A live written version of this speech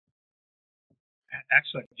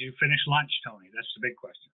Excellent. Did you finish lunch, Tony? That's the big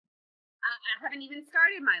question. I haven't even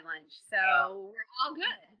started my lunch, so we're all good.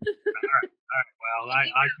 All right. Well,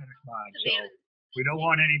 I finished mine, so we don't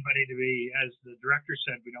want anybody to be, as the director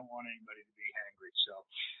said, we don't want anybody to be hangry. So,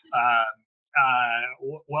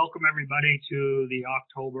 welcome everybody to the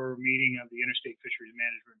October meeting of the Interstate Fisheries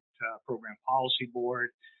Management Program Policy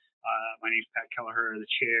Board. My name is Pat Kelleher,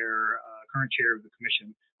 the chair, current chair of the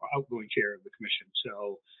commission, or outgoing chair of the commission.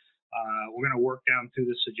 So we're going to work down through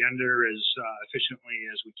this agenda as efficiently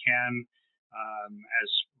as we can. As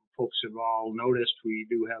folks have all noticed, we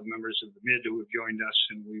do have members of the MID who have joined us,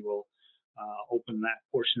 and we will open that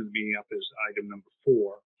portion of the meeting up as item number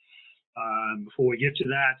 4. Before we get to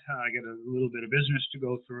that, I got a little bit of business to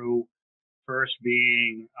go through. First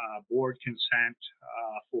being board consent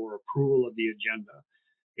for approval of the agenda.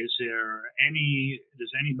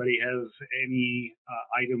 Does anybody have any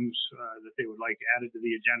items that they would like added to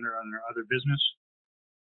the agenda under other business?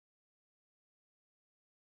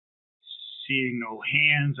 Seeing no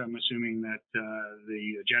hands, I'm assuming that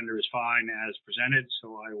the agenda is fine as presented,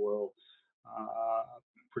 so I will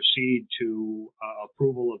proceed to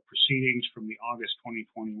approval of proceedings from the August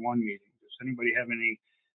 2021 meeting. Does anybody have any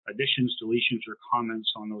additions, deletions, or comments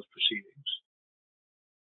on those proceedings?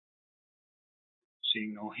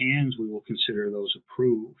 Seeing no hands, we will consider those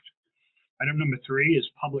approved. Item number 3 is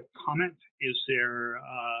public comment. Is there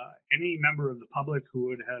any member of the public who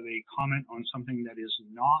would have a comment on something that is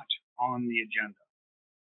not on the agenda?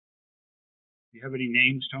 Do you have any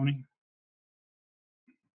names, Tony?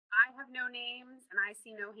 I have no names and I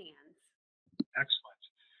see no hands. Excellent.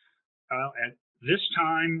 At this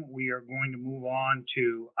time, we are going to move on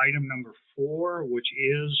to item number 4, which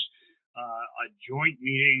is a joint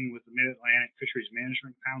meeting with the Mid-Atlantic Fisheries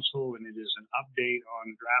Management Council, and it is an update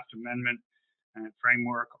on draft amendment and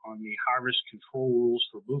framework on the harvest control rules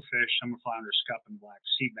for bluefish, summer flounder, scup, and black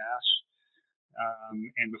sea bass.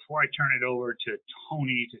 And before I turn it over to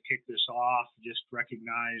Tony to kick this off, just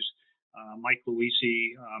recognize Mike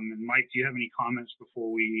Luisi. And Mike, do you have any comments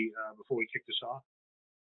before we kick this off?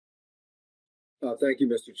 Thank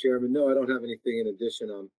you, Mr. Chairman. No, I don't have anything in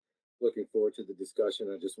addition. I'm looking forward to the discussion.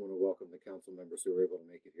 I just want to welcome the council members who were able to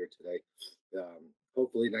make it here today.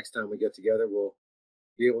 Hopefully next time we get together, we'll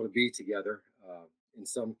be able to be together in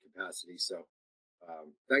some capacity. So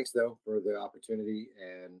thanks, though, for the opportunity.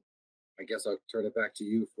 And I guess I'll turn it back to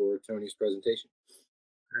you for Tony's presentation.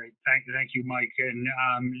 Great. Thank you, Mike. And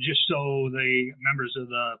just so the members of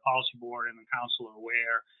the policy board and the council are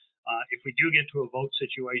aware, if we do get to a vote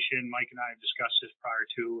situation, Mike and I have discussed this prior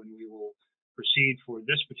to, and we will proceed for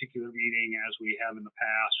this particular meeting as we have in the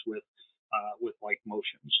past with like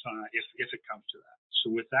motions, if it comes to that.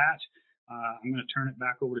 So with that, I'm going to turn it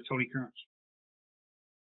back over to Tony Kearns.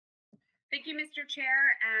 Thank you, Mr.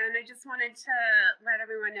 Chair. And I just wanted to let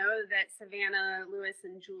everyone know that Savannah, Lewis,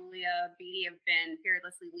 and Julia Beatty have been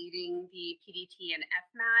fearlessly leading the PDT and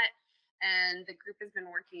FMAT. And the group has been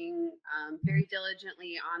working very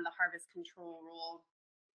diligently on the harvest control rule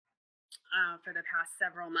for the past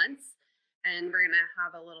several months. And we're going to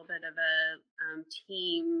have a little bit of a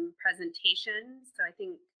team presentation. So I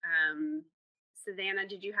think, Savannah,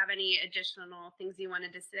 did you have any additional things you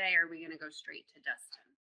wanted to say, or are we going to go straight to Dustin?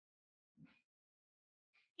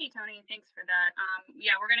 Hey, Tony, thanks for that.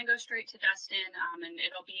 Yeah, we're going to go straight to Dustin, and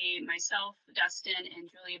it'll be myself, Dustin, and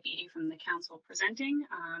Julia Beatty from the council presenting.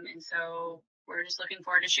 And so we're just looking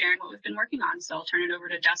forward to sharing what we've been working on. So I'll turn it over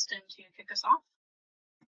to Dustin to kick us off.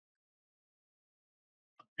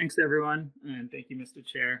 Thanks, everyone, and thank you, Mr.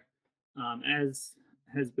 Chair. As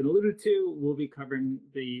has been alluded to, we'll be covering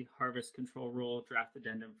the Harvest Control Rule Draft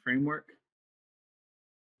Addendum Framework.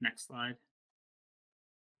 Next slide.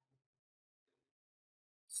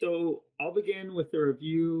 So I'll begin with a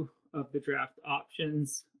review of the draft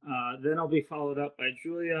options. Then I'll be followed up by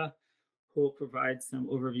Julia, who will provide some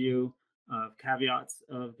overview of caveats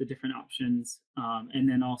of the different options. And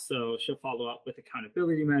then also she'll follow up with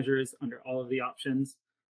accountability measures under all of the options.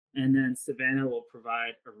 And then Savannah will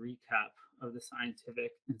provide a recap of the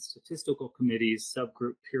Scientific and Statistical Committee's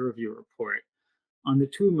subgroup peer review report on the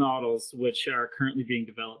 2 models which are currently being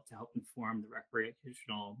developed to help inform the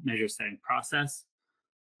recreational measure setting process.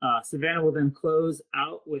 Savannah will then close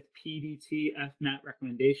out with PDT FMAT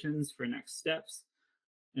recommendations for next steps.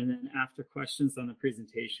 And then after questions on the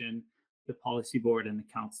presentation, the policy board and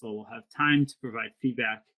the council will have time to provide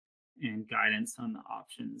feedback and guidance on the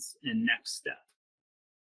options and next step.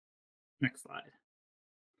 Next slide.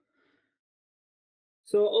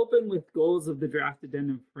 So I'll open with goals of the draft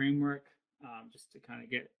addendum framework, just to kind of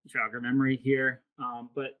jog our memory here.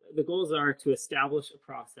 But the goals are to establish a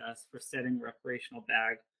process for setting recreational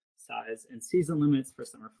bag size, and season limits for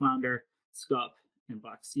summer flounder, scup, and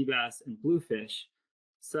black sea bass and bluefish,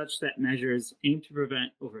 such that measures aim to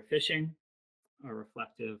prevent overfishing, are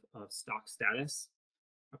reflective of stock status,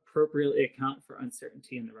 appropriately account for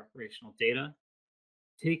uncertainty in the recreational data,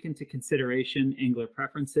 take into consideration angler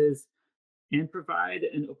preferences, and provide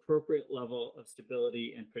an appropriate level of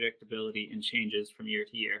stability and predictability in changes from year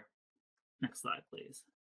to year. Next slide, please.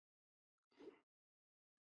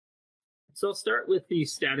 So I'll start with the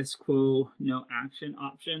status quo no action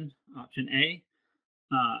option, option A.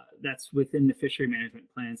 That's within the fishery management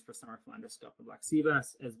plans for summer flounder, scup, and black sea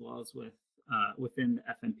bass, as well as within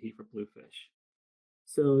the FMP for bluefish.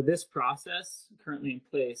 So this process currently in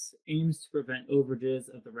place aims to prevent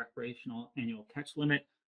overages of the recreational annual catch limit,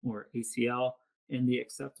 or ACL, and the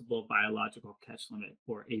acceptable biological catch limit,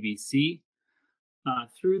 or ABC,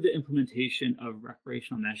 through the implementation of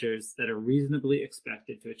recreational measures that are reasonably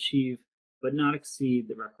expected to achieve but not exceed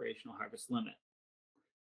the recreational harvest limit.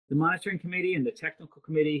 The monitoring committee and the technical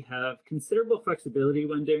committee have considerable flexibility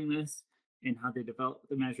when doing this in how they develop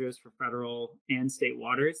the measures for federal and state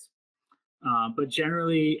waters. But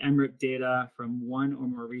generally, MRIP data from one or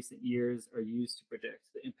more recent years are used to predict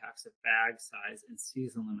the impacts of bag size and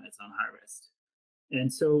season limits on harvest.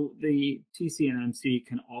 And so the TC and MC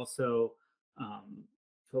can also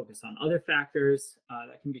focus on other factors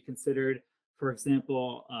that can be considered. For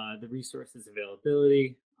example, the resources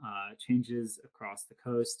availability, changes across the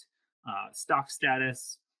coast, stock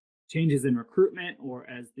status, changes in recruitment, or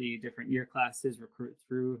as the different year classes recruit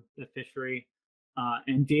through the fishery,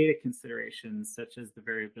 and data considerations such as the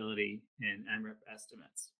variability in MRIP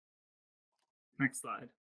estimates. Next slide.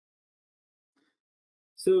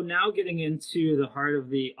 So now getting into the heart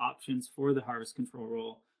of the options for the harvest control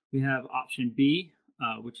rule, we have option B,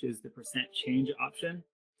 which is the percent change option.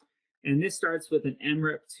 And this starts with an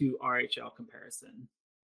MRIP to RHL comparison.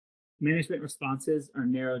 Management responses are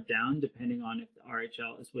narrowed down depending on if the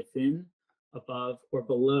RHL is within, above, or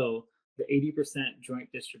below the 80% joint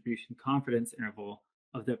distribution confidence interval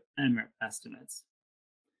of the MRIP estimates.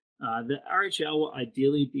 The RHL will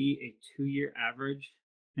ideally be a 2-year average,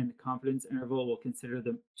 and the confidence interval will consider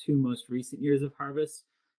the 2 most recent years of harvest,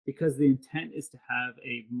 because the intent is to have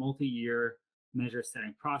a multi-year measure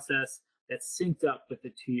setting process that's synced up with the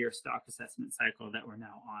 2-year stock assessment cycle that we're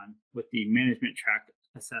now on with the management track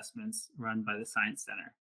assessments run by the Science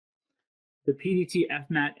Center. The PDT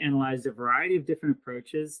FMAT analyzed a variety of different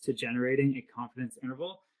approaches to generating a confidence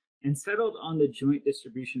interval and settled on the joint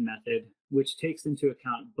distribution method, which takes into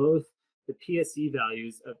account both the PSE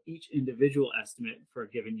values of each individual estimate for a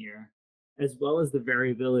given year, as well as the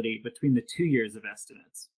variability between the 2 years of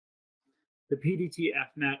estimates. The PDT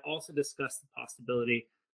FMAT also discussed the possibility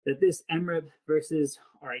that this MRIP versus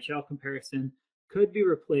RHL comparison could be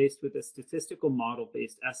replaced with a statistical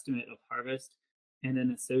model-based estimate of harvest and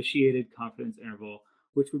an associated confidence interval,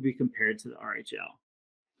 which would be compared to the RHL.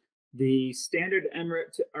 The standard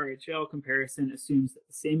MRIP to RHL comparison assumes that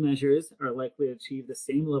the same measures are likely to achieve the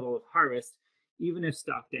same level of harvest, even if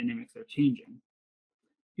stock dynamics are changing.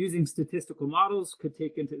 Using statistical models could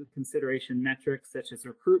take into consideration metrics such as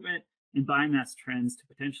recruitment and biomass trends to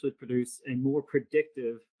potentially produce a more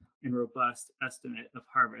predictive and robust estimate of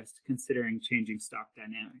harvest, considering changing stock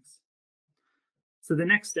dynamics. So the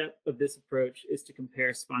next step of this approach is to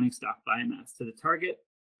compare spawning stock biomass to the target,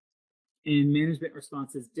 and management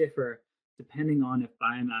responses differ depending on if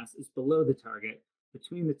biomass is below the target,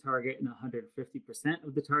 between the target and 150%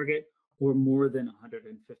 of the target, or more than 150%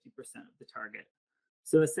 of the target.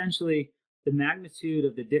 So essentially, the magnitude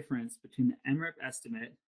of the difference between the MRIP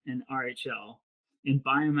estimate and RHL in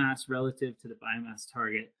biomass relative to the biomass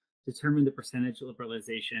target determine the percentage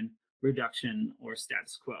liberalization, reduction, or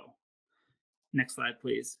status quo. Next slide,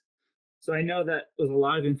 please. So I know that was a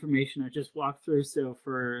lot of information I just walked through, so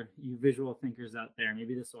for you visual thinkers out there,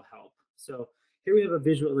 maybe this will help. So here we have a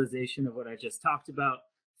visualization of what I just talked about.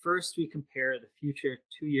 First, we compare the future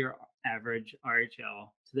 2-year average RHL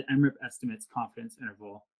to the MRIP estimates confidence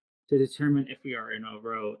interval to determine if we are in a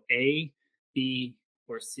row A, B,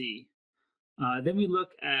 or C. Then we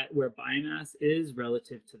look at where biomass is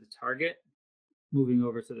relative to the target, moving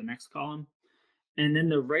over to the next column. And then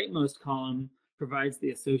the rightmost column provides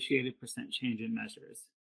the associated percent change in measures.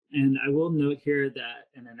 And I will note here that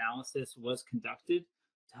an analysis was conducted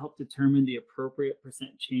to help determine the appropriate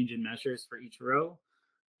percent change in measures for each row.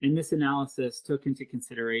 And this analysis took into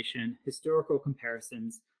consideration historical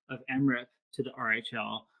comparisons of MRIP to the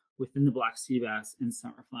RHL within the black sea bass and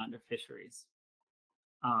summer flounder fisheries.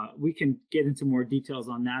 We can get into more details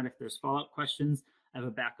on that if there's follow-up questions. I have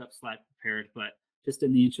a backup slide prepared, but just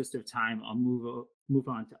in the interest of time, I'll move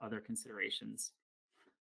on to other considerations.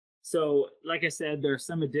 So, like I said, there are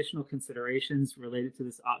some additional considerations related to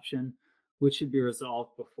this option, which should be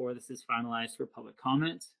resolved before this is finalized for public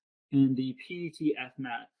comment. And the PDT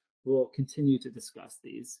FMAT will continue to discuss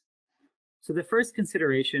these. So the first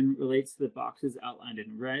consideration relates to the boxes outlined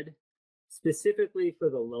in red. Specifically for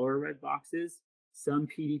the lower red boxes, some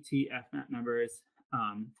PDT FMAT members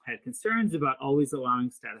had concerns about always allowing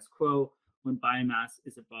status quo when biomass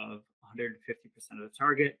is above 150% of the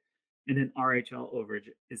target and an RHL overage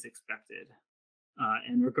is expected.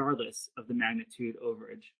 And regardless of the magnitude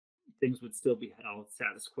overage, things would still be held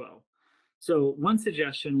status quo. So one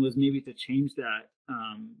suggestion was maybe to change that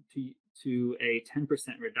to a 10%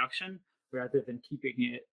 reduction rather than keeping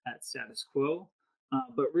it at status quo.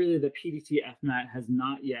 But really the PDT FMAT has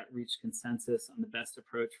not yet reached consensus on the best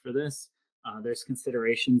approach for this. There's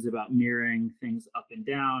considerations about mirroring things up and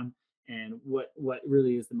down and what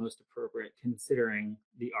really is the most appropriate considering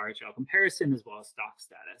the RHL comparison as well as stock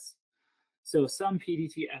status. So some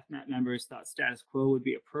PDT FMAT members thought status quo would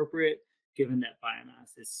be appropriate given that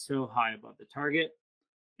biomass is so high above the target.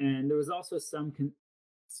 And there was also some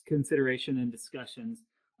consideration and discussions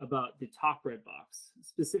about the top red box.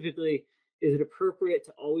 Specifically, is it appropriate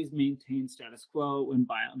to always maintain status quo when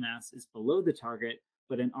biomass is below the target,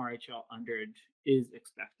 but an RHL underage is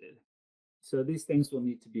expected? So these things will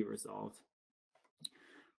need to be resolved.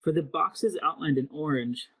 For the boxes outlined in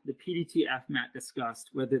orange, the PDT FMAT discussed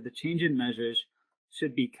whether the change in measures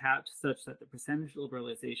should be capped such that the percentage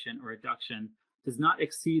liberalization or reduction does not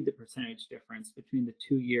exceed the percentage difference between the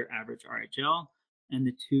 2-year average RHL and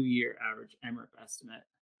the 2-year average MRIP estimate.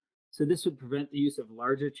 So this would prevent the use of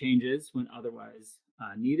larger changes when otherwise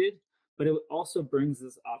needed, but it also brings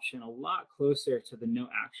this option a lot closer to the no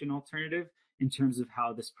action alternative in terms of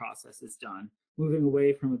how this process is done, moving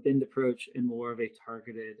away from a binned approach and more of a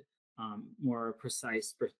targeted, more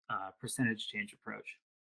precise percentage change approach.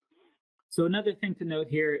 So another thing to note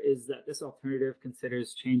here is that this alternative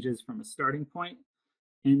considers changes from a starting point,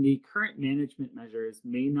 and the current management measures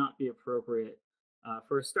may not be appropriate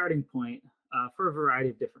for a starting point for a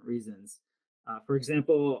variety of different reasons. For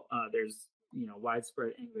example, there's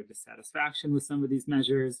widespread angler dissatisfaction with some of these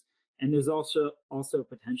measures, and there's also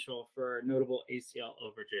potential for notable ACL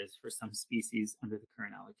overages for some species under the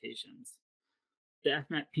current allocations. The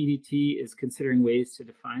FMAT PDT is considering ways to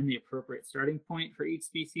define the appropriate starting point for each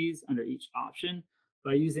species under each option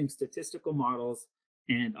by using statistical models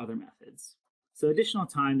and other methods. So additional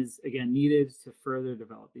time is again needed to further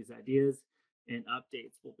develop these ideas, and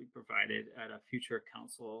updates will be provided at a future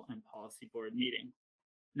council and policy board meeting.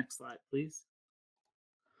 Next slide, please.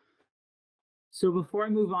 So before I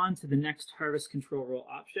move on to the next harvest control rule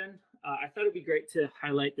option, I thought it'd be great to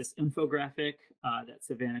highlight this infographic that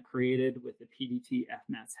Savannah created with the PDT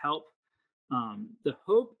FMAT's help. The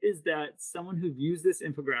hope is that someone who views this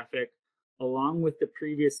infographic along with the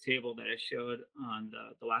previous table that I showed on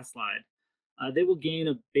the last slide, they will gain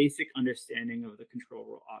a basic understanding of the control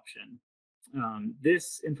rule option.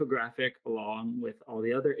 This infographic, along with all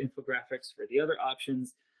the other infographics for the other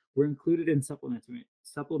options, were included in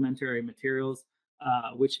supplementary materials,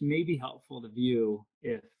 which may be helpful to view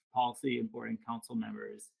if policy and board and council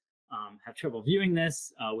members have trouble viewing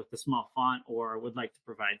this with the small font or would like to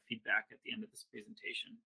provide feedback at the end of this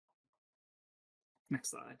presentation. Next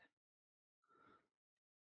slide.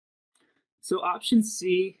 So option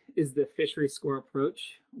C is the fishery score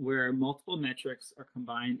approach, where multiple metrics are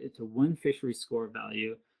combined into one fishery score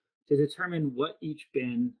value to determine what each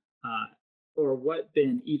bin or what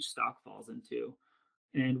bin each stock falls into,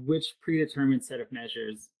 and which predetermined set of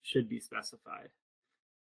measures should be specified.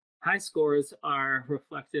 High scores are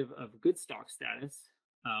reflective of good stock status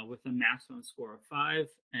with a maximum score of 5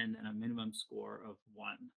 and then a minimum score of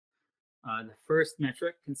 1. The first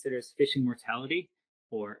metric considers fishing mortality,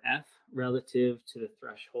 or F, relative to the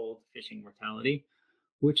threshold fishing mortality,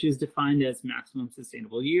 which is defined as maximum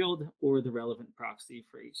sustainable yield or the relevant proxy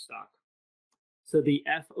for each stock. So the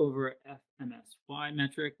F over FMSY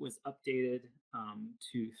metric was updated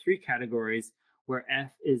to 3 categories where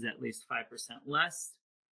F is at least 5% less,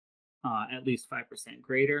 at least 5%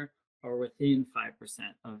 greater, or within 5%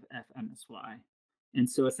 of FMSY. And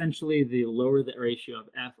so essentially the lower the ratio of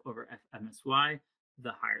F over FMSY,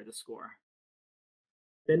 the higher the score.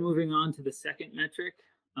 Then moving on to the second metric,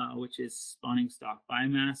 which is spawning stock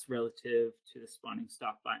biomass relative to the spawning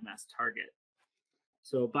stock biomass target.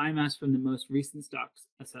 So biomass from the most recent stock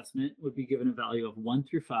assessment would be given a value of 1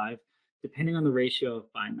 through 5, depending on the ratio of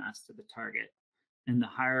biomass to the target. And the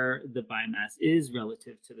higher the biomass is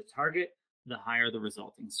relative to the target, the higher the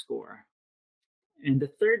resulting score. And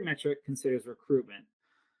the third metric considers recruitment.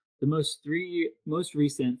 The most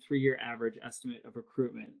recent 3-year average estimate of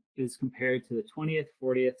recruitment is compared to the 20th,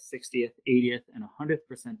 40th, 60th, 80th, and 100th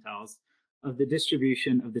percentiles of the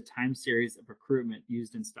distribution of the time series of recruitment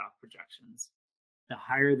used in stock projections. The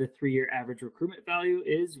higher the 3-year average recruitment value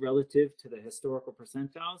is relative to the historical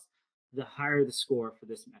percentiles, the higher the score for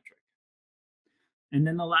this metric. And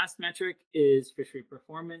then the last metric is fishery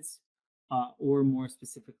performance, or more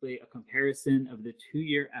specifically, a comparison of the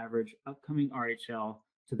 2-year average upcoming RHL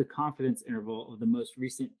to the confidence interval of the most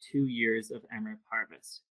recent 2 years of MRIP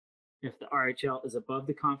harvest. If the RHL is above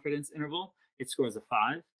the confidence interval, it scores a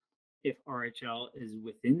 5. If RHL is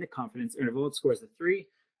within the confidence interval, it scores a 3.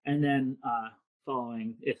 And then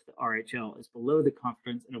following, if the RHL is below the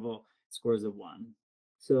confidence interval, it scores a 1.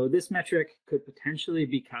 So this metric could potentially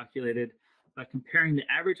be calculated by comparing the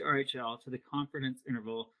average RHL to the confidence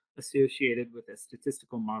interval associated with a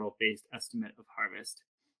statistical model-based estimate of harvest.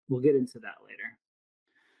 We'll get into that later.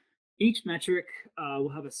 Each metric will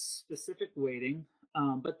have a specific weighting,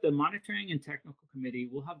 but the monitoring and technical committee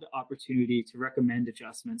will have the opportunity to recommend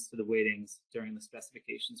adjustments to the weightings during the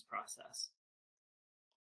specifications process.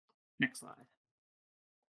 Next slide.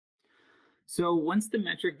 So once the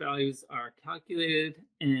metric values are calculated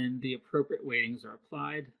and the appropriate weightings are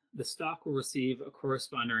applied, the stock will receive a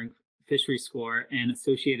corresponding fishery score and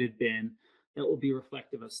associated bin that will be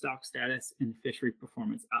reflective of stock status and fishery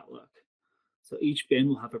performance outlook. So each bin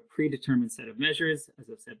will have a predetermined set of measures, as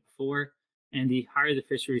I've said before, and the higher the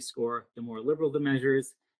fishery score, the more liberal the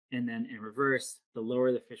measures, and then in reverse, the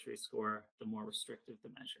lower the fishery score, the more restrictive the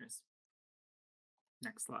measures.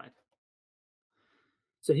 Next slide.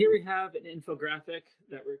 So here we have an infographic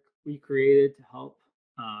that we created to help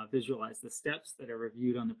visualize the steps that are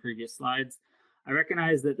reviewed on the previous slides. I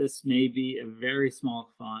recognize that this may be a very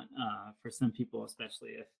small font for some people,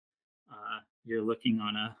 especially if you're looking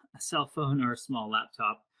on a cell phone or a small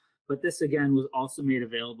laptop. But this again was also made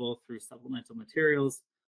available through supplemental materials.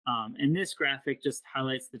 And this graphic just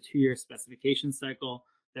highlights the 2-year specification cycle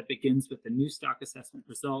that begins with the new stock assessment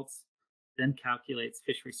results, then calculates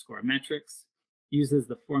fishery score metrics, uses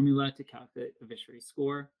the formula to calculate the fishery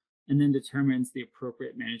score, and then determines the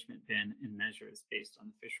appropriate management bin and measures based on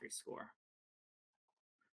the fishery score.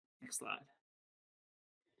 Next slide.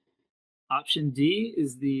 Option D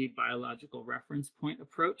is the biological reference point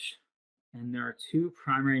approach, and there are 2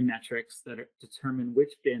 primary metrics that determine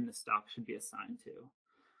which bin the stock should be assigned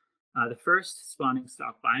to. The first, spawning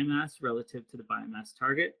stock biomass relative to the biomass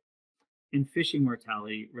target, and fishing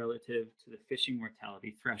mortality relative to the fishing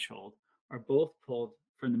mortality threshold are both pulled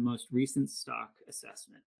from the most recent stock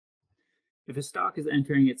assessment. If a stock is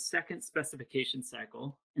entering its second specification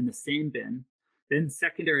cycle in the same bin, then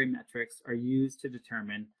secondary metrics are used to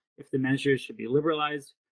determine if the measures should be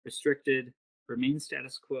liberalized, restricted, remain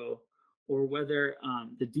status quo, or whether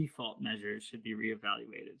the default measures should be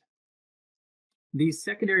reevaluated. These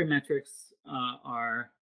secondary metrics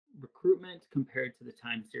are recruitment compared to the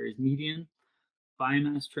time series median,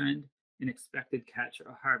 biomass trend, and expected catch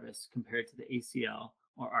or harvest compared to the ACL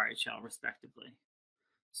or RHL respectively.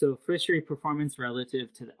 So fishery performance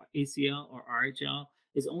relative to the ACL or RHL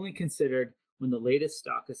is only considered when the latest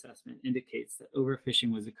stock assessment indicates that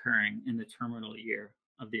overfishing was occurring in the terminal year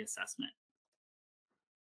of the assessment.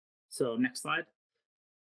 So next slide.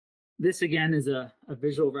 This again is a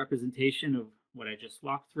visual representation of what I just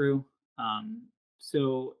walked through.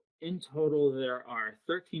 So in total, there are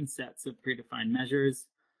 13 sets of predefined measures.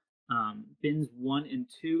 Bins 1 and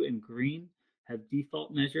 2 in green have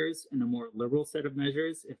default measures and a more liberal set of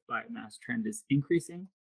measures if biomass trend is increasing.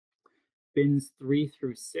 Bins 3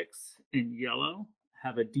 through 6 in yellow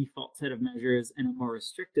have a default set of measures and a more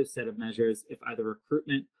restrictive set of measures if either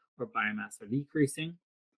recruitment or biomass are decreasing.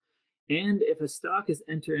 And if a stock is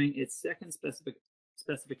entering its second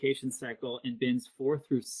specification cycle in bins 4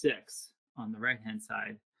 through 6 on the right-hand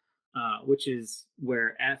side, which is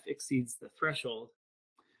where F exceeds the threshold,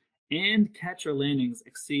 and catch or landings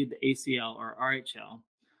exceed the ACL or RHL,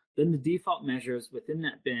 then the default measures within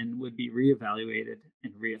that bin would be reevaluated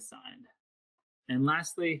and reassigned. And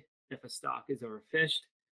lastly, if a stock is overfished,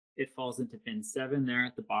 it falls into bin 7 there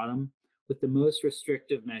at the bottom, with the most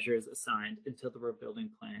restrictive measures assigned until the rebuilding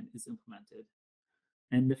plan is implemented.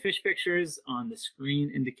 And the fish pictures on the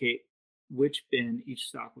screen indicate which bin each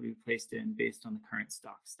stock will be placed in based on the current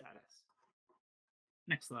stock status.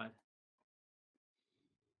 Next slide.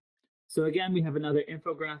 So again, we have another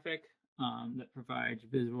infographic that provides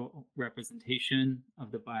visual representation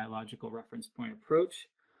of the biological reference point approach.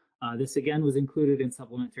 This again was included in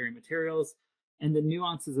supplementary materials, and the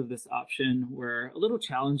nuances of this option were a little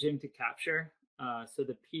challenging to capture. So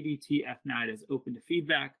the PDT FNAT is open to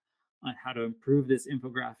feedback, on how to improve this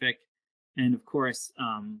infographic. And of course,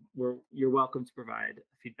 you're welcome to provide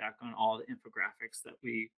feedback on all the infographics that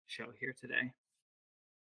we show here today.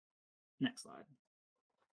 Next slide.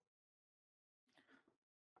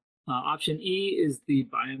 Option E is the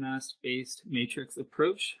biomass-based matrix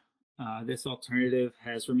approach. This alternative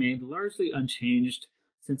has remained largely unchanged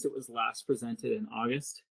since it was last presented in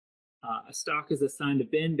August. A stock is assigned a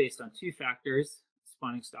bin based on two factors: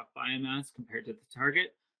 spawning stock biomass compared to the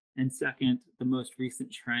target, and second, the most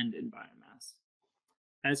recent trend in biomass.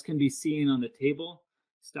 As can be seen on the table,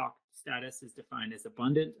 stock status is defined as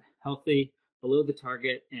abundant, healthy, below the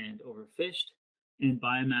target, and overfished, and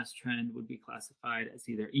biomass trend would be classified as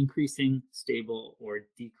either increasing, stable, or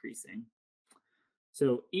decreasing.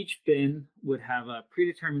 So each bin would have a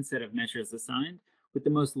predetermined set of measures assigned, with the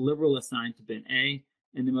most liberal assigned to bin A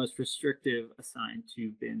and the most restrictive assigned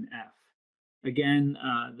to bin F. Again,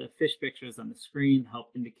 the fish pictures on the screen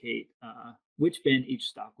help indicate which bin each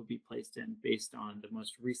stock would be placed in based on the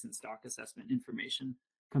most recent stock assessment information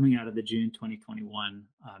coming out of the June 2021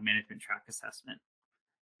 management track assessment.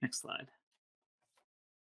 Next slide.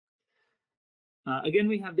 Again,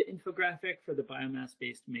 we have the infographic for the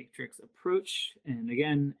biomass-based matrix approach. And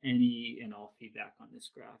again, any and all feedback on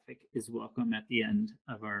this graphic is welcome at the end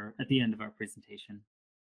of our presentation.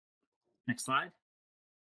 Next slide.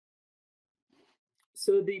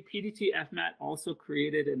 So the PDT FMAT also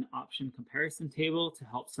created an option comparison table to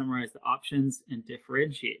help summarize the options and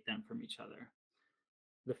differentiate them from each other.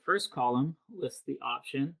 The first column lists the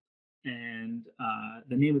option and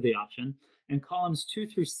the name of the option, and columns 2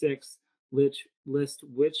 through 6 list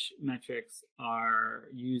which metrics are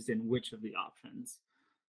used in which of the options.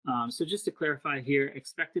 So just to clarify here,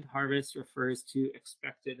 expected harvest refers to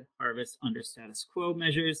expected harvest under status quo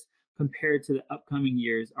measures compared to the upcoming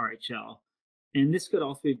year's RHL. And this could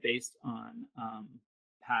also be based on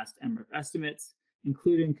past MRF estimates,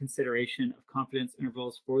 including consideration of confidence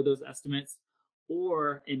intervals for those estimates,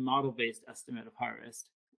 or a model-based estimate of harvest,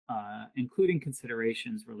 including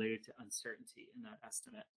considerations related to uncertainty in that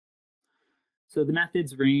estimate. So the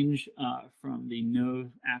methods range from the no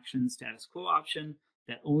action status quo option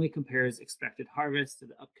that only compares expected harvest to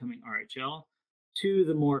the upcoming RHL to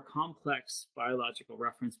the more complex biological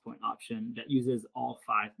reference point option that uses all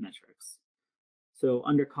 5 metrics. So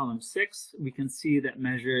under column 6, we can see that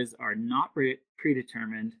measures are not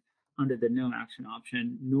predetermined under the no action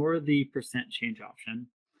option nor the percent change option,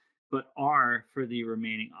 but are for the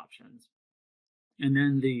remaining options. And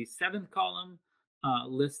then the 7th column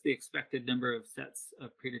lists the expected number of sets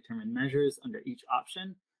of predetermined measures under each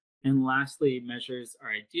option. And lastly, measures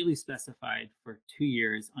are ideally specified for 2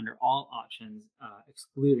 years under all options,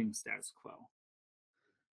 excluding status quo.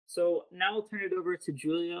 So now I'll turn it over to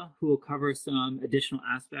Julia, who will cover some additional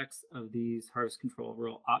aspects of these harvest control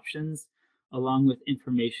rule options, along with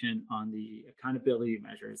information on the accountability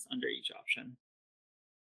measures under each option.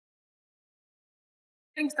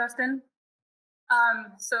 Thanks, Dustin.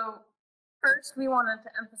 So first, we wanted to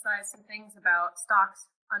emphasize some things about stocks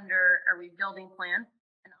under a rebuilding plan.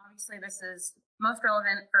 And obviously, this is most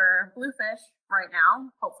relevant for bluefish right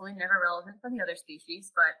now, hopefully never relevant for the other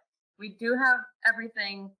species, but we do have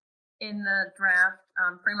everything in the draft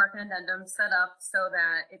framework and addendum set up so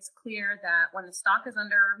that it's clear that when the stock is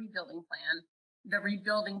under a rebuilding plan, the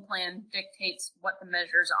rebuilding plan dictates what the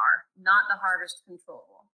measures are, not the harvest control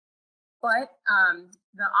rule. But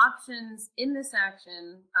the options in this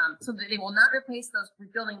action, so that they will not replace those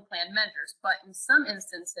rebuilding plan measures, but in some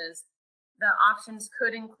instances, the options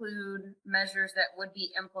could include measures that would be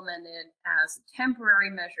implemented as temporary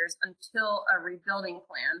measures until a rebuilding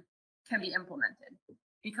plan can be implemented.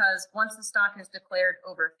 Because once the stock is declared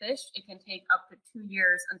overfished, it can take up to 2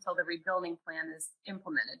 years until the rebuilding plan is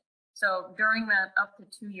implemented. So during that up to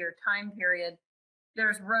 2-year time period,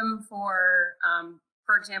 there's room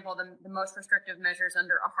for example, the most restrictive measures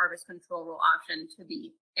under a harvest control rule option to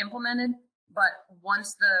be implemented. But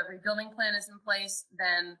once the rebuilding plan is in place,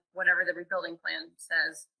 then whatever the rebuilding plan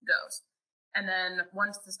says goes. And then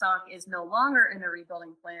once the stock is no longer in a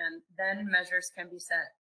rebuilding plan, then measures can be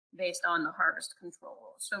set based on the harvest control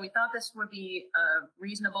rules. So we thought this would be a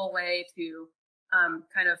reasonable way to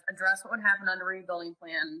kind of address what would happen under a rebuilding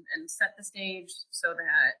plan and set the stage so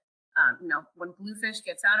that when bluefish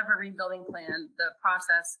gets out of a rebuilding plan, the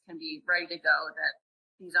process can be ready to go, that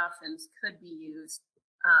these options could be used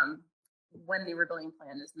when the rebuilding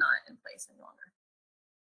plan is not in place any longer.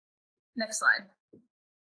 Next slide.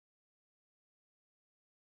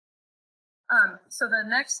 So the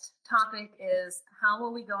next topic is how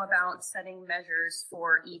will we go about setting measures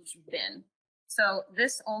for each bin? So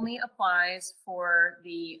this only applies for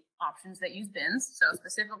the options that use bins. So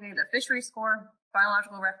specifically the fishery score,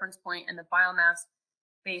 biological reference point, and the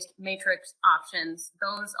biomass-based matrix options.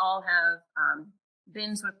 Those all have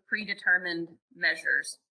bins with predetermined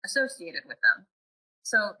measures associated with them.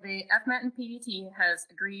 So the FMAT and PDT has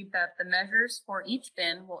agreed that the measures for each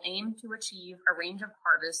bin will aim to achieve a range of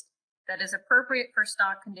harvest that is appropriate for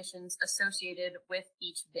stock conditions associated with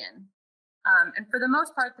each bin. And for the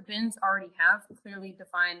most part, the bins already have clearly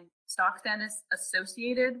defined stock status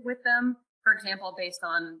associated with them, for example, based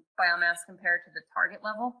on biomass compared to the target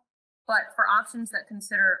level. But for options that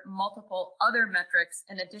consider multiple other metrics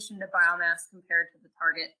in addition to biomass compared to the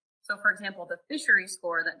target, so for example, the fishery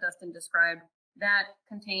score that Dustin described, that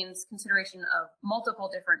contains consideration of multiple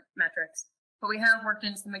different metrics. But we have worked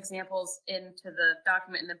in some examples into the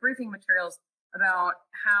document and the briefing materials about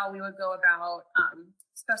how we would go about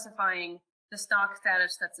specifying the stock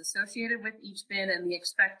status that's associated with each bin and the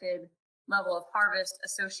expected level of harvest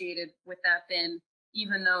associated with that bin,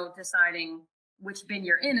 even though deciding which bin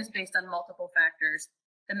you're in is based on multiple factors.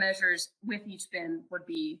 The measures with each bin would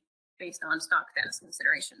be based on stock status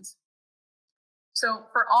considerations. So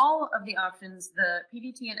for all of the options, the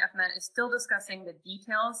PDT and FMAT is still discussing the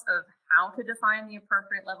details of how to define the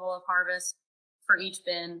appropriate level of harvest for each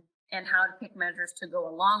bin and how to pick measures to go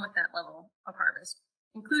along with that level of harvest,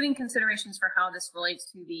 including considerations for how this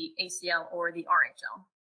relates to the ACL or the RHL.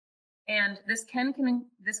 And this can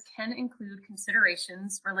include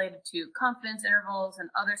considerations related to confidence intervals and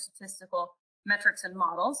other statistical metrics and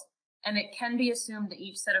models. And it can be assumed that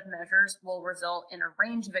each set of measures will result in a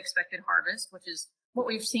range of expected harvest, which is what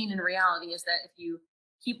we've seen in reality, is that if you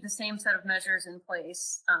keep the same set of measures in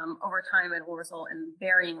place over time, it will result in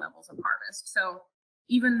varying levels of harvest. So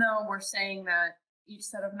even though we're saying that each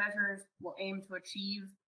set of measures will aim to achieve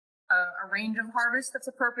a range of harvest that's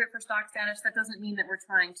appropriate for stock status, that doesn't mean that we're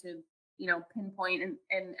trying to, pinpoint an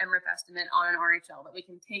MRIP estimate on an RHL, that we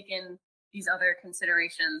can take in these other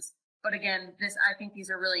considerations. But again, I think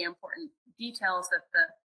these are really important details that the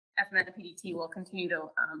FMAT and PDT will continue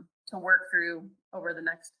to work through over the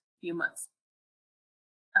next few months.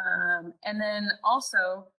 And then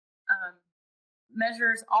also,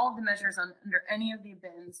 all of the measures under any of the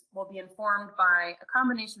bins will be informed by a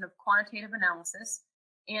combination of quantitative analysis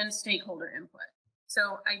and stakeholder input.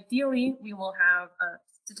 So ideally, we will have a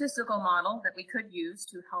statistical model that we could use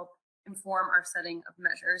to help inform our setting of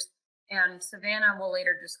measures. And Savannah will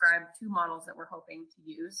later describe two models that we're hoping to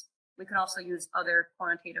use. We could also use other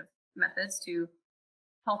quantitative methods to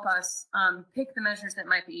help us pick the measures that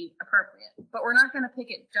might be appropriate. But we're not going to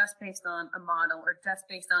pick it just based on a model or just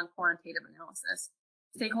based on quantitative analysis.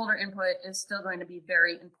 Stakeholder input is still going to be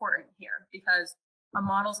very important here because a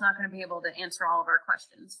model is not going to be able to answer all of our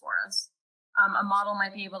questions for us. A model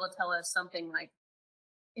might be able to tell us something like,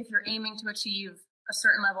 if you're aiming to achieve a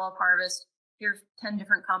certain level of harvest, here's 10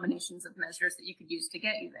 different combinations of measures that you could use to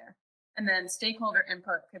get you there. And then stakeholder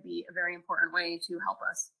input could be a very important way to help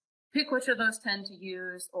us pick which of those 10 to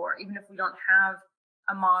use, or even if we don't have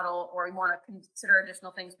a model or we want to consider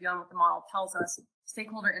additional things beyond what the model tells us,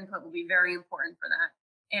 stakeholder input will be very important for that.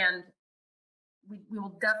 And we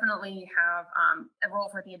will definitely have a role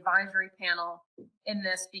for the advisory panel in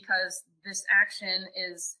this, because this action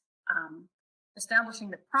is establishing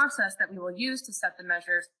the process that we will use to set the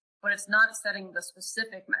measures, but it's not setting the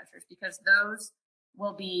specific measures, because those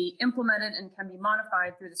will be implemented and can be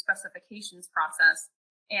modified through the specifications process.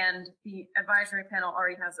 And the advisory panel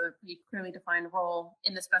already has a pretty clearly defined role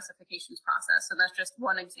in the specifications process. So that's just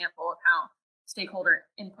one example of how stakeholder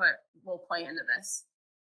input will play into this.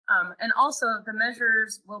 And also the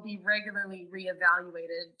measures will be regularly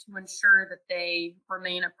reevaluated to ensure that they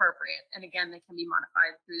remain appropriate. And again, they can be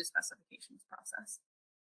modified through the specifications process.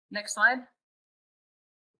 Next slide.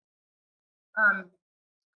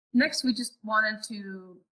 Next, we just wanted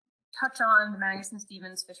to touch on the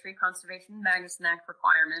Magnuson-Stevens Fishery Conservation Magnuson Act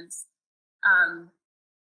requirements.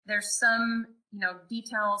 There's some,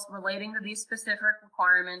 details relating to these specific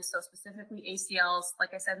requirements. So specifically ACLs,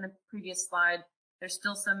 like I said in the previous slide, there's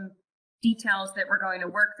still some details that we're going to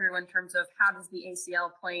work through in terms of how does the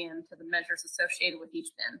ACL play into the measures associated with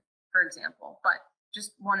each bin, for example. But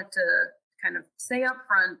just wanted to kind of say up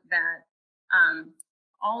front that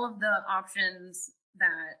all of the options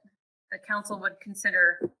that the council would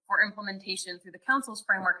consider for implementation through the council's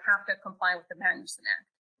framework have to comply with the Magnuson Act.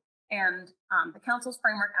 And the council's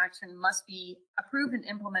framework action must be approved and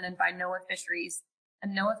implemented by NOAA Fisheries,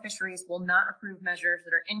 and NOAA Fisheries will not approve measures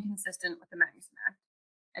that are inconsistent with the Magnuson Act.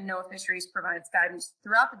 And NOAA Fisheries provides guidance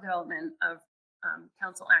throughout the development of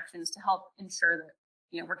council actions to help ensure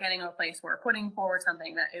that we're getting to a place where we're putting forward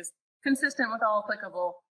something that is consistent with all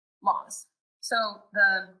applicable laws. So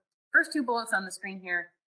the first two bullets on the screen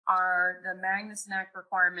here are the Magnuson Act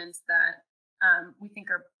requirements that we think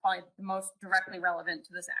are probably the most directly relevant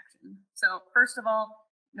to this action. So first of all,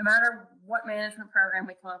 no matter what management program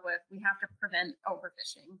we come up with, we have to prevent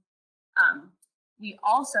overfishing. We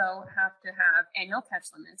also have to have annual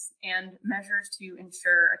catch limits and measures to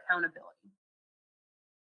ensure accountability.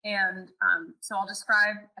 And so I'll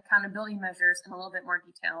describe accountability measures in a little bit more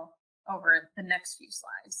detail over the next few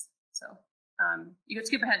slides. So you could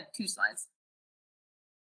skip ahead 2 slides.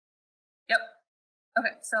 Yep.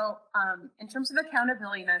 Okay, so in terms of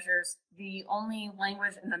accountability measures, the only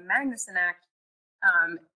language in the Magnuson Act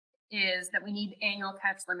is that we need annual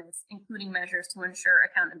catch limits, including measures to ensure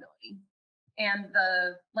accountability. And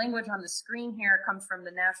the language on the screen here comes from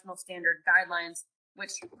the National Standard Guidelines,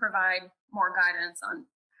 which provide more guidance on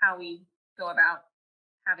how we go about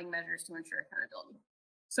having measures to ensure accountability.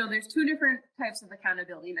 So there's 2 different types of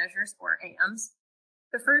accountability measures, or AMs.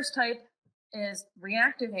 The first type is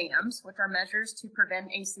reactive AMs, which are measures to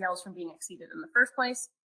prevent ACLs from being exceeded in the first place.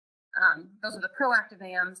 Those are the proactive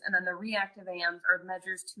AMs, and then the reactive AMs are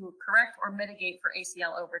measures to correct or mitigate for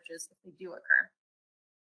ACL overages if they do occur.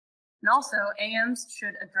 And also, AMs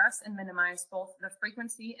should address and minimize both the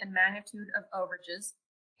frequency and magnitude of overages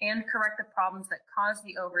and correct the problems that cause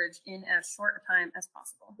the overage in as short a time as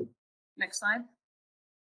possible. Next slide.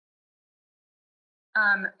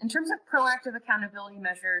 In terms of proactive accountability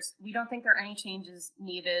measures, we don't think there are any changes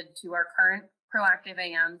needed to our current proactive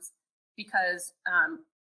AMs because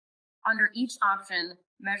under each option,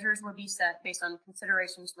 measures would be set based on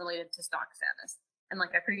considerations related to stock status. And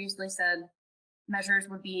like I previously said, measures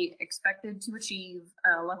would be expected to achieve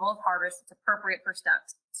a level of harvest that's appropriate for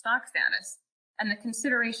stock status. And the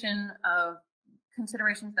considerations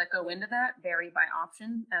that go into that vary by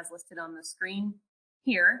option as listed on the screen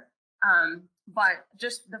here. But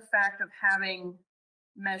just the fact of having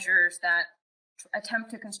measures that attempt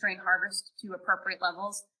to constrain harvest to appropriate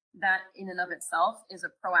levels, that in and of itself is a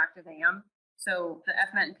proactive AM. So the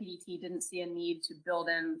FMET and PDT didn't see a need to build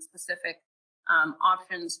in specific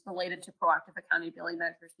options related to proactive accountability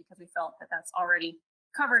measures because we felt that that's already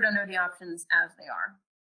covered under the options as they are.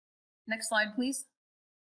 Next slide, please.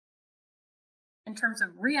 In terms of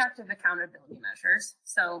reactive accountability measures,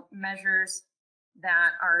 so measures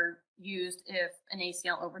that are used if an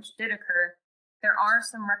ACL overage did occur, there are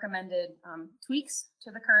some recommended tweaks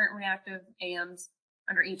to the current reactive AMs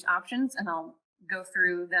under each options, and I'll go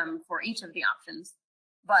through them for each of the options.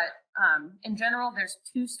 But in general, there's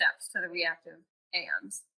 2 steps to the reactive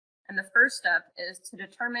AMs. And the first step is to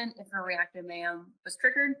determine if a reactive AM was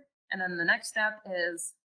triggered. And then the next step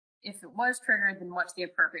is if it was triggered, then what's the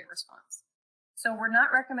appropriate response? So we're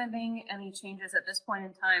not recommending any changes at this point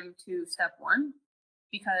in time to step 1,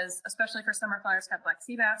 because especially for summer flyer scat black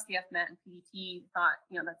sea bass, the FMET and PDT thought,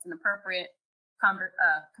 that's an appropriate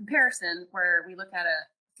comparison where we look at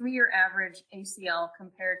a 3-year average ACL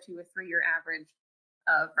compared to a 3-year average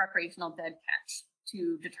of recreational dead catch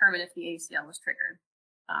to determine if the ACL was triggered.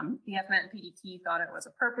 The FMET and PDT thought it was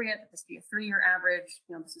appropriate that this be a 3-year average.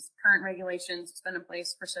 This is current regulations. It's been in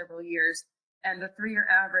place for several years. And the 3-year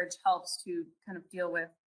average helps to kind of deal with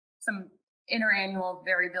some interannual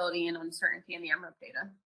variability and uncertainty in the MREP data.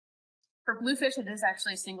 For bluefish, it is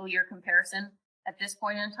actually a single-year comparison at this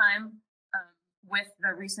point in time. With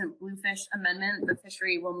the recent bluefish amendment, the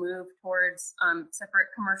fishery will move towards separate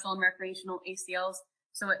commercial and recreational ACLs.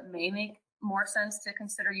 So it may make more sense to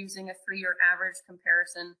consider using a 3-year average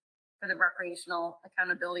comparison for the recreational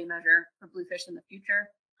accountability measure for bluefish in the future.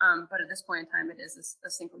 But at this point in time, it is a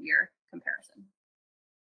single-year comparison.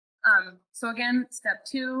 So again, step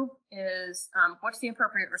 2 is what's the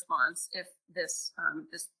appropriate response if this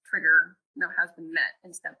trigger has been met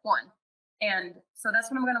in step 1. And so that's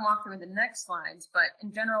what I'm going to walk through in the next slides. But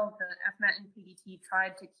in general, the FMET and PDT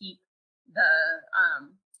tried to keep the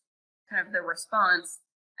kind of the response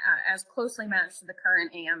as closely matched to the current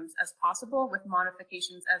AMs as possible, with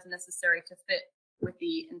modifications as necessary to fit with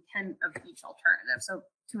the intent of each alternative. So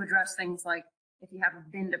to address things like if you have a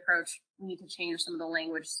binned approach, we need to change some of the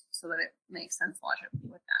language so that it makes sense logically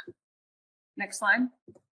with that. Next slide.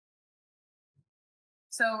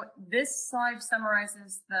 So this slide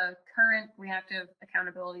summarizes the current reactive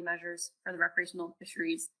accountability measures for the recreational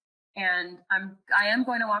fisheries. And I am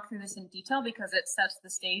going to walk through this in detail because it sets the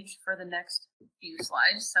stage for the next few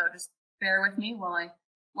slides. So just bear with me while I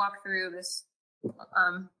walk through this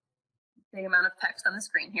big amount of text on the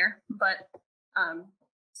screen here. But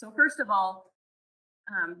so first of all,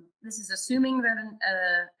 this is assuming that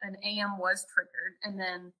an AM was triggered, and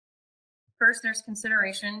then first, there's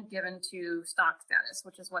consideration given to stock status,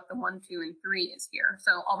 which is what the 1, 2, and 3 is here.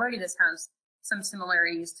 So already this has some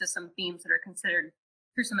similarities to some themes that are considered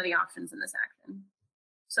through some of the options in this action.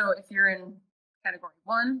 So if you're in category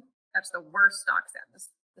 1, that's the worst stock status.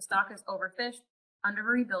 The stock is overfished, under a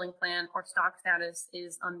rebuilding plan, or stock status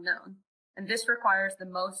is unknown. And this requires the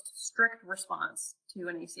most strict response to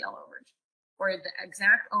an ACL overage, where the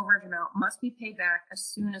exact overage amount must be paid back as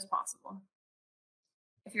soon as possible.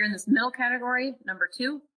 If you're in this middle category, number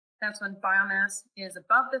 2, that's when biomass is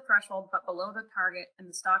above the threshold but below the target and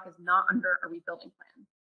the stock is not under a rebuilding plan.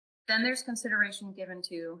 Then there's consideration given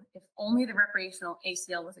to if only the recreational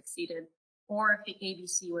ACL was exceeded or if the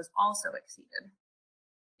ABC was also exceeded.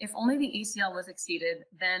 If only the ACL was exceeded,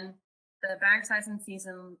 then the bag size and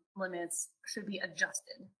season limits should be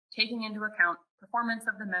adjusted, taking into account performance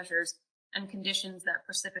of the measures and conditions that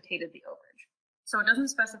precipitated the overage. So it doesn't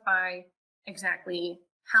specify exactly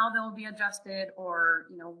how they'll be adjusted or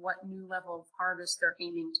what new level of harvest they're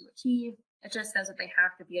aiming to achieve. It just says that they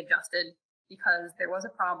have to be adjusted because there was a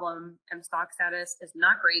problem and stock status is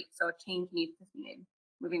not great, so a change needs to be made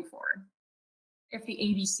moving forward. If the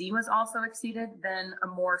ABC was also exceeded, then a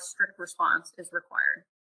more strict response is required,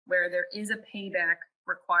 where there is a payback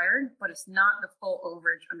required, but it's not the full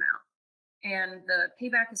overage amount. And the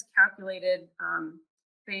payback is calculated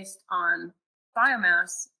based on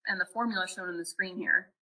biomass and the formula shown on the screen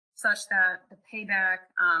here, such that the payback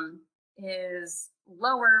is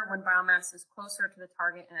lower when biomass is closer to the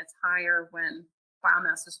target and it's higher when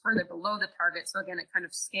biomass is further below the target. So again, it kind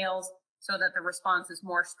of scales so that the response is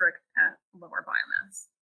more strict at lower biomass.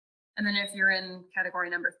 And then if you're in category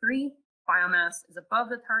number 3, biomass is above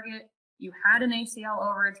the target, you had an ACL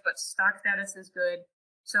overage, but stock status is good.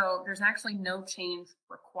 So there's actually no change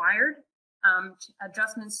required.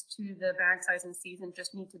 Adjustments to the bag size and season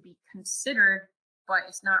just need to be considered, but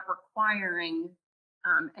it's not requiring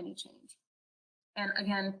any change. And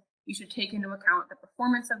again, you should take into account the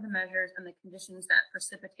performance of the measures and the conditions that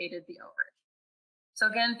precipitated the overage. So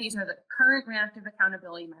again, these are the current reactive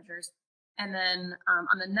accountability measures. And then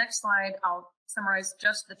on the next slide, I'll summarize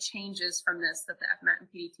just the changes from this that the FMAT and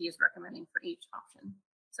PDT is recommending for each option.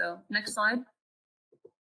 So next slide.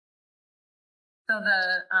 So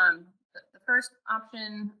the first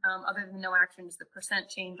option, other than no action, is the percent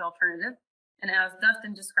change alternative. And as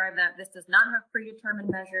Dustin described that, this does not have predetermined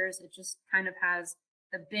measures. It just kind of has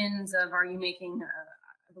the bins of, are you making,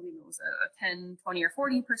 I believe it was a 10, 20, or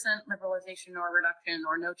 40% liberalization or reduction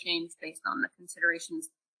or no change based on the considerations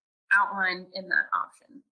outlined in that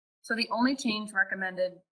option. So the only change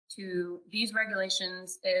recommended to these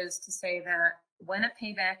regulations is to say that when a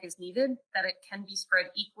payback is needed, that it can be spread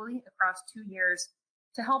equally across 2 years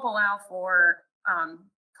to help allow for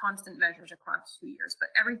constant measures across 2 years, but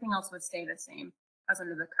everything else would stay the same as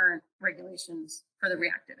under the current regulations for the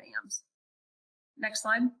reactive AMs. Next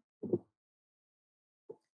slide.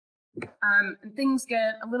 And things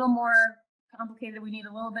get a little more complicated. We need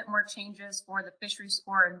a little bit more changes for the fishery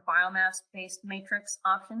score and biomass-based matrix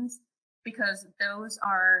options, because those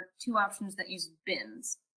are 2 options that use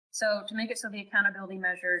bins. So to make it so the accountability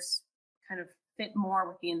measures kind of fit more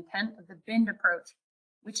with the intent of the binned approach,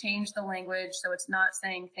 we changed the language so it's not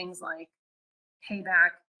saying things like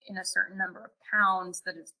payback in a certain number of pounds,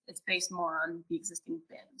 that it's based more on the existing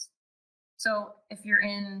bins. So if you're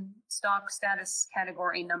in stock status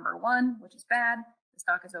category number 1, which is bad, the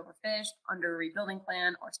stock is overfished, under a rebuilding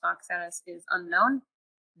plan, or stock status is unknown,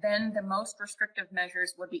 then the most restrictive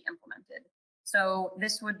measures would be implemented. So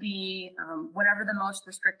this would be whatever the most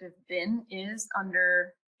restrictive bin is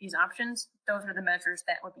under these options, those are the measures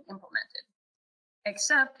that would be implemented.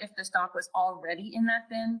 Except if the stock was already in that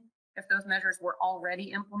bin, if those measures were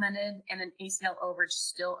already implemented and an ACL overage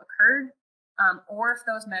still occurred, or if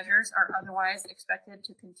those measures are otherwise expected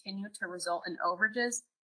to continue to result in overages,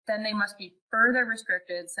 then they must be further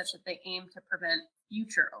restricted such that they aim to prevent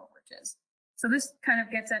future overages. So this kind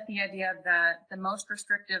of gets at the idea that the most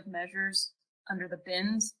restrictive measures under the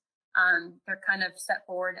bins, they're kind of set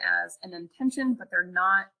forward as an intention, but they're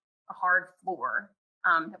not a hard floor,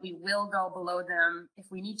 that we will go below them if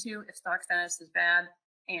we need to, if stock status is bad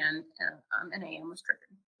and an AM was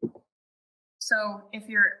triggered. So if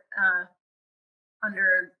you're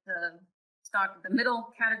under the middle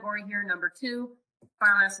category here, number 2,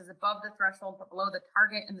 biomass is above the threshold but below the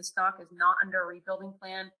target and the stock is not under a rebuilding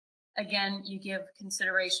plan. Again, you give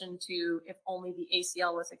consideration to if only the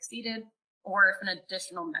ACL was exceeded or if an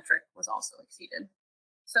additional metric was also exceeded.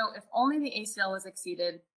 So if only the ACL was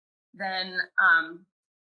exceeded, then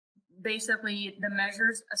basically the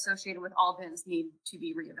measures associated with all bins need to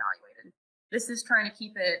be reevaluated. This is trying to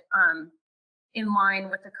keep it in line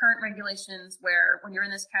with the current regulations where when you're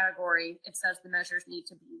in this category, it says the measures need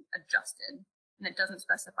to be adjusted and it doesn't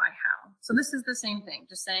specify how. So this is the same thing,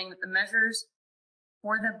 just saying that the measures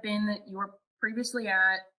for the bin that you were previously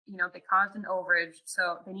at, they caused an overage,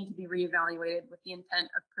 so they need to be reevaluated with the intent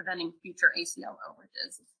of preventing future ACL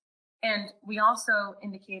overages. And we also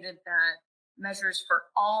indicated that measures for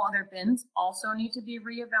all other bins also need to be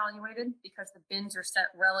reevaluated because the bins are set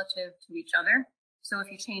relative to each other. So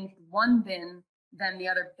if you change one bin, then the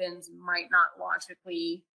other bins might not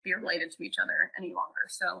logically be related to each other any longer.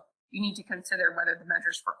 So you need to consider whether the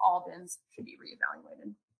measures for all bins should be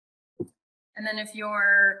reevaluated. And then if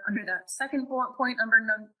you're under that second bullet point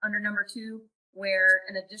under number 2, where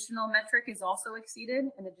an additional metric is also exceeded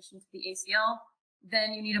in addition to the ACL,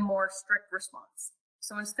 then you need a more strict response.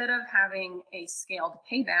 So instead of having a scaled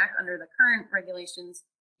payback under the current regulations,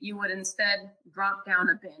 you would instead drop down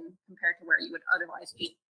a bin compared to where you would otherwise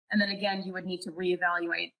be. And then again, you would need to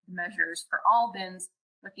reevaluate the measures for all bins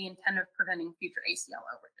with the intent of preventing future ACL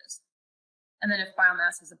overages. And then if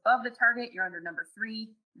biomass is above the target, you're under number 3,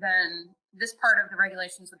 then this part of the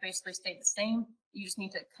regulations would basically stay the same. You just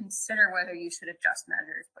need to consider whether you should adjust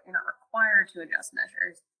measures, but you're not required to adjust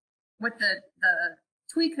measures. With the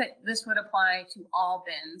tweak that this would apply to all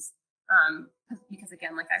bins, because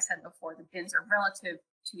again, like I said before, the bins are relative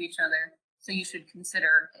to each other, so you should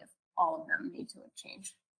consider if all of them need to have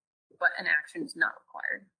changed, but an action is not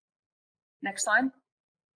required. Next slide.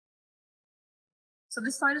 So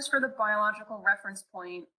this slide is for the biological reference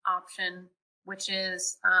point option, which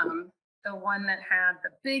is the one that had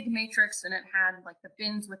the big matrix and it had like the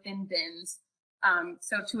bins within bins.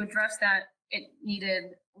 So to address that, it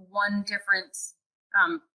needed one difference,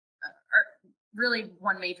 or really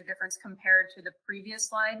one major difference compared to the previous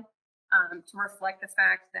slide, to reflect the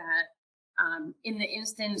fact that in the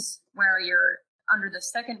instance where you're under the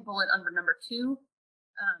second bullet under number 2,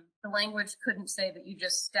 the language couldn't say that you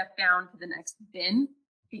just step down to the next bin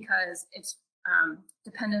because it's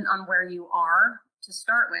dependent on where you are to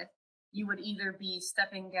start with. You would either be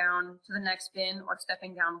stepping down to the next bin or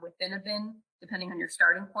stepping down within a bin, depending on your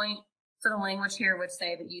starting point. So the language here would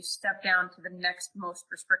say that you step down to the next most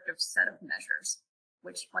restrictive set of measures,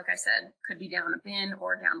 which, like I said, could be down a bin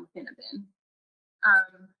or down within a bin.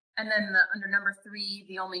 And then under number 3,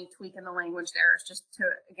 the only tweak in the language there is just to,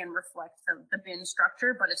 again, reflect the bin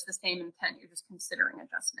structure, but it's the same intent. You're just considering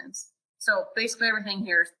adjustments. So basically everything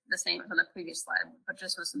here is the same as on the previous slide, but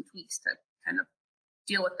just with some tweaks to kind of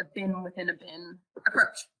deal with the bin within a bin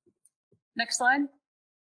approach. Next slide.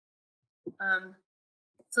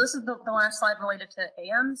 So this is the last slide related to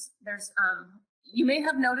AMs. There's, you may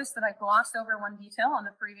have noticed that I glossed over one detail on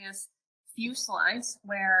the previous few slides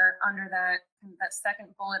where under that second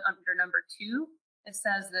bullet under number 2, it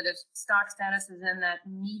says that if stock status is in that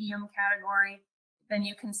medium category, then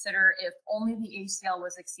you consider if only the ACL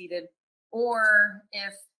was exceeded, or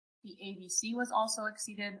if the ABC was also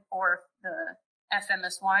exceeded, or if the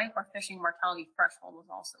FMSY or fishing mortality threshold was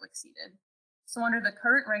also exceeded. So under the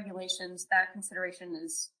current regulations, that consideration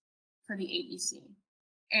is for the ABC.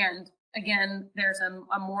 And again, there's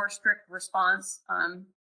a more strict response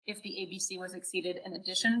if the ABC was exceeded in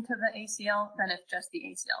addition to the ACL than if just the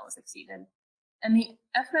ACL was exceeded. And the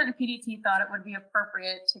FMAT and PDT thought it would be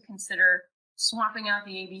appropriate to consider swapping out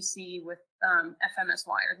the ABC with FMSY,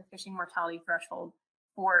 or the fishing mortality threshold,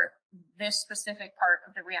 for this specific part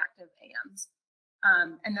of the reactive AMs.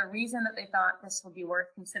 And the reason that they thought this would be worth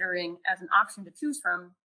considering as an option to choose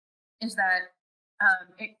from is that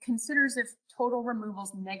it considers if total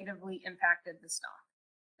removals negatively impacted the stock.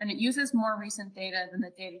 And it uses more recent data than the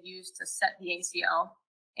data used to set the ACL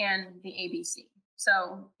and the ABC.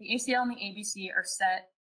 So the ACL and the ABC are set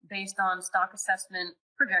based on stock assessment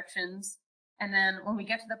projections. And then when we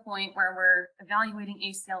get to the point where we're evaluating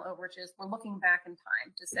ACL overages, we're looking back in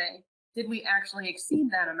time to say, did we actually exceed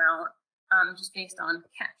that amount just based on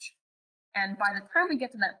catch? And by the time we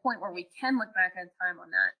get to that point where we can look back in time on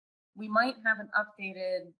that, we might have an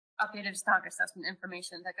updated stock assessment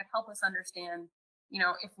information that could help us understand,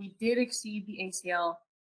 if we did exceed the ACL,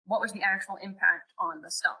 what was the actual impact on the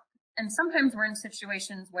stock? And sometimes we're in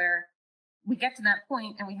situations where we get to that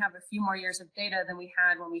point and we have a few more years of data than we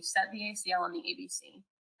had when we set the ACL and the ABC.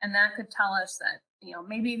 And that could tell us that,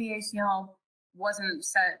 maybe the ACL wasn't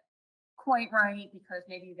set quite right because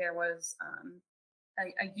maybe there was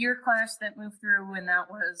a year class that moved through and that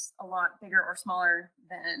was a lot bigger or smaller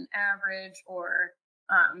than average, or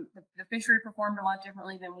the fishery performed a lot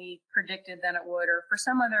differently than we predicted that it would, or for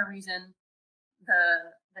some other reason,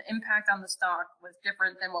 the impact on the stock was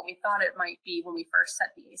different than what we thought it might be when we first set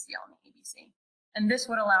the ACL and the ABC. And this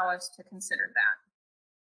would allow us to consider that.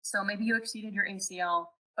 So maybe you exceeded your ACL,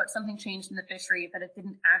 but something changed in the fishery that it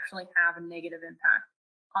didn't actually have a negative impact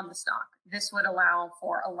on the stock. This would allow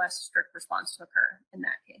for a less strict response to occur in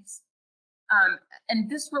that case. And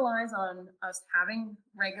this relies on us having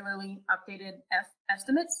regularly updated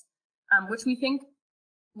estimates, which we think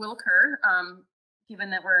will occur, given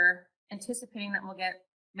that we're anticipating that we'll get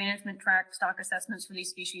management track stock assessments for these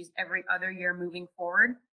species every other year moving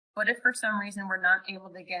forward. But if for some reason we're not able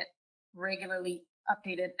to get regularly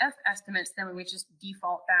updated F estimates, then we just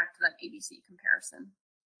default back to that ABC comparison.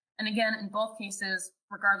 And again, in both cases,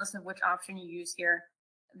 regardless of which option you use here,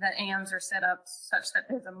 that AMs are set up such that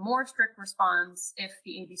there's a more strict response if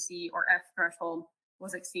the ABC or F threshold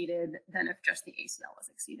was exceeded than if just the ACL was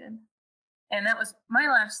exceeded. And that was my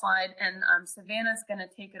last slide, and Savannah's going to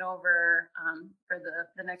take it over for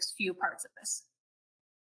the next few parts of this.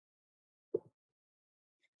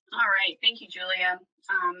 All right, thank you, Julia.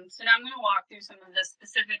 So now I'm going to walk through some of the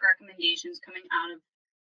specific recommendations coming out of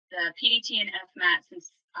the PDT and FMAT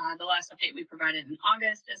since the last update we provided in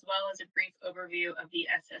August, as well as a brief overview of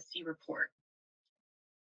the SSC report.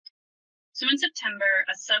 So in September,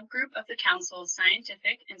 a subgroup of the Council's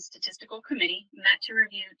Scientific and Statistical Committee met to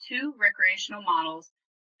review 2 recreational models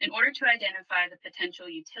in order to identify the potential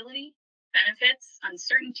utility, benefits,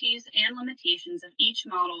 uncertainties, and limitations of each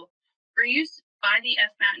model for use by the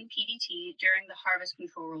FMAT and PDT during the harvest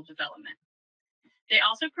control rule development. They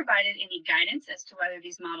also provided any guidance as to whether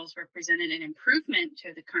these models represented an improvement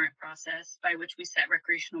to the current process by which we set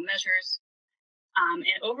recreational measures. And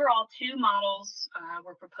overall, 2 models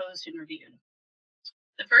were proposed and reviewed.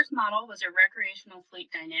 The first model was a recreational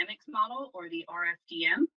fleet dynamics model, or the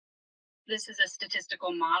RFDM. This is a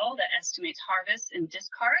statistical model that estimates harvests and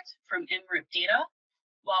discards from MRIP data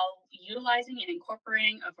while utilizing and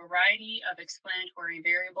incorporating a variety of explanatory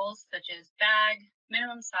variables such as bag,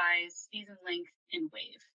 minimum size, season length, and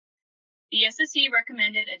wave. The SSC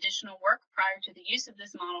recommended additional work prior to the use of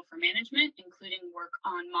this model for management, including work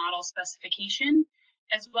on model specification,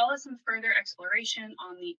 as well as some further exploration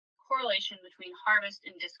on the correlation between harvest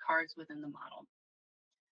and discards within the model.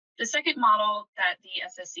 The second model that the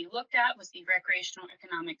SSC looked at was the Recreational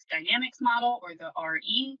Economics Dynamics Model, or the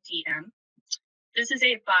REDM. This is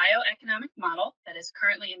a bioeconomic model that is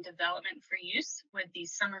currently in development for use with the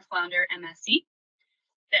summer flounder MSC.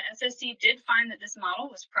 The SSC did find that this model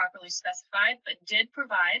was properly specified, but did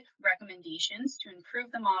provide recommendations to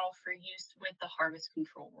improve the model for use with the harvest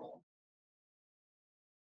control rule.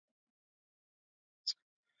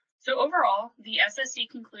 So overall, the SSC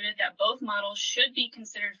concluded that both models should be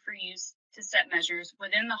considered for use to set measures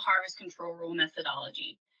within the harvest control rule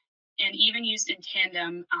methodology, and even used in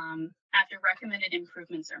tandem after recommended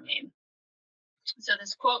improvements are made. So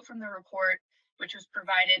this quote from the report, which was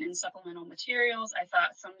provided in supplemental materials, I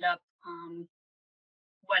thought summed up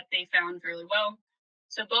what they found really well.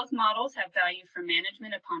 So both models have value for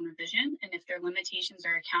management upon revision, and if their limitations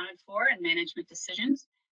are accounted for in management decisions,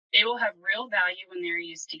 they will have real value when they're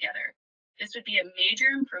used together. This would be a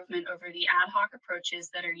major improvement over the ad hoc approaches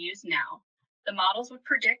that are used now. The models would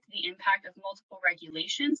predict the impact of multiple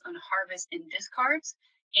regulations on harvest and discards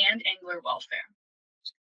and angler welfare.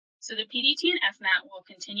 So the PDT and FMAT will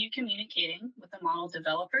continue communicating with the model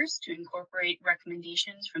developers to incorporate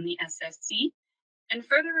recommendations from the SSC and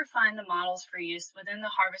further refine the models for use within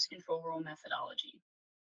the harvest control rule methodology.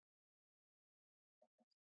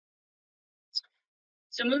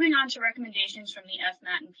 So moving on to recommendations from the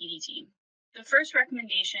FMAT and PDT. The first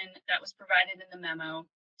recommendation that was provided in the memo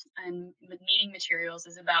and with meeting materials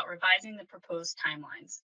is about revising the proposed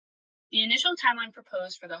timelines. The initial timeline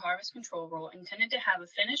proposed for the harvest control rule intended to have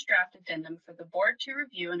a finished draft addendum for the board to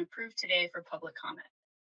review and approve today for public comment.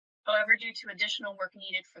 However, due to additional work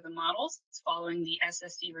needed for the models following the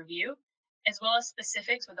SSC review, as well as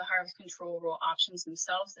specifics with the harvest control rule options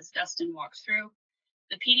themselves, as Dustin walked through,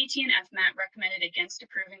 the PDT and FMAT recommended against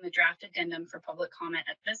approving the draft addendum for public comment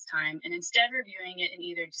at this time, and instead reviewing it in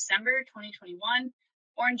either December 2021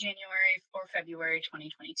 or in January or February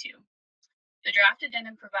 2022. The draft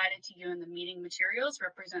addendum provided to you in the meeting materials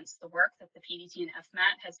represents the work that the PDT and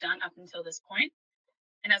FMAT has done up until this point.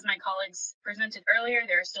 And as my colleagues presented earlier,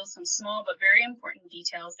 there are still some small but very important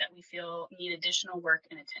details that we feel need additional work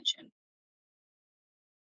and attention.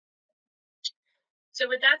 So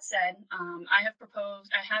with that said, I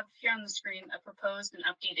have here on the screen a proposed and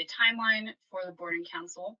updated timeline for the board and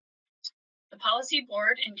council. The policy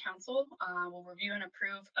board and council will review and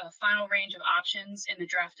approve a final range of options in the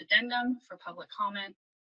draft addendum for public comment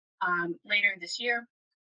later this year,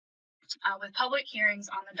 with public hearings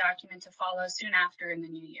on the document to follow soon after in the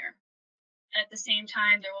new year. At the same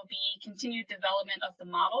time, there will be continued development of the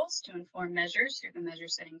models to inform measures through the measure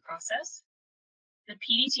setting process. The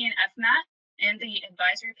PDT and FMAT and the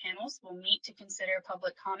advisory panels will meet to consider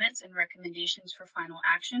public comments and recommendations for final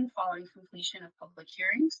action following completion of public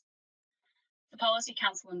hearings. The Policy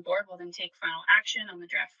Council and Board will then take final action on the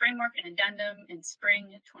draft framework and addendum in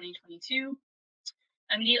spring 2022.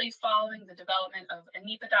 Immediately following the development of a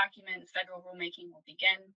NEPA document, federal rulemaking will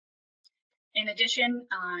begin. In addition,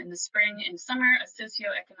 in the spring and summer, a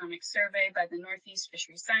socioeconomic survey by the Northeast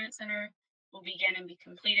Fisheries Science Center will begin and be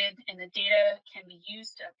completed, and the data can be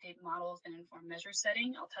used to update models and inform measure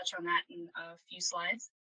setting. I'll touch on that in a few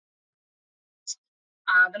slides.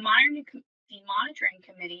 The monitoring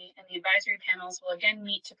committee and the advisory panels will again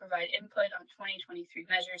meet to provide input on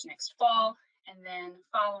 2023 measures next fall, and then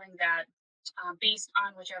following that, based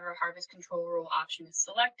on whichever harvest control rule option is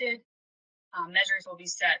selected, measures will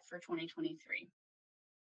be set for 2023.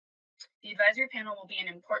 The advisory panel will be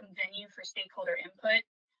an important venue for stakeholder input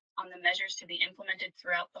on the measures to be implemented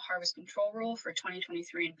throughout the harvest control rule for 2023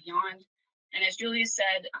 and beyond. And as Julia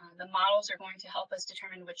said, the models are going to help us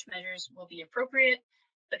determine which measures will be appropriate,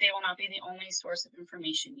 but they will not be the only source of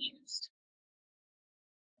information used.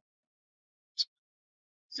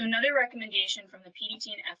 So another recommendation from the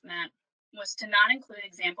PDT and FMAT was to not include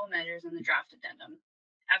example measures in the draft addendum.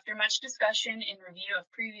 After much discussion and review of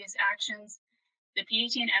previous actions, the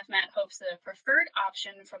PDT and FMAT hopes that a preferred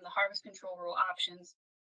option from the harvest control rule options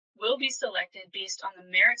will be selected based on the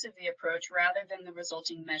merits of the approach rather than the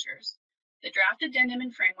resulting measures. The draft addendum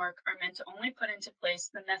and framework are meant to only put into place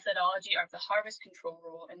the methodology of the harvest control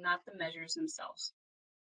rule and not the measures themselves.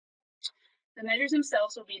 The measures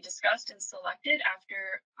themselves will be discussed and selected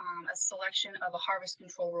after a selection of a harvest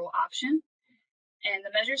control rule option, and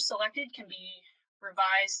the measures selected can be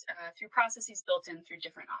revised through processes built in through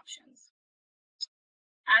different options.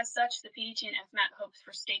 As such, the PDT and FMAT hopes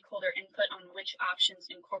for stakeholder input on which options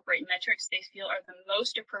incorporate metrics they feel are the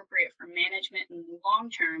most appropriate for management in the long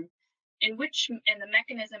term, and the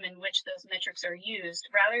mechanism in which those metrics are used,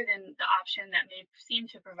 rather than the option that may seem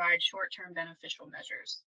to provide short-term beneficial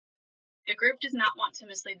measures. The group does not want to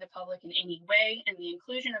mislead the public in any way, and the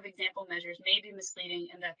inclusion of example measures may be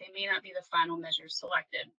misleading in that they may not be the final measures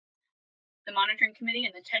selected. The monitoring committee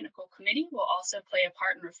and the technical committee will also play a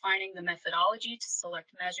part in refining the methodology to select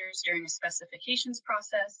measures during a specifications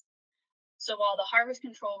process. So while the harvest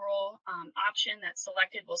control rule option that's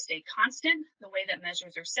selected will stay constant, the way that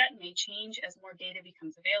measures are set may change as more data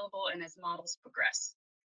becomes available and as models progress.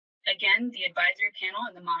 Again, the advisory panel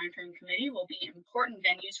and the monitoring committee will be important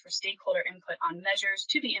venues for stakeholder input on measures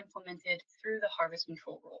to be implemented through the harvest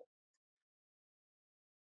control rule.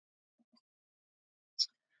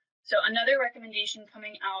 So another recommendation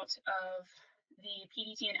coming out of the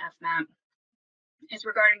PDT and FMAT is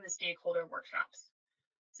regarding the stakeholder workshops.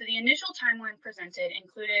 So the initial timeline presented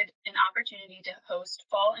included an opportunity to host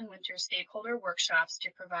fall and winter stakeholder workshops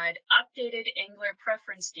to provide updated angler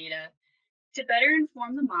preference data to better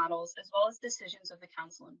inform the models as well as decisions of the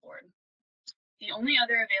council and board. The only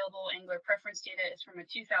other available angler preference data is from a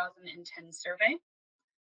 2010 survey.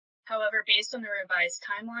 However, based on the revised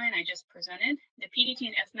timeline I just presented, the PDT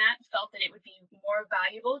and FMAT felt that it would be more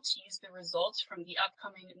valuable to use the results from the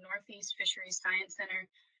upcoming Northeast Fisheries Science Center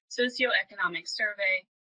Socioeconomic Survey,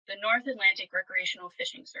 the North Atlantic Recreational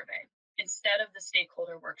Fishing Survey, instead of the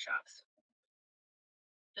stakeholder workshops.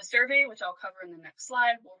 The survey, which I'll cover in the next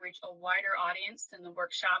slide, will reach a wider audience than the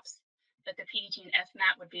workshops that the PDT and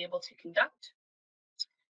FMAT would be able to conduct.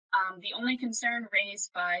 The only concern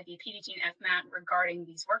raised by the PDT and FMAT regarding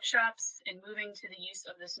these workshops and moving to the use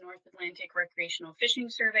of this North Atlantic Recreational Fishing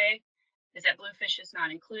Survey is that bluefish is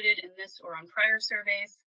not included in this or on prior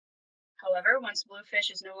surveys. However, once bluefish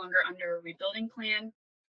is no longer under a rebuilding plan,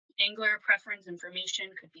 angler preference information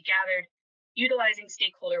could be gathered utilizing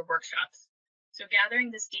stakeholder workshops. So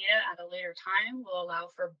gathering this data at a later time will allow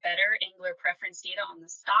for better angler preference data on the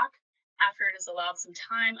stock after it has allowed some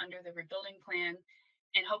time under the rebuilding plan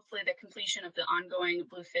and hopefully the completion of the ongoing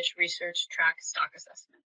bluefish research track stock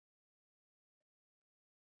assessment.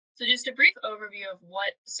 So just a brief overview of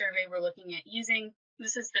what survey we're looking at using.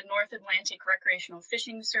 This is the North Atlantic Recreational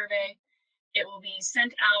Fishing Survey. It will be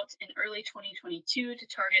sent out in early 2022 to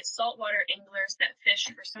target saltwater anglers that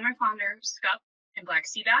fish for summer flounder, scup, and black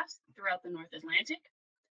sea bass throughout the North Atlantic.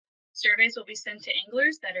 Surveys will be sent to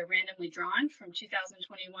anglers that are randomly drawn from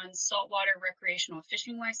 2021 saltwater recreational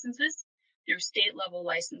fishing licenses through state-level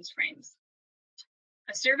license frames.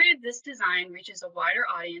 A survey of this design reaches a wider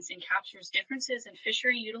audience and captures differences in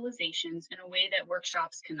fishery utilizations in a way that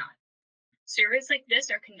workshops cannot. Surveys like this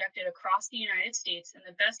are conducted across the United States, and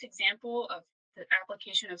the best example of the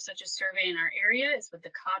application of such a survey in our area is with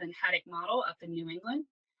the cod and haddock model up in New England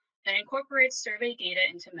that incorporates survey data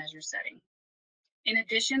into measure setting. In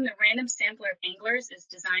addition, the random sampler of anglers is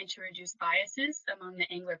designed to reduce biases among the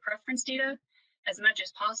angler preference data as much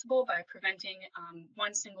as possible by preventing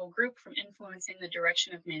one single group from influencing the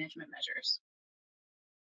direction of management measures.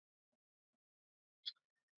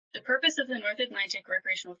 The purpose of the North Atlantic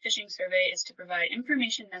Recreational Fishing Survey is to provide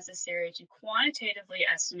information necessary to quantitatively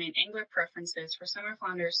estimate angler preferences for summer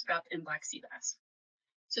flounder, scup, and black sea bass.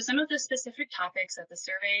 So some of the specific topics that the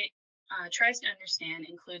survey tries to understand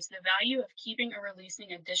includes the value of keeping or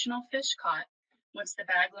releasing additional fish caught once the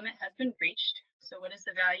bag limit has been reached. So what is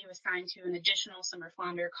the value assigned to an additional summer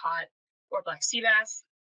flounder caught or black sea bass?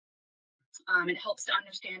 It helps to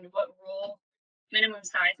understand what role minimum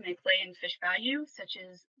size may play in fish value, such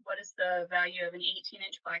as what is the value of an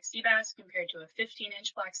 18-inch black sea bass compared to a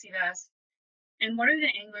 15-inch black sea bass? And what are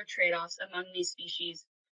the angler trade-offs among these species,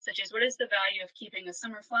 such as what is the value of keeping a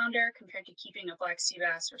summer flounder compared to keeping a black sea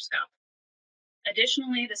bass or scup?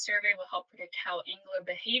 Additionally, the survey will help predict how angler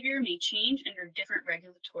behavior may change under different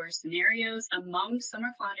regulatory scenarios among summer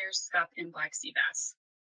flounders, scup, and black sea bass.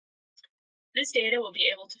 This data will be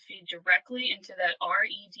able to feed directly into that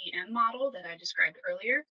REDM model that I described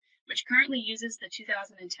earlier, which currently uses the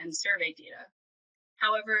 2010 survey data.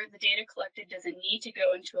 However, the data collected doesn't need to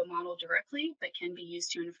go into a model directly, but can be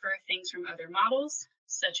used to infer things from other models,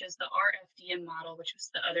 such as the RFDM model, which was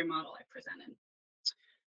the other model I presented.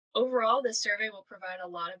 Overall, this survey will provide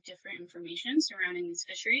a lot of different information surrounding these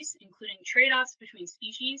fisheries, including trade-offs between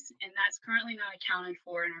species, and that's currently not accounted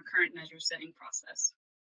for in our current measure setting process.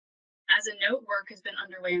 As a note, work has been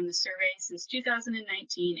underway on the survey since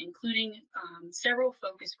 2019, including several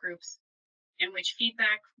focus groups in which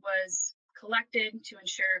feedback was collected to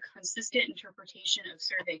ensure consistent interpretation of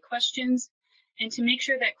survey questions and to make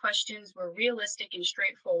sure that questions were realistic and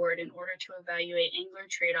straightforward in order to evaluate angler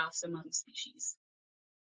trade-offs among species.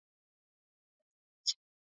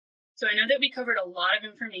 So I know that we covered a lot of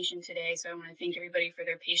information today, so I want to thank everybody for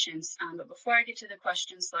their patience. But before I get to the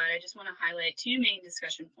question slide, I just want to highlight two main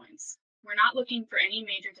discussion points. We're not looking for any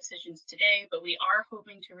major decisions today, but we are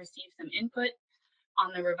hoping to receive some input on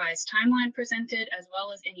the revised timeline presented, as well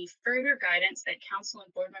as any further guidance that council and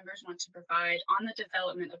board members want to provide on the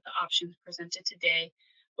development of the options presented today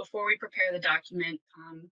before we prepare the document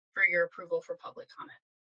for your approval for public comment.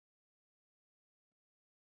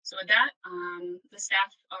 So with that, the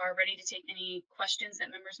staff are ready to take any questions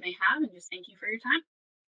that members may have, and just thank you for your time.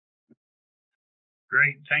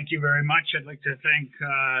 Great, thank you very much. I'd like to thank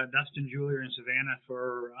Dustin, Julia, and Savannah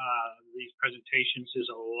for these presentations.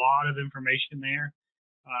 There's a lot of information there.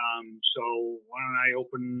 So why don't I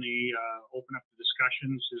open up the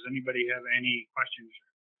discussions? Does anybody have any questions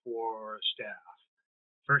for staff?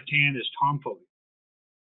 First hand is Tom Fogey.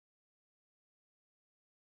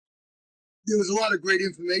 There was a lot of great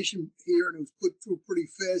information here, and it was put through pretty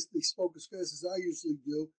fast. They spoke as fast as I usually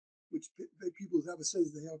do, which people have said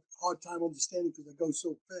they have a hard time understanding because they go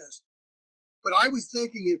so fast. But I was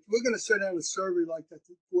thinking, if we're going to send out a survey like that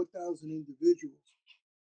to 4,000 individuals,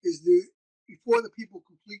 before the people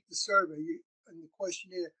complete the survey and the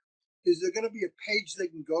questionnaire, is there going to be a page they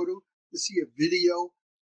can go to see a video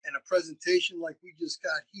and a presentation like we just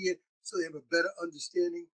got here, so they have a better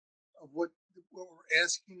understanding of what we're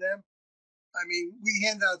asking them? I mean, we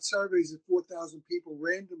hand out surveys of 4,000 people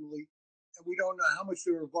randomly, and we don't know how much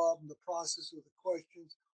they're involved in the process of the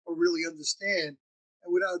questions or really understand.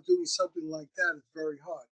 And without doing something like that, it's very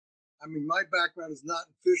hard. I mean, my background is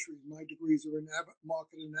not in fisheries. My degrees are in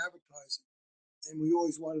marketing and advertising. And we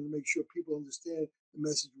always wanted to make sure people understand the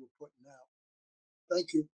message we're putting out.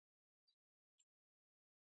 Thank you.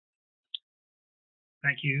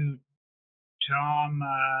 Thank you, Tom.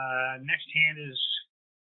 Next hand is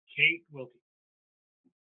Kate Wilkie.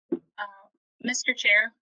 Mr.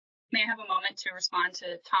 Chair, may I have a moment to respond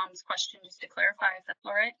to Tom's question just to clarify, if that's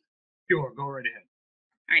all right? Sure, go right ahead.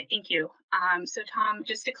 All right, thank you. So Tom,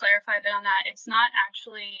 just to clarify a bit on that, it's not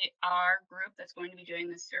actually our group that's going to be doing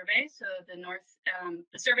this survey. So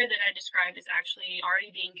the survey that I described is actually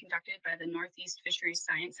already being conducted by the Northeast Fisheries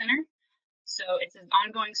Science Center. So it's an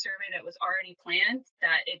ongoing survey that was already planned,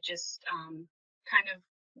 that it just kind of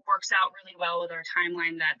works out really well with our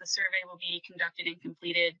timeline that the survey will be conducted and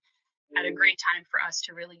completed at a great time for us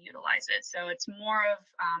to really utilize it. So it's more of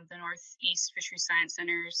the Northeast Fisheries Science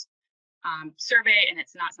Center's survey, and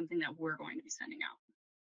it's not something that we're going to be sending out.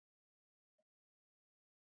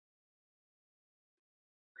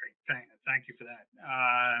 Great, thank you for that.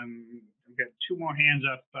 I've got two more hands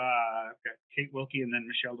up. I've got Kate Wilkie and then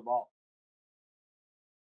Michelle Duvall.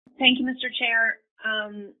 Thank you, Mr. Chair.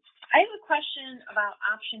 I have a question about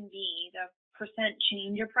option B, the percent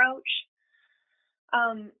change approach.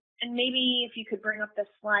 And maybe if you could bring up the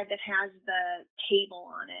slide that has the table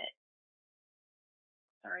on it.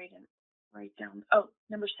 Sorry, I didn't write down. Oh,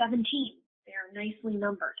 number 17. They are nicely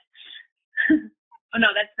numbered. Oh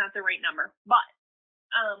no, that's not the right number. But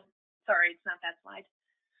sorry, it's not that slide.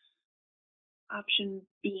 Option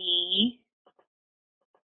B.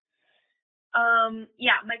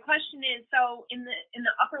 Yeah, my question is, so in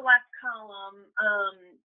the upper left column,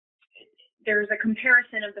 there's a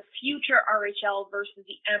comparison of the future RHL versus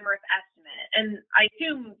the MRIP estimate. And I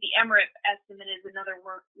assume the MRIP estimate is another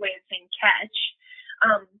way of saying catch.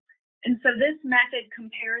 And so this method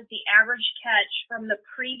compares the average catch from the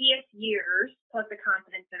previous years plus the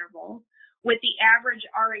confidence interval with the average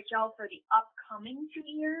RHL for the upcoming 2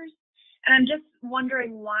 years. And I'm just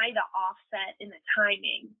wondering why the offset in the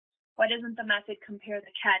timing. Why doesn't the method compare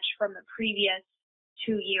the catch from the previous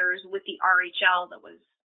 2 years with the RHL that was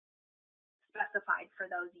specified for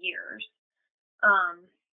those years?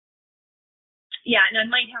 Yeah, and I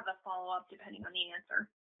might have a follow-up depending on the answer.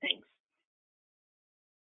 Thanks.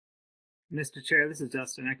 Mr. Chair, this is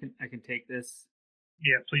Dustin. I can take this.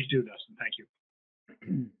 Yeah, please do, Dustin. Thank you.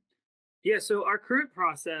 Yeah, so our current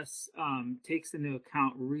process takes into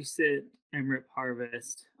account recent MRIP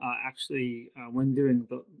harvest. When doing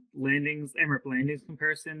the MRIP landings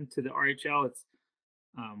comparison to the RHL, it's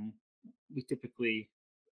we typically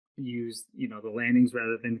use the landings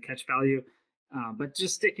rather than catch value. But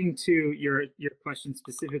just sticking to your question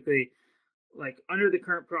specifically, like under the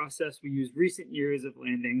current process, we use recent years of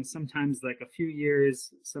landings, sometimes like a few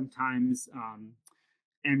years, sometimes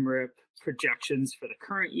MRIP projections for the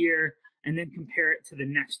current year, and then compare it to the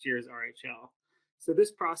next year's RHL. So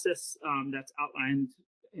this process that's outlined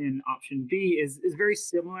in option B is very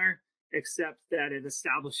similar, except that it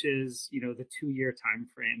establishes, the 2-year time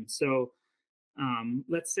frame. So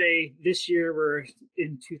let's say this year we're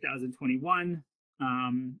in 2021,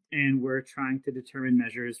 and we're trying to determine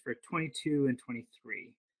measures for 22 and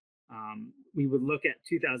 23. We would look at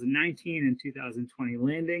 2019 and 2020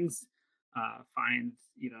 landings, find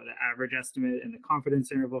the average estimate and the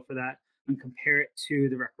confidence interval for that, and compare it to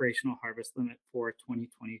the recreational harvest limit for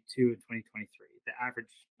 2022 and 2023, the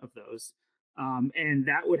average of those. And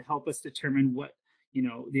that would help us determine what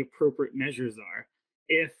the appropriate measures are.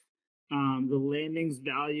 If the landings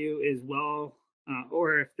value is well,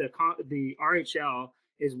 or if the RHL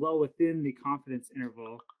is well within the confidence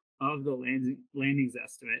interval of the landings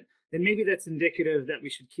estimate, then maybe that's indicative that we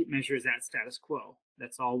should keep measures at status quo.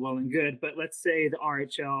 That's all well and good. But let's say the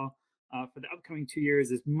RHL for the upcoming 2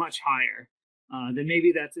 years is much higher, then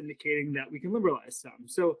maybe that's indicating that we can liberalize some.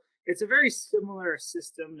 So it's a very similar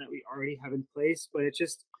system that we already have in place, but it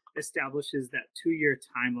just establishes that 2-year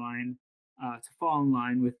timeline to fall in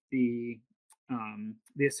line with the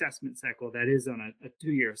assessment cycle that is on a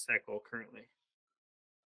 2-year cycle currently.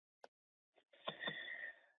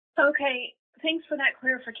 Okay, thanks for that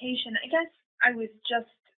clarification. I guess I was just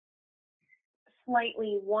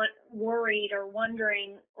slightly worried or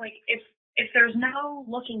wondering, like, if there's no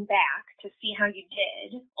looking back to see how you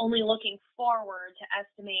did, only looking forward to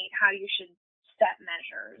estimate how you should set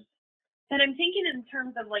measures, then I'm thinking in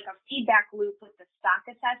terms of like a feedback loop with the stock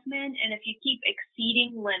assessment. And if you keep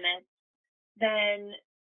exceeding limits, then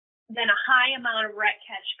a high amount of rec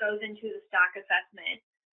catch goes into the stock assessment,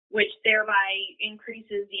 which thereby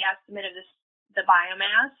increases the estimate of the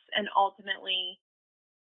biomass and ultimately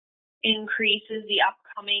increases the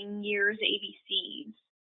upcoming year's ABCs.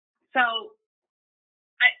 So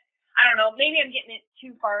I don't know, maybe I'm getting it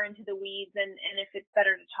too far into the weeds, and if it's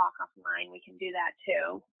better to talk offline, we can do that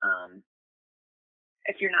too,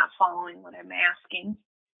 if you're not following what I'm asking.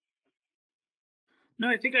 No,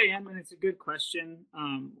 I think I am, and it's a good question.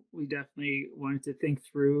 We definitely wanted to think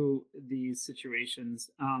through these situations.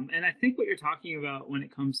 And I think what you're talking about when it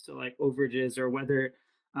comes to like overages or whether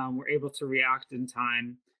we're able to react in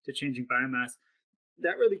time to changing biomass,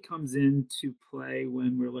 that really comes into play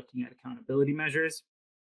when we're looking at accountability measures.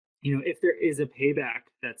 If there is a payback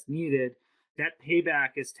that's needed, that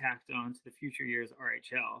payback is tacked on to the future year's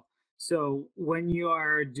RHL. So when you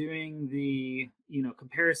are doing the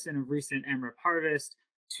comparison of recent MRIP harvest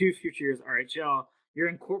to future year's RHL, you're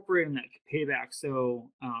incorporating that payback. So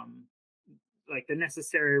like the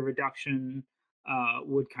necessary reduction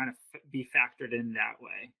would kind of be factored in that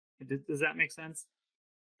way. Does that make sense?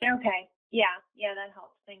 Okay. Yeah, that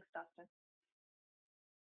helps. Thanks, Dustin.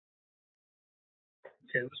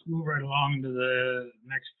 Okay, let's move right along to the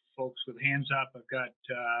next folks with hands up. I've got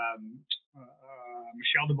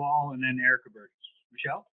Michelle DeBall and then Erica Burgess.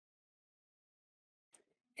 Michelle?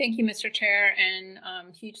 Thank you, Mr. Chair, and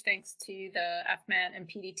huge thanks to the FMAT and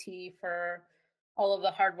PDT for all of the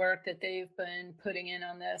hard work that they've been putting in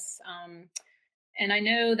on this. And I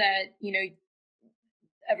know that,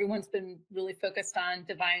 everyone's been really focused on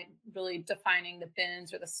really defining the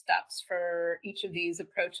bins or the steps for each of these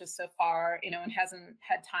approaches so far, and hasn't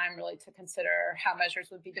had time really to consider how measures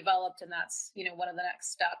would be developed. And that's, one of the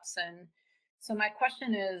next steps. And so my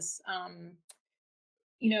question is,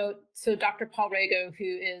 so Dr. Paul Rago, who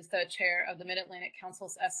is the chair of the Mid-Atlantic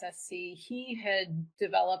Council's SSC, he had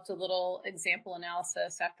developed a little example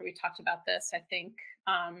analysis after we talked about this, I think,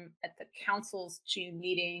 at the council's June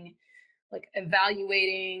meeting, like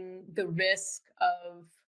evaluating the risk of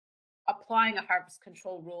applying a harvest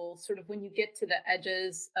control rule sort of when you get to the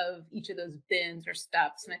edges of each of those bins or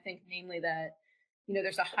steps. And I think namely that,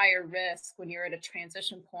 there's a higher risk when you're at a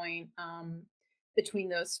transition point between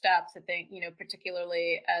those steps, I think,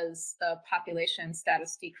 particularly as the population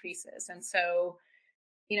status decreases. And so,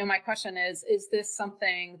 my question is this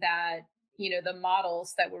something that, the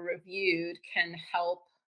models that were reviewed can help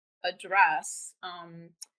address?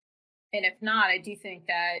 And if not, I do think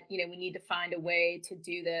that, we need to find a way to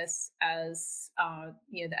do this as, the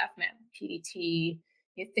FMAT PDT,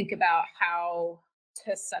 think about how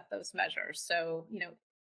to set those measures. So,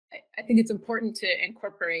 I think it's important to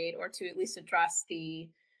incorporate or to at least address the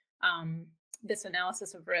this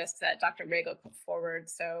analysis of risk that Dr. Rago put forward.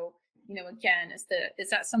 So, again, is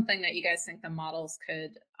that something that you guys think the models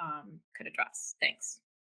could address? Thanks.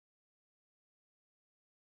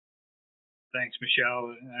 Thanks,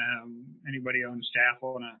 Michelle. Anybody on staff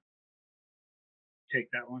want to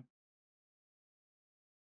take that one?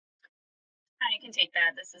 I can take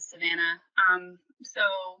that. This is Savannah. So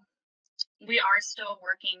we are still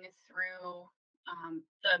working through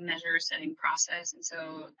the measure setting process. And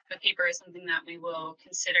so the paper is something that we will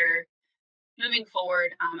consider moving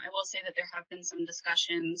forward. I will say that there have been some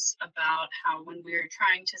discussions about how when we're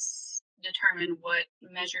trying to determine what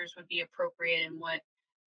measures would be appropriate and what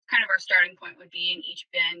kind of our starting point would be in each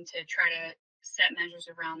bin to try to set measures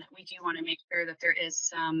around that, we do want to make sure that there is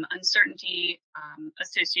some uncertainty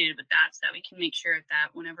associated with that, so that we can make sure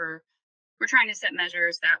that whenever we're trying to set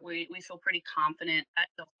measures that we feel pretty confident that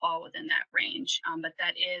they'll fall within that range. But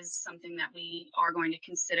that is something that we are going to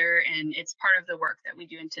consider, and it's part of the work that we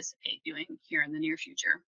do anticipate doing here in the near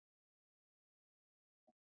future.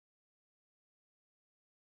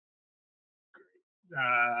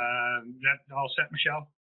 That all set, Michelle?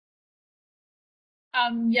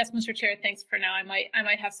 Yes, Mr. Chair, thanks for now. I might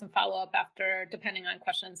have some follow-up after, depending on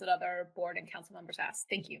questions that other board and council members ask.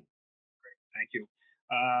 Thank you. Great, thank you.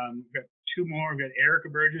 We've got two more. We've got Erica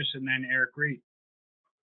Burgess and then Eric Reed.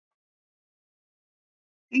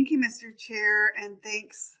 Thank you, Mr. Chair, and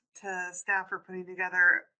thanks to staff for putting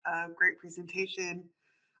together a great presentation.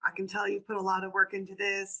 I can tell you put a lot of work into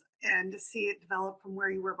this, and to see it develop from where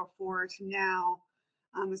you were before to now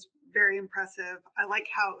is very impressive. I like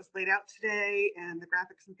how it was laid out today, and the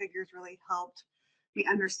graphics and figures really helped me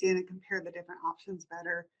understand and compare the different options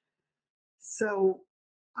better. So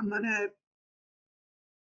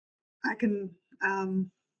if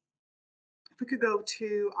we could go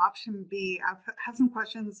to option B, I have some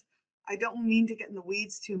questions. I don't mean to get in the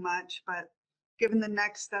weeds too much, but given the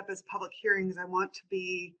next step is public hearings, I want to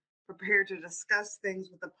be prepared to discuss things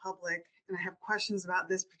with the public, and I have questions about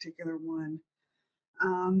this particular one.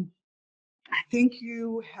 I think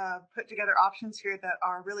you have put together options here that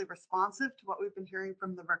are really responsive to what we've been hearing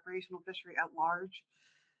from the recreational fishery at large,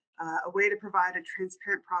 a way to provide a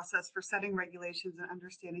transparent process for setting regulations and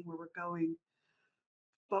understanding where we're going.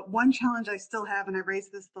 But one challenge I still have, and I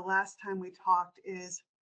raised this the last time we talked, is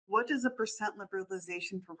what does a %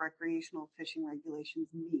 liberalization for recreational fishing regulations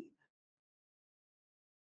mean?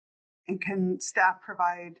 And can staff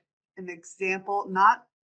provide an example, not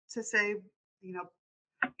to say,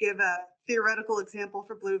 give a theoretical example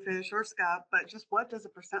for bluefish or scup, but just what does a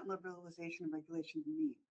 % liberalization of regulations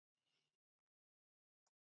mean?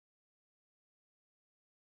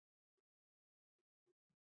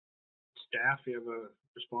 Staff, you have a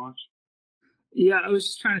response? Yeah, I was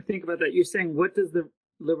just trying to think about that. You're saying, what does the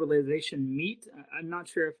liberalization mean? I'm not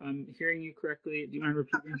sure if I'm hearing you correctly. Do you mind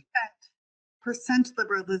repeating? Percent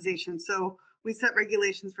liberalization. So we set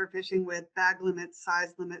regulations for fishing with bag limits,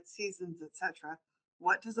 size limits, seasons, etc.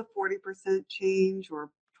 What does a 40% change or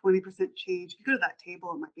 20% change? If you go to that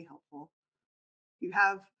table, it might be helpful. You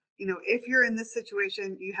have, if you're in this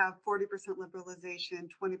situation, you have 40% liberalization,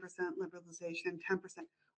 20% liberalization, 10%.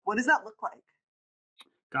 What does that look like?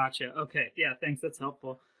 Gotcha. Okay. Yeah, thanks. That's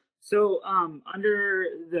helpful. So under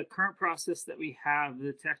the current process that we have,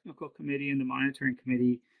 the technical committee and the monitoring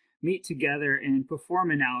committee meet together and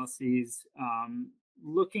perform analyses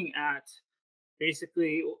looking at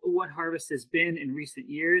basically what harvest has been in recent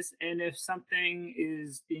years, and if something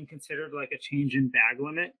is being considered like a change in bag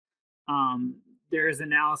limit. um, there is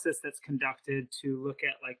analysis that's conducted to look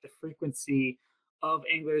at like the frequency of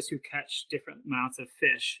anglers who catch different amounts of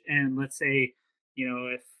fish. And let's say,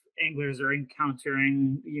 if anglers are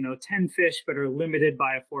encountering 10 fish but are limited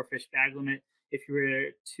by a 4 fish bag limit, if you were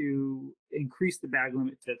to increase the bag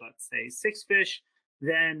limit to, let's say, 6 fish,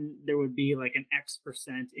 then there would be like an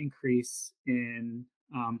X% increase in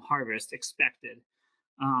harvest expected.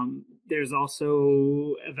 There's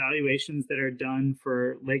also evaluations that are done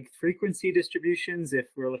for leg frequency distributions if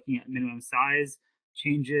we're looking at minimum size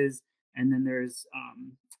changes. And then there's,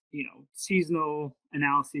 seasonal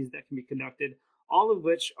analyses that can be conducted, all of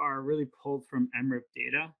which are really pulled from MRIP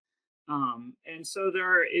data. And so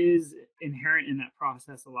there is inherent in that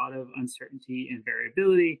process a lot of uncertainty and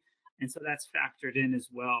variability. And so that's factored in as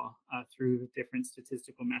well through different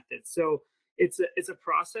statistical methods. So it's a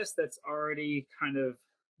process that's already kind of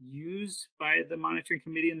used by the monitoring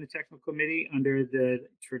committee and the technical committee under the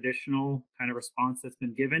traditional kind of response that's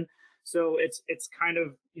been given. So it's kind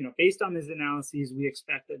of, based on these analyses, we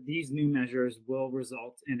expect that these new measures will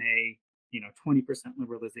result in a 20%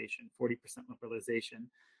 liberalization, 40% liberalization,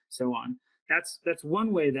 so on. That's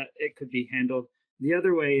one way that it could be handled. The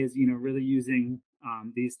other way is really using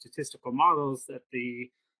these statistical models that the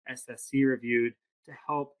SSC reviewed to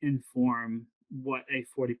help inform what a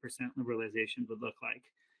 40% liberalization would look like.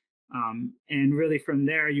 And really from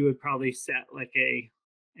there, you would probably set like a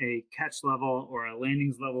catch level or a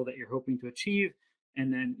landings level that you're hoping to achieve.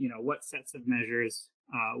 And then, what sets of measures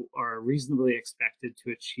are reasonably expected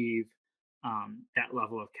to achieve that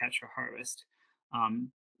level of catch or harvest.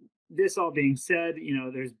 This all being said,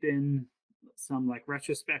 there's been some like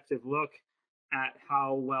retrospective look at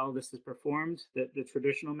how well this is performed, the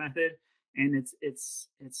traditional method, and it's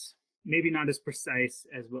maybe not as precise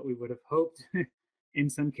as what we would have hoped. In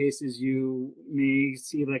some cases, you may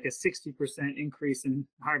see like a 60% increase in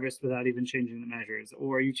harvest without even changing the measures,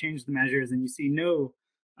 or you change the measures and you see no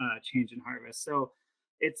change in harvest. So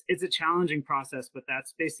it's a challenging process, but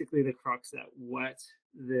that's basically the crux at what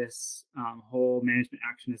this whole management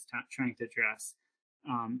action is trying to address,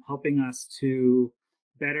 helping us to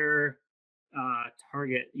better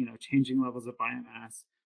target, changing levels of biomass,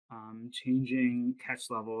 changing catch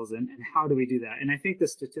levels, and how do we do that? And I think the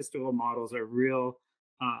statistical models are real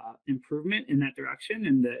improvement in that direction.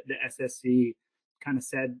 And the SSC kind of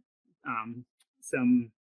said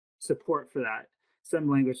some support for that, some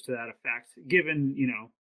language to that effect, given,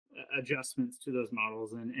 adjustments to those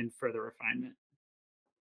models and further refinement.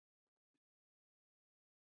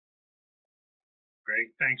 Great,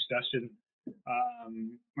 thanks, Dustin.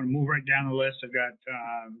 I'm going to move right down the list. I've got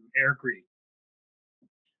Eric Reed.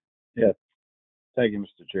 Yeah, thank you,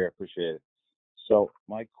 Mr. Chair. Appreciate it. So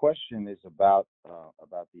my question is about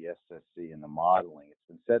the SSC and the modeling. It's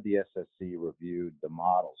been said the SSC reviewed the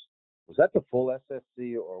models. Was that the full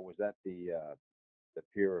SSC or was that the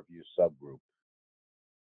peer review subgroup?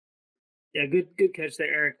 Yeah, good catch there,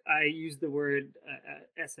 Eric. I used the word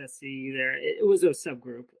SSC there. It was a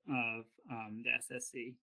subgroup of the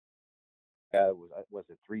SSC. Was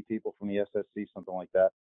it 3 people from the SSC, something like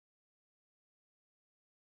that?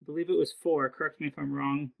 I believe it was 4. Correct me if I'm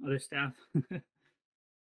wrong, other staff. 3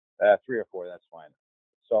 or 4, that's fine.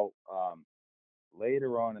 So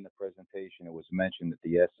later on in the presentation, it was mentioned that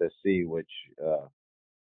the SSC, which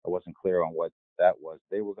I wasn't clear on what that was,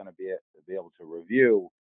 they were going to be able to review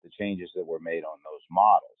the changes that were made on those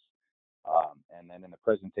models. And then in the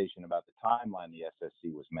presentation about the timeline, the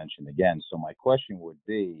SSC was mentioned again. So my question would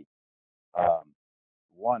be,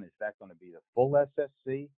 one, is that going to be the full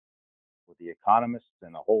SSC with the economists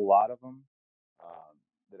and a whole lot of them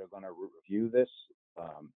that are going to review this?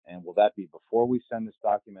 And will that be before we send this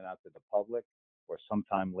document out to the public or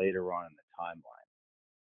sometime later on in the timeline?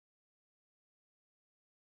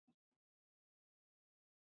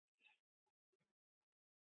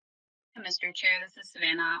 Mr. Chair, this is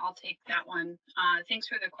Savannah. I'll take that one. Thanks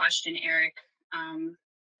for the question, Eric.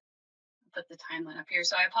 Put the timeline up here.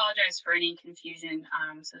 So I apologize for any confusion.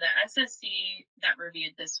 So the SSC that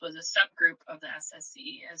reviewed this was a subgroup of the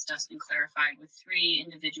SSC, as Dustin clarified, with 3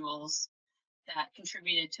 individuals that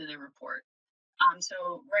contributed to the report.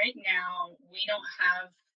 So right now, we don't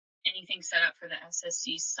have anything set up for the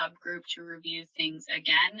SSC subgroup to review things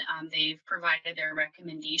again. They've provided their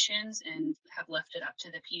recommendations and have left it up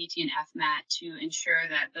to the PDT and FMAT to ensure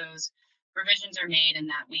that those revisions are made and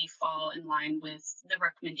that we fall in line with the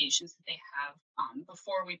recommendations that they have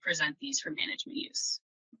before we present these for management use.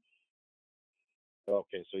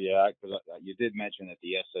 Okay, so yeah, because you did mention that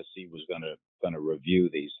the SSC was gonna review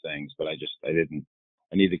these things, but I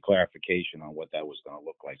needed clarification on what that was gonna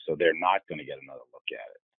look like. So they're not gonna get another look at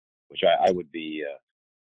it, which I would be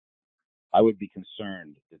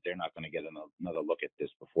concerned that they're not gonna get another look at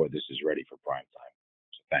this before this is ready for prime time.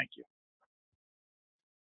 So thank you.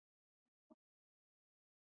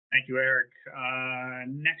 Thank you, Eric.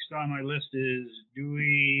 Next on my list is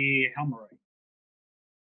Dewey Helmeroy.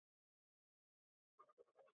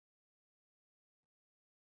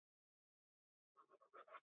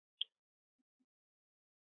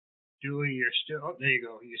 Dewey, you're still, oh, there you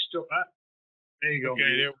go. You're still, there you go. Okay,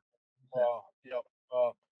 there. Yep.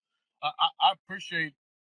 I appreciate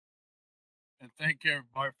and thank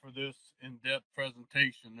everybody for this in-depth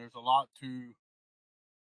presentation. There's a lot to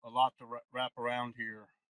wrap around here.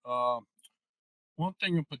 One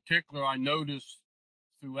thing in particular I noticed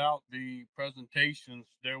throughout the presentations,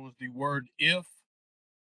 there was the word if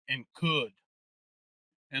and could.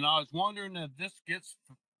 And I was wondering if this gets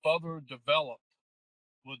further developed,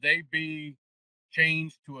 would they be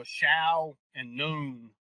changed to a shall and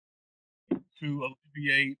known to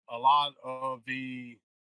alleviate a lot of the,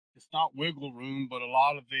 it's not wiggle room, but a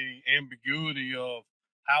lot of the ambiguity of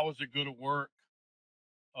how is it going to work?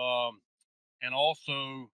 And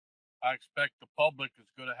also, I expect the public is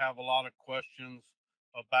going to have a lot of questions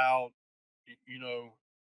about, you know,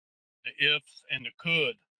 the ifs and the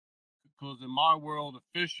could, because in my world of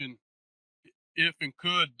fishing, if and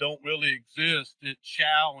could don't really exist. It's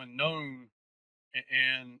shall and known,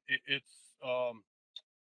 and it's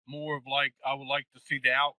more of like I would like to see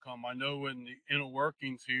the outcome. I know in the inner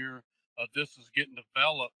workings here, this is getting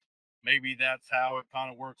developed. Maybe that's how it kind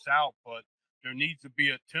of works out, but there needs to be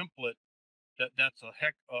a template that's a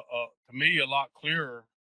heck to me a lot clearer.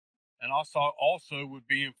 And also would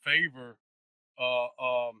be in favor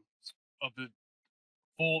of the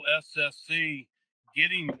full SSC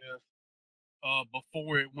getting this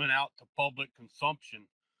before it went out to public consumption,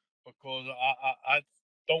 because I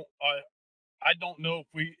don't know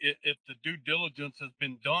if the due diligence has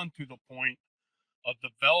been done to the point of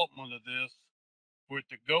development of this for it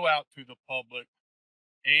to go out to the public.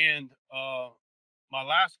 And my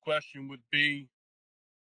last question would be,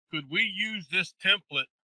 could we use this template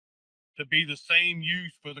to be the same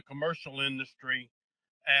use for the commercial industry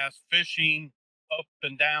as fishing up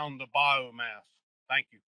and down the biomass? Thank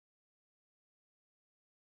you.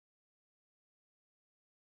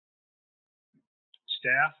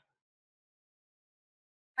 Staff?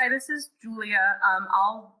 Hi, this is Julia.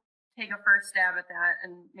 I'll take a first stab at that,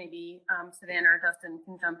 and maybe Savannah or Dustin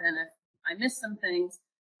can jump in if I miss some things.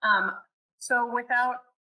 So without,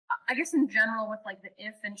 I guess in general, with like the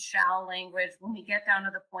if and shall language, when we get down to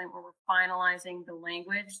the point where we're finalizing the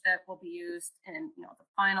language that will be used in, you know, the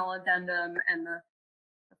final addendum and the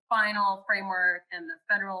final framework and the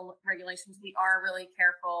federal regulations, we are really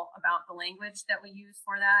careful about the language that we use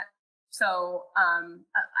for that. So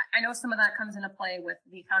I know some of that comes into play with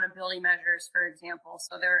the accountability measures, for example.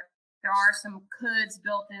 So there are some coulds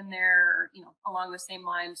built in there, you know, along the same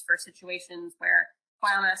lines for situations where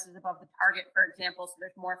biomass is above the target, for example. So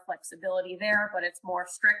there's more flexibility there, but it's more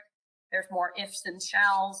strict. There's more ifs and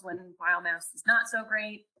shalls when biomass is not so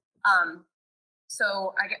great.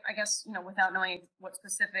 So I guess, you know, without knowing what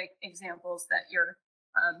specific examples that you're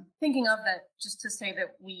thinking of, that just to say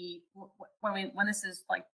that when this is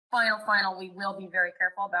like final, we will be very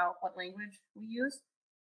careful about what language we use.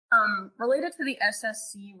 Related to the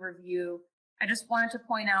SSC review, I just wanted to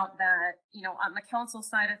point out that, you know, on the council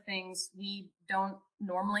side of things, we don't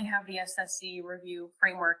normally have the SSC review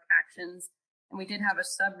framework actions, and we did have a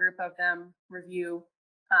subgroup of them review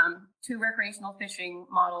 2 recreational fishing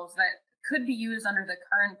models that could be used under the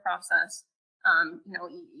current process. You know,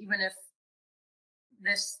 even if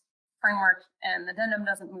this framework and addendum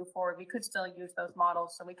doesn't move forward, we could still use those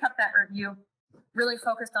models. So we kept that review really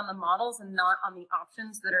focused on the models and not on the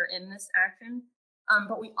options that are in this action.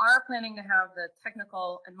 But we are planning to have the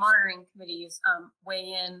technical and monitoring committees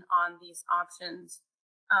weigh in on these options,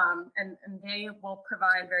 and they will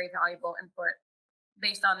provide very valuable input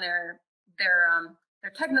based on their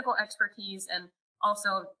technical expertise, and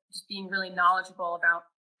also just being really knowledgeable about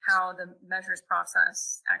how the measures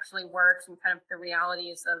process actually works and kind of the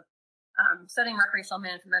realities of setting recreational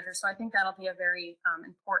management measures. So I think that'll be a very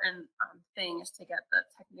important thing, is to get the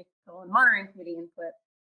technical and monitoring committee input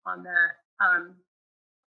on that.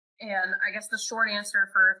 And I guess the short answer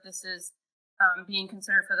for if this is being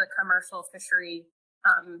considered for the commercial fishery,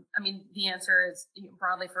 I mean, the answer is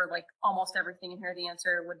broadly for like almost everything in here, the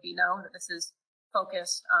answer would be no, that this is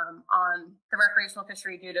focused on the recreational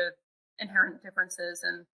fishery due to inherent differences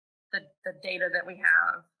and the data that we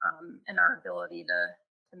have and our ability to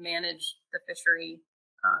manage the fishery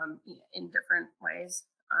in different ways.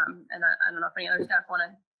 And I don't know if any other staff want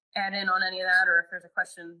to add in on any of that, or if there's a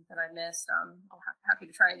question that I missed, I'll happy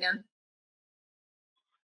to try again.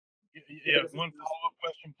 Yeah, one follow-up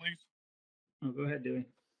question, please. Oh, go ahead, Dewey.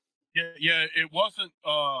 Yeah, it wasn't,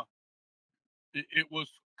 it was,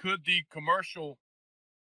 could the commercial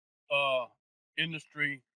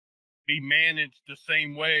industry be managed the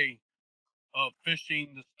same way of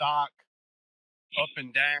fishing the stock up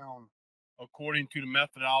and down according to the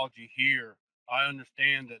methodology here? I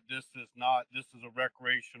understand that this is a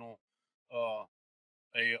recreational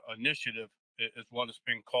initiative is what it's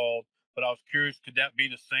been called, but I was curious, could that be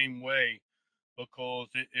the same way? Because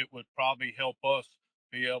it would probably help us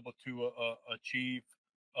be able to achieve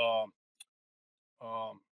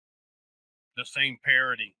the same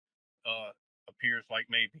parity, appears like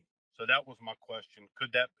maybe. So that was my question.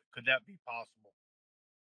 Could that be possible?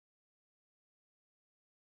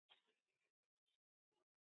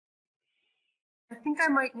 I think I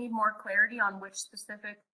might need more clarity on which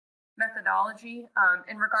specific methodology.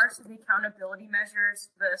 In regards to the accountability measures,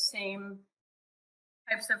 the same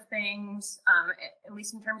types of things, at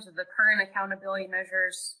least in terms of the current accountability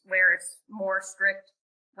measures, where it's more strict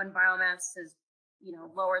when biomass is,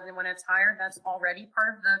 lower than when it's higher. That's already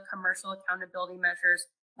part of the commercial accountability measures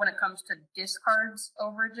when it comes to discards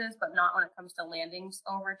overages, but not when it comes to landings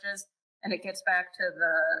overages. And it gets back to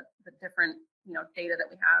the different, data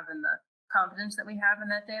that we have and the confidence that we have in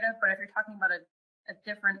that data. But if you're talking about a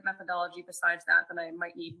different methodology besides that, then I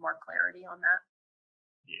might need more clarity on that.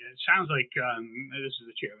 Yeah, it sounds like, this is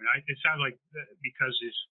the chairman, it sounds like because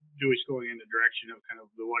Dewey's going in the direction of kind of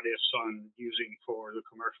the what ifs on using for the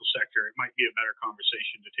commercial sector, it might be a better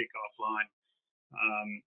conversation to take offline.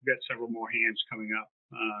 We've got several more hands coming up.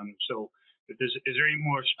 So is there any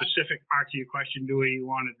more specific part to your question, Dewey, you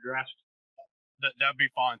want addressed? That'd be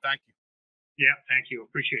fine. Thank you. Yeah, thank you.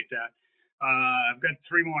 Appreciate that. I've got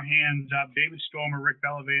three more hands up. David Stormer, Rick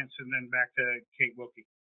Bellavance, and then back to Kate Wilkie.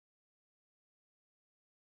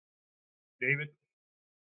 David?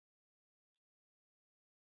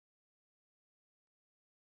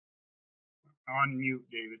 On mute,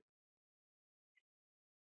 David.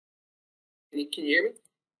 Can you hear me?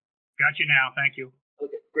 Got you now. Thank you.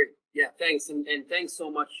 Okay, great. Yeah, thanks. And thanks so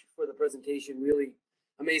much for the presentation. Really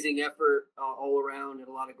amazing effort all around and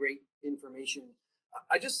a lot of great information.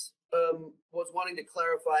 I just was wanting to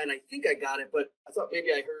clarify, and I think I got it, but I thought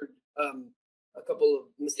maybe I heard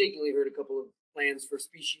mistakenly heard a couple of plans for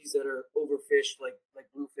species that are overfished, like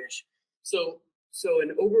bluefish. So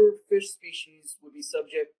an overfished species would be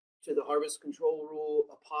subject to the harvest control rule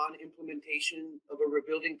upon implementation of a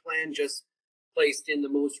rebuilding plan, just placed in the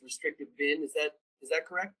most restrictive bin. Is that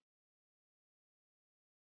correct?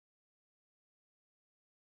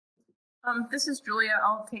 This is Julia.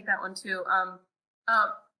 I'll take that one too.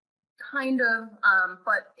 Kind of,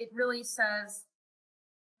 but it really says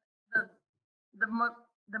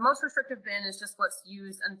the most restrictive bin is just what's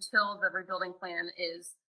used until the rebuilding plan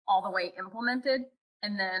is all the way implemented,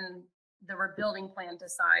 and then the rebuilding plan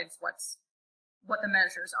decides what the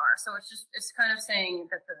measures are. So it's kind of saying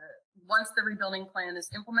that once the rebuilding plan is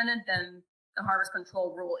implemented, then the harvest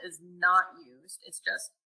control rule is not used.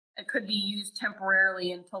 It could be used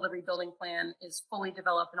temporarily until the rebuilding plan is fully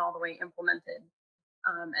developed and all the way implemented.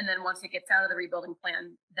 And then once it gets out of the rebuilding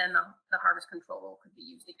plan, then the harvest control rule could be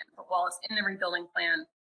used again. But while it's in the rebuilding plan,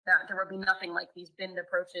 that there will be nothing like these binned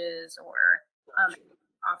approaches or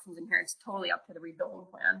options in here. It's totally up to the rebuilding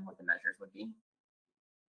plan what the measures would be.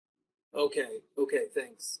 Okay,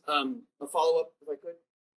 thanks. A follow-up, if I could?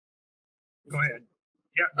 Go ahead.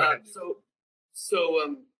 Yeah, go ahead.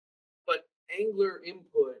 But angler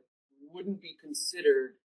input wouldn't be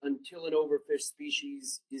considered until an overfished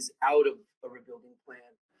species is out of a rebuilding plan,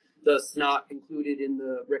 thus not included in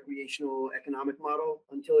the recreational economic model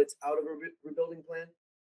until it's out of a rebuilding plan.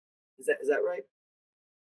 Is that right?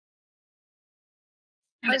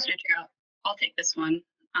 Mr. Chair, I'll take this one.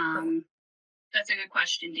 That's a good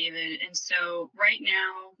question, David. And so right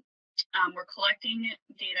now, we're collecting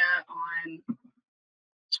data on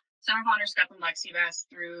summer pond, scup, and black sea bass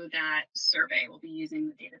through that survey. We'll be using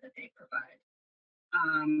the data that they provide.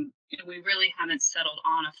 We really haven't settled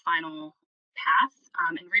on a final path,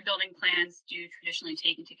 and rebuilding plans do traditionally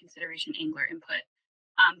take into consideration angler input.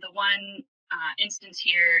 The one instance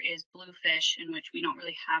here is bluefish, in which we don't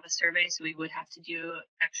really have a survey, so we would have to do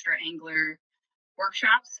extra angler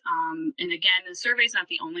workshops. And again, the survey is not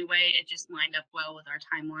the only way. It just lined up well with our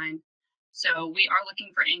timeline. So we are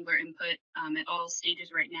looking for angler input at all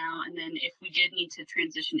stages right now. And then if we did need to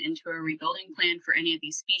transition into a rebuilding plan for any of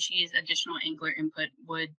these species, additional angler input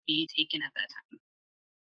would be taken at that time.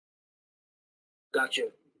 Gotcha.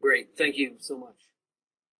 Great. Thank you so much.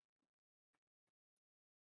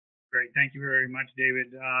 Great. Thank you very much,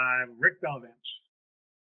 David. Rick Belvance.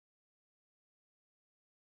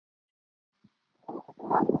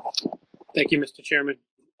 Thank you, Mr. Chairman.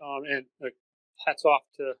 And hats off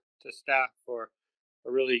to staff for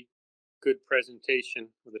a really good presentation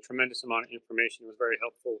with a tremendous amount of information. It was very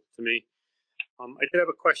helpful to me. I did have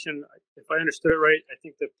a question. If I understood it right, I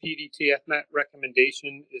think the PDT FMAT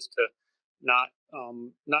recommendation is to not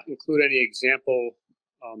include any example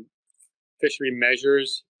fishery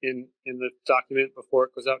measures in the document before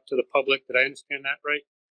it goes out to the public. Did I understand that right?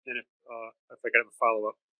 And if I could have a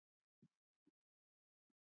follow-up.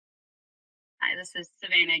 Hi, this is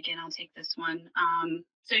Savannah again. I'll take this one.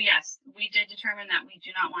 So yes, we did determine that we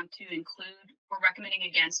do not want to include, we're recommending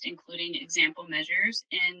against including example measures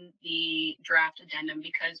in the draft addendum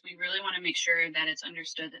because we really want to make sure that it's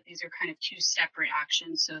understood that these are kind of two separate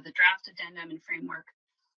actions. So the draft addendum and framework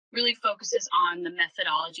really focuses on the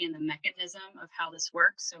methodology and the mechanism of how this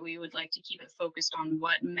works. So we would like to keep it focused on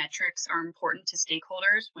what metrics are important to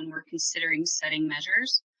stakeholders when we're considering setting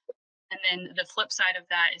measures. And then the flip side of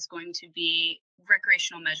that is going to be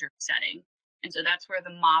recreational measure setting. And so that's where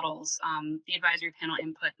the models, the advisory panel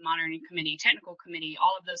input, monitoring committee, technical committee,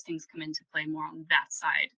 all of those things come into play more on that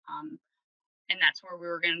side. And that's where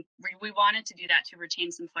we wanted to do that to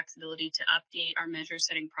retain some flexibility to update our measure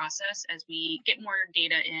setting process as we get more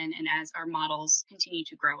data in and as our models continue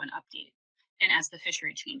to grow and update and as the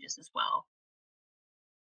fishery changes as well.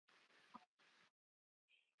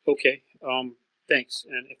 Okay. Thanks.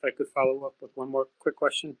 And if I could follow up with one more quick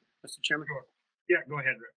question, Mr. Chairman? Sure. Yeah, go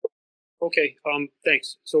ahead, Rick. Okay.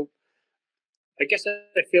 Thanks. So I guess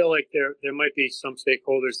I feel like there might be some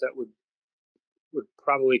stakeholders that would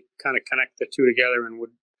probably kind of connect the two together and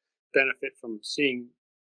would benefit from seeing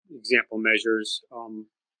example measures.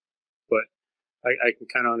 But I can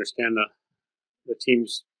kind of understand the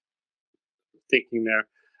team's thinking there.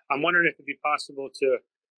 I'm wondering if it'd be possible to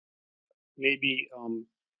maybe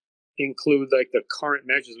include like the current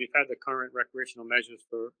measures. We've had the current recreational measures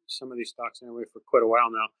for some of these stocks anyway for quite a while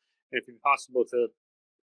now. And if it's possible to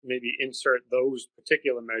maybe insert those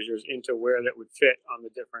particular measures into where that would fit on the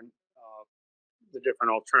different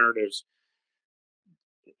alternatives,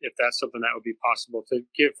 if that's something that would be possible to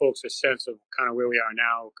give folks a sense of kind of where we are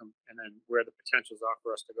now and then where the potentials are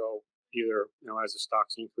for us to go, either as the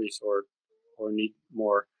stocks increase or need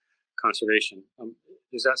more conservation.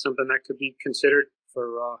 Is that something that could be considered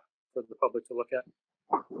for the public to look at?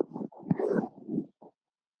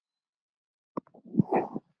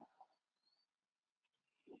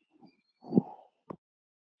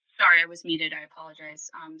 Sorry, I was muted. I apologize.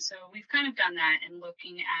 So we've kind of done that and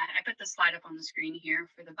looking at, I put the slide up on the screen here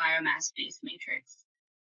for the biomass-based matrix.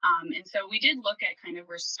 And so we did look at kind of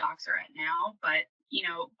where stocks are at now, but,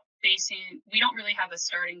 we don't really have a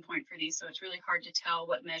starting point for these. So it's really hard to tell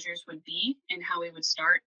what measures would be and how we would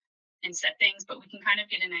start and set things, but we can kind of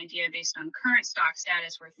get an idea based on current stock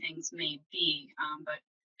status where things may be. But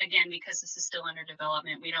again, because this is still under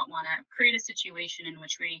development, we don't want to create a situation in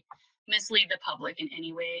which we mislead the public in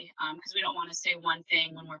any way, because we don't want to say one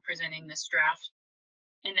thing when we're presenting this draft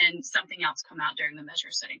and then something else come out during the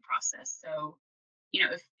measure setting process. So,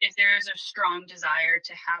 if there is a strong desire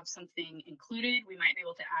to have something included, we might be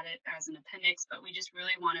able to add it as an appendix, but we just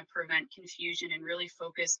really want to prevent confusion and really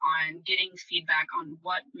focus on getting feedback on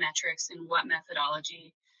what metrics and what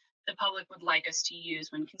methodology the public would like us to use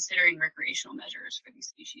when considering recreational measures for these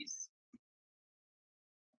species.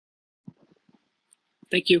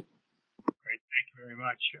 Thank you. Great, thank you very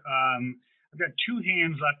much. I've got two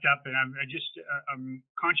hands left up, and I'm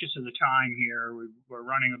conscious of the time here. We're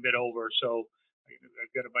running a bit over, so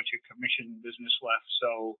I've got a bunch of commission business left.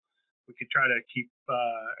 So we could try to keep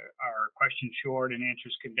our questions short and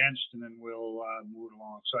answers condensed, and then we'll move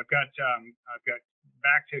along. So I've got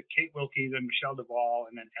back to Kate Wilkie, then Michelle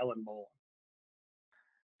Duvall, and then Ellen Boland.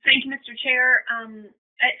 Thank you, Mr. Chair.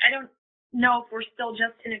 I don't know if we're still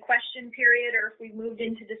just in a question period or if we moved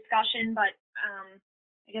into discussion, but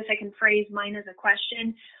I guess I can phrase mine as a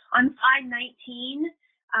question. On slide 19,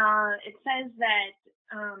 it says that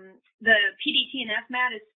the PDT and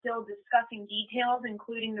FMAT is still discussing details,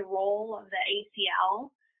 including the role of the ACL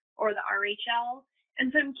or the RHL.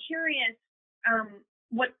 And so I'm curious,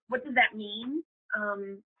 what does that mean?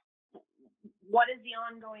 What does the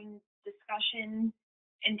ongoing discussion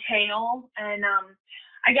entail? And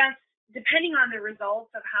I guess depending on the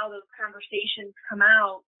results of how those conversations come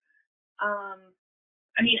out,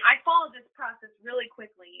 I mean, I followed this process really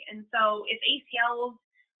quickly, and so if ACLs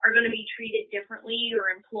are going to be treated differently or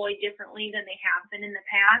employed differently than they have been in the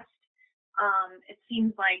past, it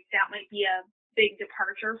seems like that might be a big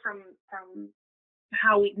departure from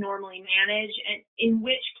how we normally manage, and in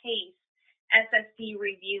which case SSC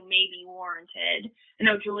review may be warranted. I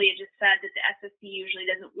know Julia just said that the SSC usually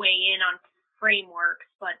doesn't weigh in on frameworks,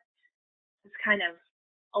 but it's kind of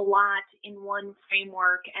a lot in one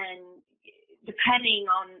framework, and depending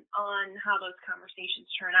on how those conversations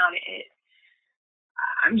turn out,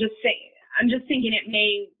 I'm just thinking it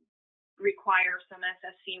may require some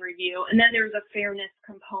SSC review. And then there's a fairness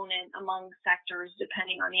component among sectors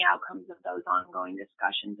depending on the outcomes of those ongoing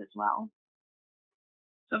discussions as well.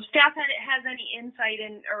 So if staff has any insight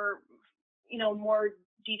or more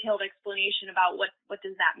detailed explanation about what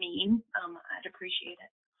does that mean, I'd appreciate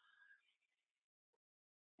it.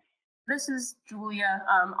 This is Julia.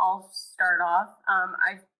 I'll start off.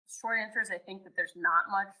 Short answer is I think that there's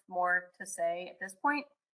not much more to say at this point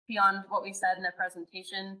beyond what we said in the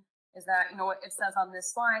presentation. Is that, it says on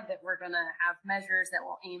this slide that we're going to have measures that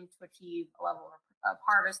will aim to achieve a level of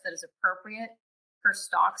harvest that is appropriate for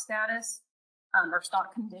stock status or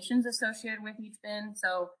stock conditions associated with each bin.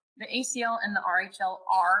 So the ACL and the RHL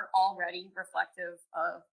are already reflective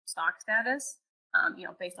of stock status,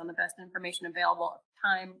 based on the best information available at the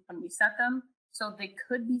time when we set them. So they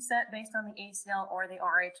could be set based on the ACL or the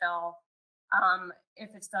RHL.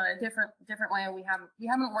 If it's done a different way, we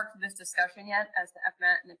haven't worked through this discussion yet as the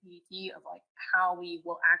FMAT and the PDT of like how we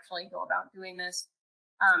will actually go about doing this.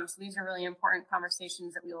 So these are really important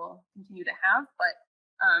conversations that we will continue to have. But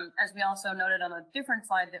as we also noted on a different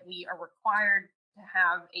slide, that we are required to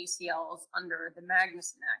have ACLs under the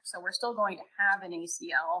Magnuson Act. So we're still going to have an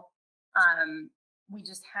ACL. We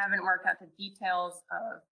just haven't worked out the details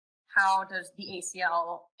of how does the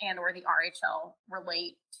ACL and or the RHL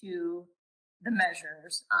relate to the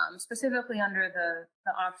measures, specifically under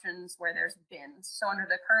the options where there's bins. So under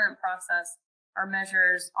the current process, our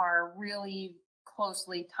measures are really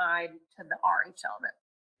closely tied to the RHL. That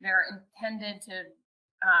they're intended to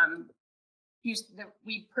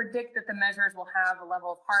we predict that the measures will have a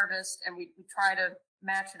level of harvest, and we try to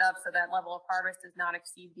match it up so that level of harvest does not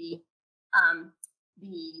exceed the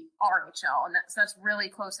RHL, and so that's really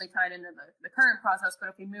closely tied into the current process. But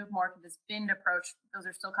if we move more to this binned approach, those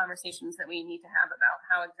are still conversations that we need to have about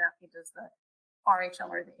how exactly does the RHL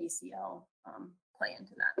or the ACL play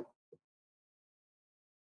into that.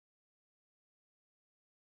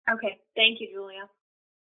 Okay, thank you, Julia.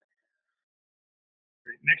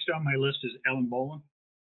 Great. Next on my list is Ellen Boland.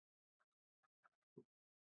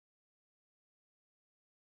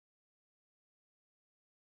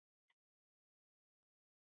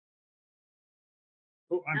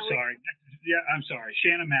 Oh, I'm sorry. Yeah, I'm sorry.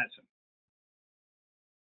 Shannon Madsen.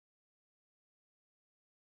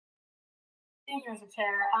 Thank you, Mr.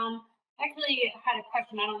 Chair. Actually had a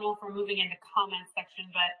question. I don't know if we're moving into comments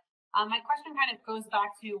section, but my question kind of goes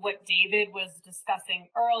back to what David was discussing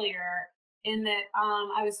earlier, in that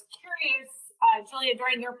I was curious, Julia,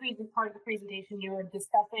 during your part of the presentation, you were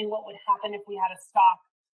discussing what would happen if we had a stock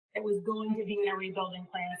that was going to be in a rebuilding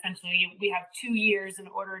plan. Essentially, we have 2 years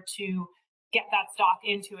in order to get that stock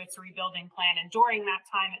into its rebuilding plan. And during that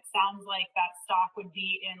time, it sounds like that stock would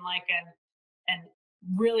be in like an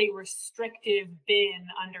really restrictive bin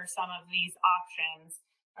under some of these options.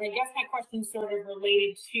 And I guess my question sort of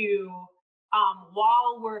related to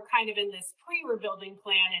while we're kind of in this pre-rebuilding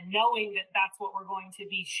plan and knowing that that's what we're going to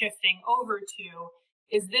be shifting over to,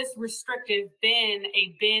 is this restrictive bin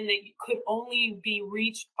a bin that could only be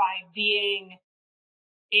reached by being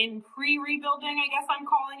in pre-rebuilding, I guess I'm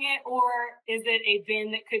calling it, or is it a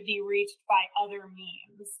bin that could be reached by other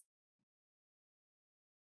means?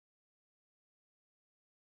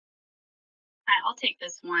 I'll take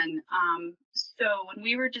this one. So when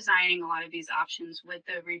we were designing a lot of these options with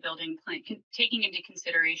the rebuilding plan, taking into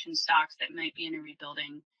consideration stocks that might be in a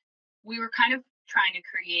rebuilding, we were kind of trying to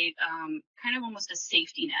create kind of almost a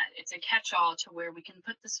safety net. It's a catch-all to where we can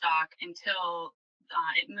put the stock until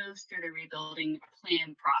it moves through the rebuilding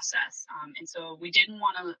plan process. And so we didn't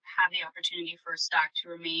want to have the opportunity for a stock to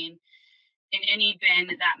remain in any bin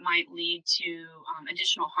that might lead to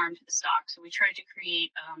additional harm to the stock. So we tried to create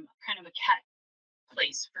kind of a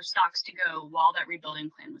place for stocks to go while that rebuilding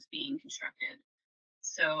plan was being constructed.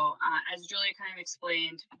 So as Julia kind of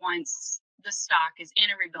explained, once the stock is in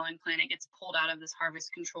a rebuilding plan, it gets pulled out of this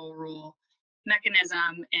harvest control rule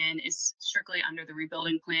mechanism and is strictly under the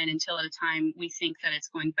rebuilding plan until at a time we think that it's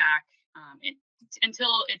going back,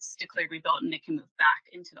 until it's declared rebuilt and it can move back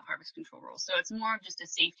into the harvest control rule. So it's more of just a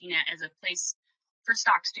safety net as a place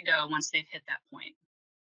stocks to go once they've hit that point.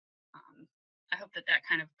 I hope that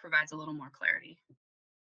kind of provides a little more clarity.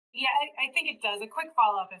 Yeah, I think it does. A quick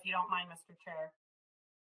follow-up, if you don't mind, Mr. Chair.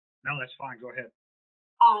 No, that's fine. Go ahead.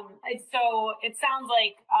 So it sounds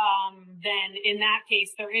like then in that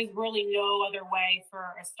case, there is really no other way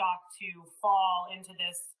for a stock to fall into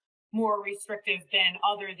this more restrictive bin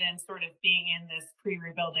other than sort of being in this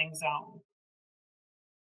pre-rebuilding zone.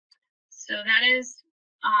 So that is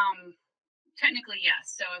technically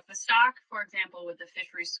yes. So if a stock, for example, with the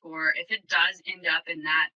fishery score, if it does end up in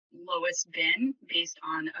that lowest bin based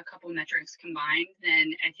on a couple metrics combined,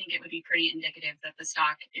 then I think it would be pretty indicative that the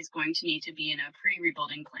stock is going to need to be in a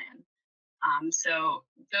pre-rebuilding plan. So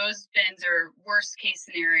those bins are worst case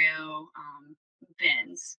scenario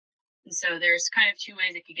bins. And so there's kind of two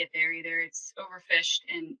ways it could get there. Either it's overfished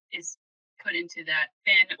and is put into that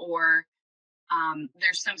bin, or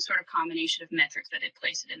there's some sort of combination of metrics that had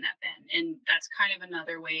placed it in that bin. And that's kind of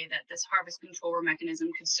another way that this harvest control mechanism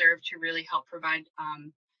could serve to really help provide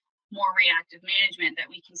more reactive management, that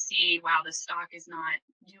we can see, wow, the stock is not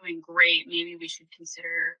doing great. Maybe we should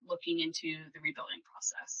consider looking into the rebuilding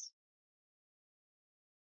process.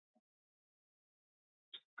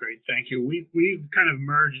 Great, thank you. We've kind of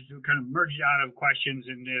merged out of questions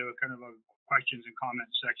into kind of a questions and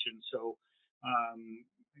comments section. So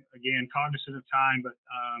again, cognizant of time, but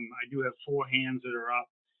I do have 4 hands that are up.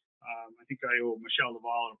 I think I owe Michelle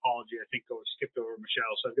Laval an apology. I think I skipped over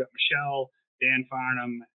Michelle. So I've got Michelle, Dan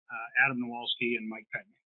Farnham, Adam Nowalski, and Mike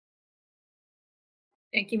Petney.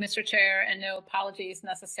 Thank you, Mr. Chair, and no apologies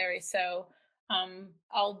necessary. So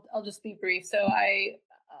I'll just be brief. So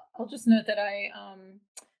I'll just note that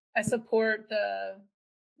I support the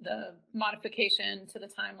modification to the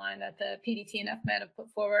timeline that the PDT and FMED have put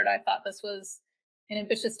forward. I thought this was an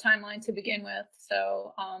ambitious timeline to begin with.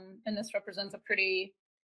 So and this represents a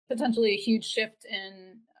potentially a huge shift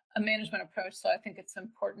in a management approach. So I think it's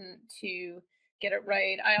important to get it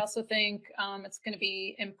right. I also think it's going to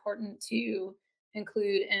be important to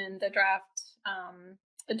include in the draft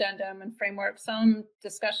addendum and framework some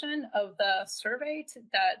discussion of the survey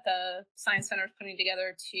that the Science Center is putting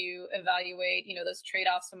together to evaluate, those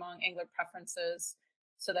trade-offs among angler preferences,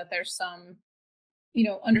 so that there's some,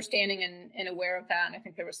 understanding and aware of that. And I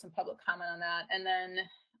think there was some public comment on that. And then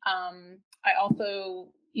I also,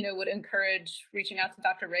 would encourage reaching out to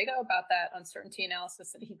Dr. Rago about that uncertainty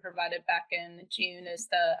analysis that he provided back in June as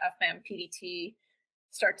the FMAM PDT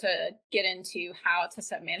start to get into how to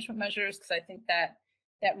set management measures, because I think that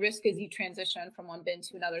risk as you transition from one bin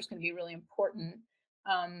to another is going to be really important.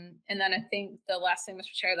 And then I think the last thing,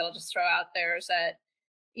 Mr. Chair, that I'll just throw out there is that,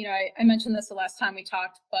 I mentioned this the last time we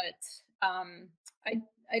talked, but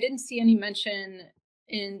I didn't see any mention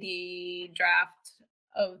in the draft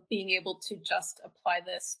of being able to just apply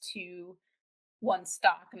this to one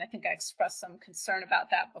stock. And I think I expressed some concern about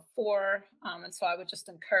that before. And so I would just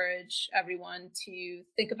encourage everyone to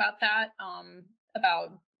think about that,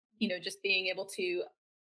 about, just being able to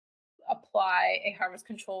apply a harvest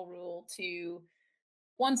control rule to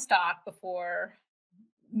one stock before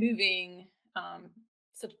moving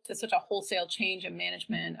to such a wholesale change in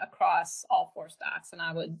management across all 4 stocks. And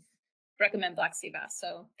I would recommend black sea bass.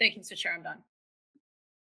 So thank you, Mr. Chair, I'm done.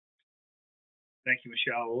 Thank you,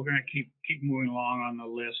 Michelle. We're going to keep moving along on the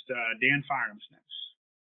list. Dan Farnham's next.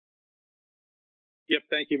 Yep,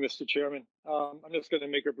 thank you, Mr. Chairman. I'm just going to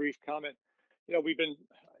make a brief comment. I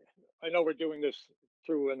know we're doing this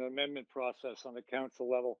through an amendment process on the council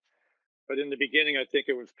level, but in the beginning, I think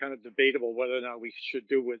it was kind of debatable whether or not we should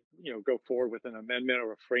go forward with an amendment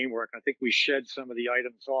or a framework. I think we shed some of the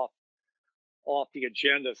items off the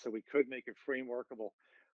agenda so we could make it frameworkable.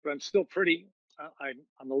 But I'm still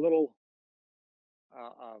I'm a little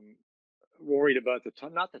worried about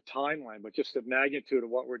not the timeline, but just the magnitude of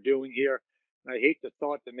what we're doing here. And I hate the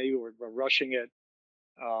thought that maybe we're rushing it.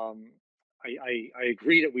 I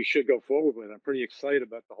agree that we should go forward with it. I'm pretty excited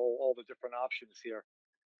about all the different options here,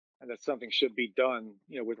 and that something should be done,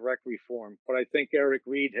 with rec reform. But I think Eric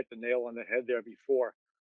Reed hit the nail on the head there before.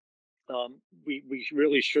 We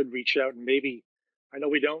really should reach out, and maybe, I know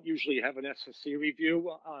we don't usually have an SSC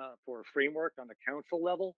review for a framework on the council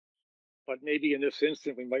level, but maybe in this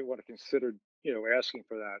instance, we might want to consider, asking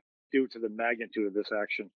for that due to the magnitude of this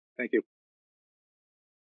action. Thank you.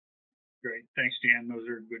 Great, thanks, Dan. Those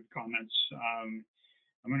are good comments. I'm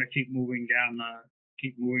going to keep moving down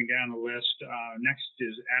the list. Next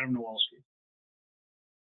is Adam Nowalski.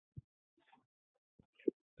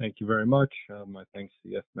 Thank you very much. My thanks to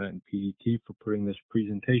the FMAT and PDT for putting this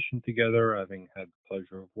presentation together, having had the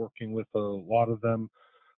pleasure of working with a lot of them.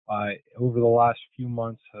 Over the last few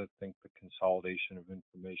months, I think the consolidation of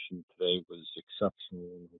information today was exceptional,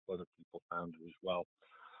 and I hope other people found it as well.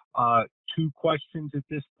 Two questions at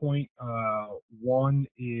this point. One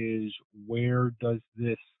is, where does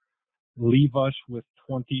this leave us with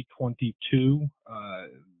 2022?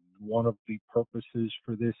 One of the purposes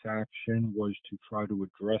for this action was to try to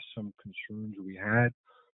address some concerns we had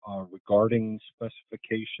regarding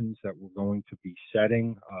specifications that we're going to be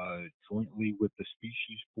setting jointly with the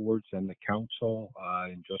species boards and the council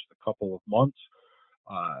in just a couple of months.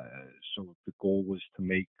 So the goal was to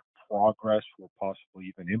make progress or possibly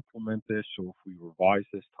even implement this. So if we revise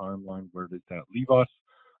this timeline, where does that leave us?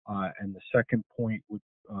 And the second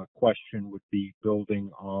question would be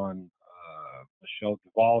building on Michelle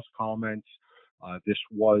Duvall's comments. This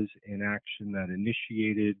was an action that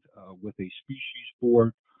initiated with a species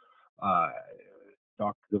board.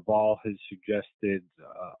 Dr. Duvall has suggested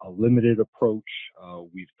a limited approach.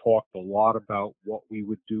 We've talked a lot about what we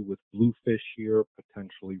would do with bluefish here,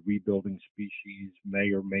 potentially rebuilding species,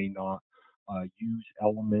 may or may not use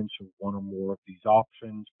elements of one or more of these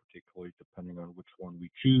options, particularly depending on which one we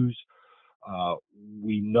choose.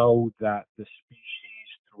 We know that the species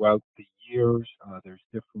throughout the years, there's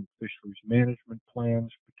different fisheries management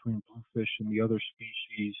plans between bluefish and the other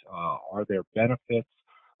species. Are there benefits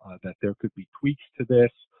that there could be tweaks to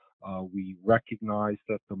this? We recognize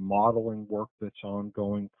that the modeling work that's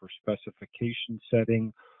ongoing for specification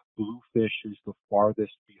setting, bluefish is the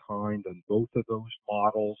farthest behind on both of those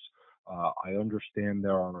models. I understand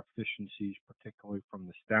there are efficiencies, particularly from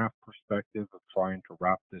the staff perspective of trying to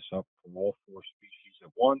wrap this up from all four species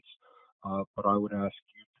at once. But I would ask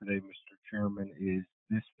you today, Mr. Chairman, is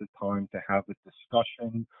this the time to have a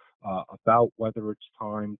discussion about whether it's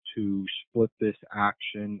time to split this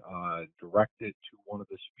action, direct it to one of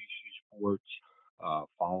the species boards?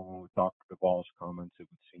 Following with Dr. Duvall's comments, it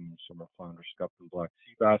would seem summer flounder, scup, and black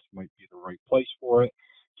sea bass might be the right place for it.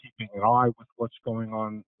 Keeping an eye with what's going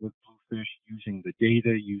on with bluefish, using the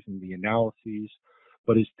data, using the analyses.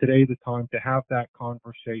 But is today the time to have that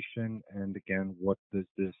conversation? And again, what does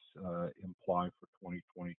this imply for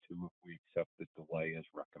 2022 if we accept the delay as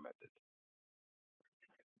recommended?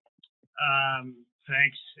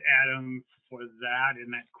 Thanks, Adam, for that and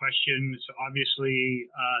that question. So obviously,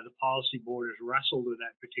 the policy board has wrestled with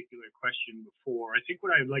that particular question before. I think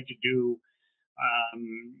what I'd like to do,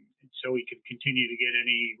 so we can continue to get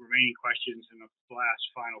any remaining questions and the last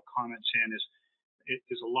final comments in,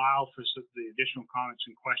 is allow for the additional comments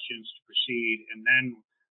and questions to proceed, and then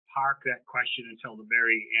park that question until the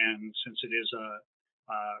very end, since it is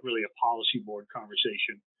really a policy board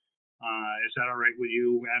conversation. Is that all right with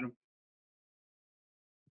you, Adam?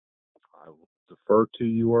 I will defer to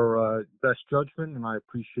your best judgment, and I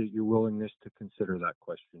appreciate your willingness to consider that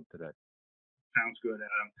question today. Sounds good,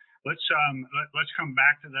 Adam. Let's come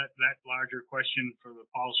back to that larger question for the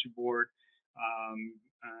policy board.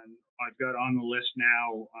 And I've got on the list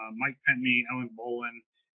now Mike Pentney, Ellen Bolin,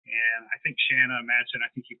 and I think Shanna Madsen. I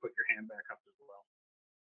think you put your hand back up as well.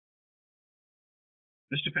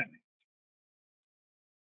 Mr. Pentney.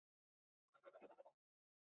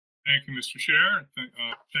 Thank you, Mr. Chair.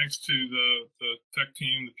 Thanks to the tech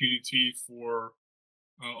team, the PDT, for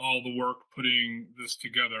all the work putting this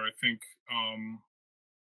together. I think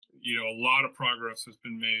a lot of progress has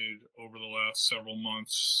been made over the last several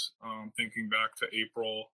months, thinking back to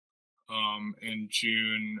April and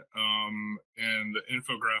June, and the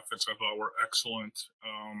infographics I thought were excellent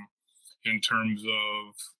in terms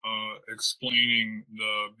of explaining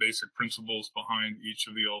the basic principles behind each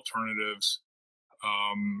of the alternatives.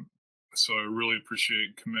 So I really appreciate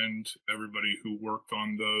and commend everybody who worked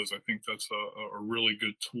on those. I think that's a really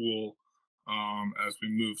good tool as we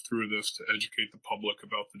move through this to educate the public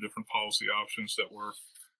about the different policy options that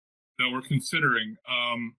we're considering.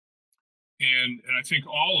 And I think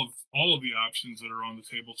all of the options that are on the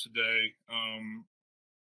table today,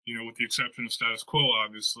 with the exception of status quo,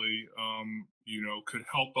 obviously, could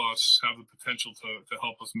help us have the potential to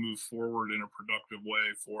help us move forward in a productive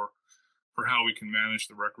way for how we can manage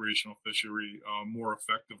the recreational fishery more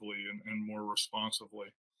effectively and more responsibly.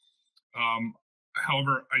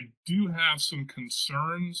 However, I do have some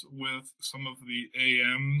concerns with some of the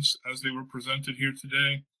AMs as they were presented here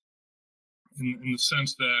today, in the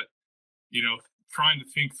sense that, trying to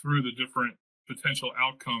think through the different potential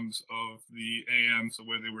outcomes of the AMs the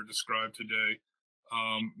way they were described today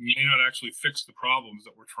may not actually fix the problems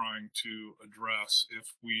that we're trying to address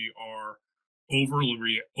if we are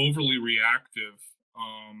overly reactive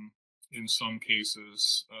in some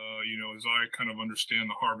cases. As I kind of understand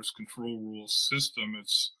the harvest control rules system,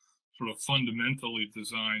 it's sort of fundamentally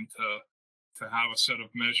designed to to have a set of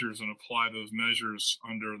measures and apply those measures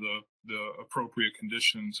under the appropriate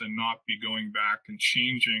conditions, and not be going back and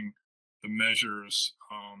changing the measures,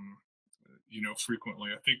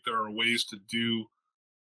 frequently. I think there are ways to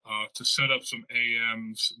set up some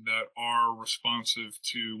AMs that are responsive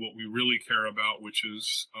to what we really care about, which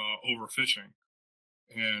is overfishing.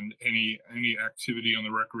 And any activity on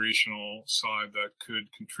the recreational side that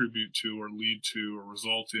could contribute to or lead to or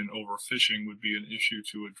result in overfishing would be an issue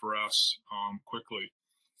to address quickly.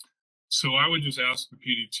 So I would just ask the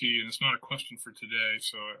PDT, and it's not a question for today,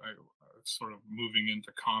 so it's sort of moving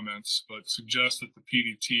into comments, but suggest that the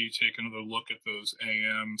PDT take another look at those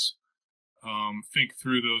AMs, think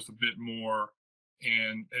through those a bit more,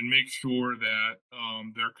 and make sure that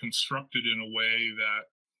they're constructed in a way that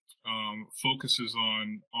focuses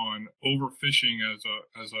on overfishing as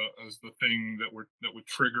the thing that would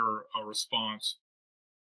trigger a response,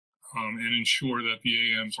 and ensure that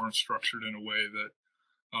the AMs aren't structured in a way that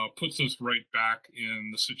puts us right back in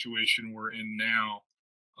the situation we're in now,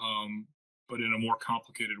 but in a more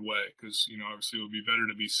complicated way. Because obviously it would be better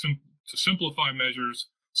to simplify measures,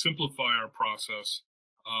 simplify our process,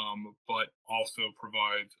 but also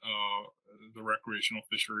provide the recreational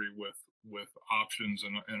fishery with options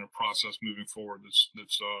and a process moving forward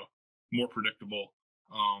that's more predictable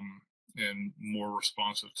and more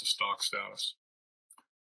responsive to stock status.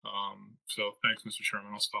 So thanks, Mr.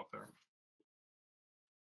 Chairman. I'll stop there.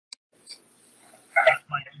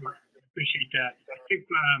 Mike, appreciate that. I think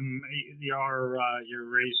your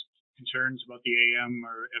raised concerns about the AM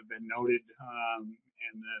have been noted,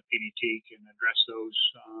 and the PDT can address those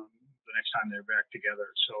the next time they're back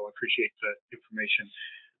together. So I appreciate the information.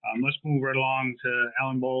 Let's move right along to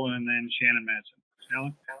Alan Boland and then Shannon Madsen.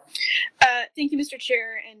 Alan? Thank you, Mr.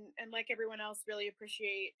 Chair, and like everyone else, really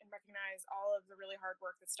appreciate and recognize all of the really hard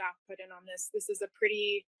work that staff put in on this. This is a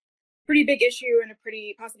pretty big issue and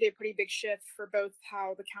possibly a pretty big shift for both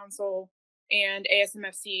how the council and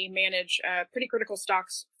ASMFC manage pretty critical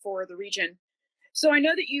stocks for the region. So I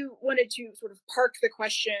know that you wanted to sort of park the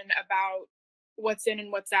question about what's in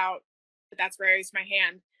and what's out, but that's where I raised my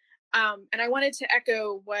hand. And I wanted to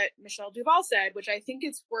echo what Michelle Duval said, which I think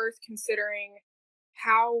it's worth considering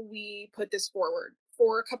how we put this forward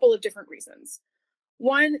for a couple of different reasons.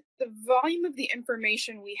 One, the volume of the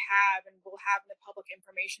information we have and will have in the public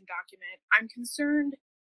information document, I'm concerned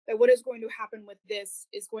that what is going to happen with this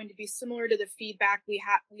is going to be similar to the feedback we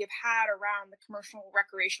have had around the commercial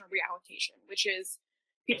recreational reallocation, which is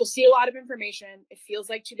people see a lot of information, it feels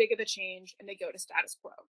like too big of a change, and they go to status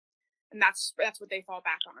quo. And that's what they fall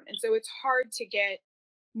back on. And so it's hard to get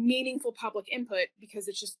meaningful public input because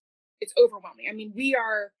it's overwhelming. I mean, we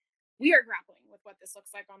are grappling with what this looks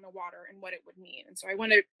like on the water and what it would mean. And so I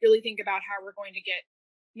want to really think about how we're going to get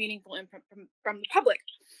meaningful input from the public.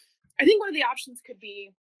 I think one of the options could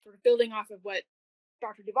be sort of building off of what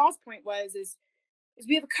Dr. Duval's point is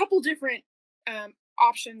we have a couple different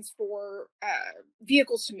options for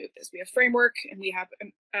vehicles to move this. We have framework and we have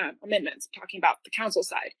amendments talking about the council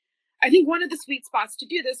side. I think one of the sweet spots to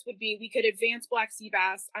do this would be we could advance black sea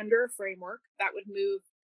bass under a framework that would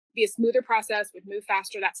be a smoother process, would move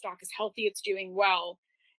faster. That stock is healthy, it's doing well.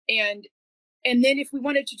 And then if we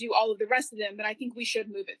wanted to do all of the rest of them, then I think we should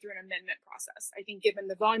move it through an amendment process. I think given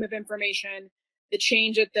the volume of information, the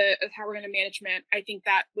change of how we're going to management, I think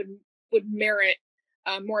that would merit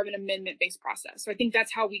more of an amendment-based process. So I think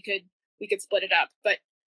that's how we could split it up. But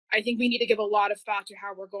I think we need to give a lot of thought to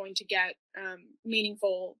how we're going to get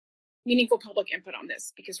meaningful public input on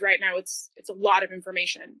this, because right now it's a lot of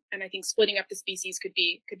information, and I think splitting up the species could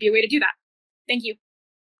be a way to do that. Thank you.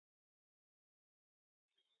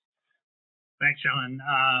 Thanks, Ellen.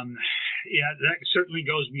 Yeah, that certainly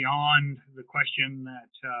goes beyond the question that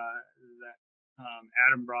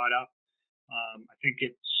Adam brought up. I think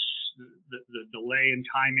it's the delay in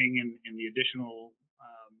timing and the additional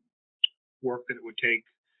work that it would take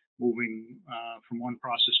moving from one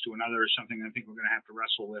process to another is something I think we're going to have to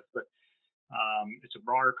wrestle with. But it's a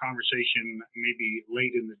broader conversation, maybe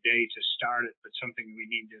late in the day to start it, but something we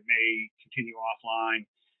need to continue offline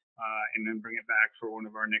and then bring it back for one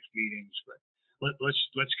of our next meetings. But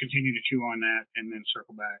let's continue to chew on that and then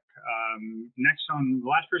circle back. Next, the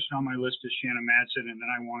last person on my list is Shannon Madsen, and then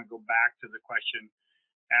I want to go back to the question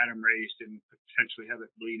Adam raised and potentially have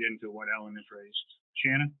it bleed into what Ellen has raised.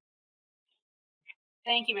 Shannon?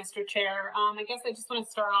 Thank you, Mr. Chair. I guess I just want to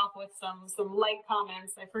start off with some light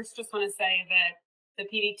comments. I first just want to say that the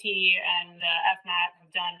PDT and FMAT have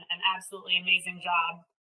done an absolutely amazing job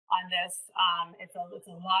on this. It's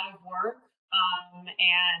a lot of work,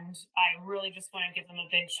 and I really just want to give them a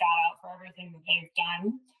big shout out for everything that they've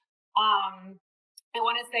done. I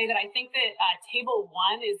want to say that I think that table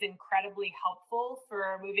 1 is incredibly helpful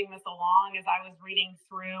for moving this along. As I was reading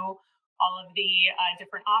through all of the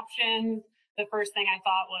different options, the first thing I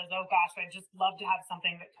thought was, oh gosh, I'd just love to have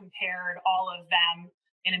something that compared all of them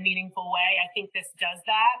in a meaningful way. I think this does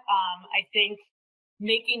that. I think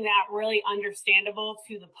making that really understandable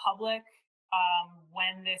to the public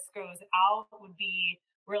when this goes out would be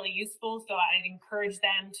really useful. So I'd encourage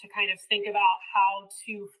them to kind of think about how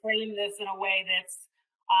to frame this in a way that's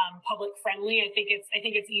public friendly. I think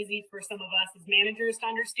it's easy for some of us as managers to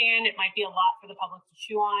understand. It might be a lot for the public to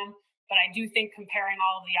chew on, but I do think comparing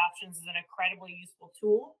all of the options is an incredibly useful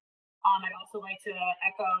tool. I'd also like to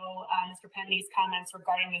echo Mr. Penny's comments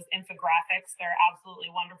regarding those infographics. They're absolutely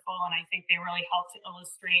wonderful, and I think they really help to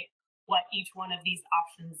illustrate what each one of these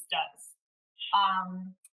options does.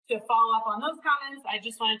 To follow up on those comments, I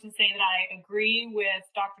just wanted to say that I agree with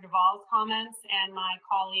Dr. Duvall's comments and my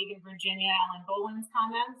colleague in Virginia, Ellen Boland's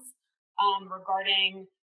comments regarding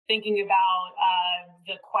thinking about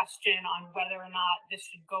the question on whether or not this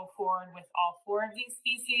should go forward with all 4 of these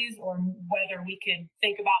species, or whether we could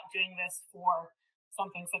think about doing this for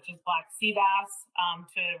something such as black sea bass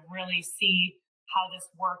to really see how this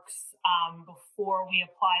works before we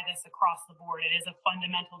apply this across the board. It is a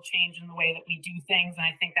fundamental change in the way that we do things, and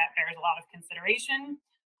I think that bears a lot of consideration.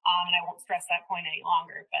 And I won't stress that point any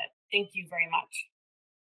longer, but thank you very much.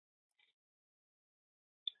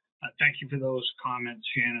 Thank you for those comments,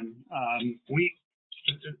 Shannon.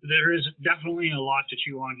 There is definitely a lot to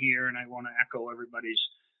chew on here, and I want to echo everybody's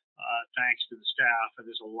thanks to the staff.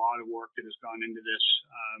 There's a lot of work that has gone into this,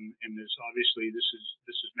 and there's obviously this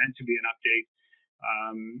is meant to be an update.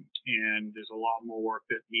 And there's a lot more work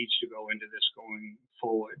that needs to go into this going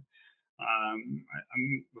forward.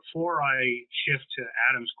 Before I shift to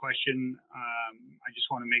Adam's question, I just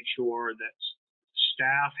want to make sure that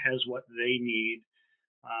staff has what they need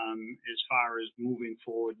as far as moving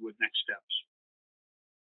forward with next steps.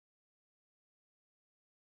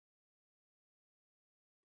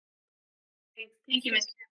 Thank you,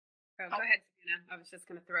 Mr. Oh, go ahead, Savannah. I was just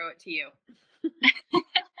going to throw it to you.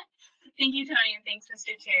 Thank you, Tony, and thanks,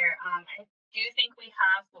 Mr. Chair. I do think we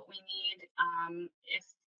have what we need. If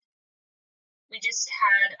we just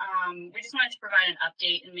wanted to provide an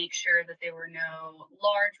update and make sure that there were no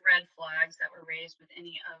large red flags that were raised with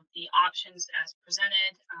any of the options as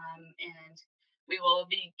presented. And we will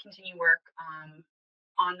continue work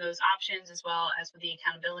on those options, as well as with the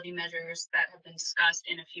accountability measures that have been discussed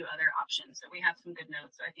in a few other options. So we have some good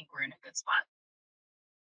notes. So I think we're in a good spot.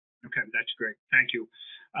 Okay, that's great. Thank you.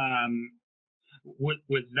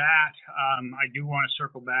 With that, I do want to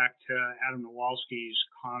circle back to Adam Nowalski's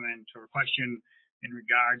comment or question in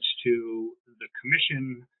regards to the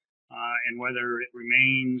commission and whether it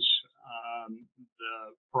remains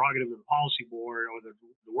the prerogative of the policy board or the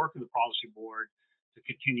work of the policy board to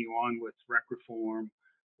continue on with rec reform,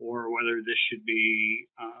 or whether this should be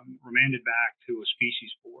remanded back to a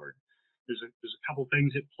species board. There's a couple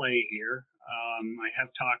things at play here. I have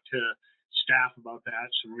talked to staff about that.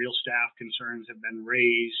 Some real staff concerns have been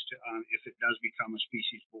raised if it does become a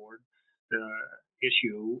species board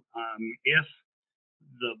issue. If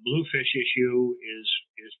the bluefish issue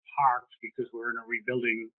is parked because we're in a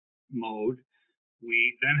rebuilding mode,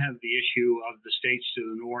 we then have the issue of the states to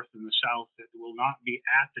the north and the south that will not be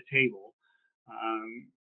at the table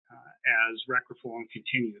as rec reform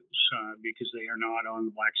continues because they are not on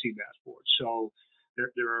the Black Sea Bass Board. So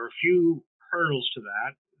there are a few hurdles to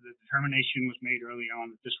that. The determination was made early on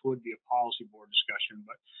that this would be a policy board discussion,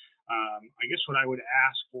 but I guess what I would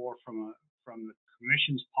ask for from the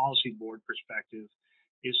commission's policy board perspective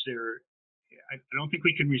is I don't think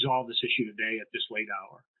we can resolve this issue today at this late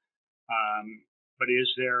hour, but is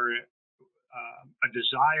there a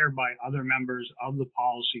desire by other members of the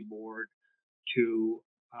policy board to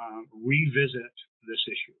revisit this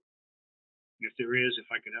issue? And if there is, if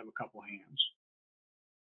I could have a couple hands.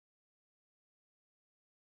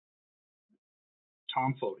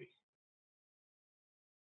 Tom Fody.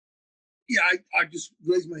 Yeah, I just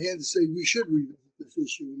raised my hand to say we should revisit this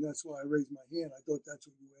issue, and that's why I raised my hand. I thought that's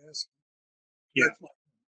what you were asking. Yeah.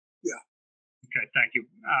 Yeah. Okay, thank you.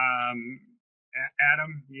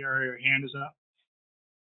 Adam, your hand is up.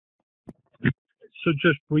 So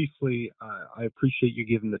just briefly, I appreciate you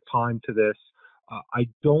giving the time to this. I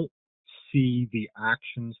don't see the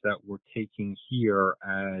actions that we're taking here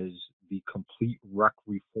as the complete rec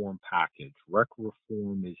reform package. Rec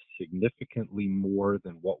reform is significantly more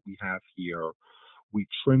than what we have here. We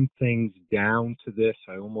trim things down to this.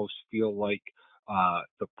 I almost feel like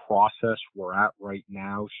The process we're at right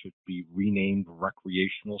now should be renamed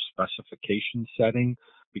recreational specification setting,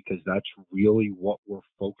 because that's really what we're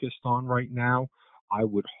focused on right now. I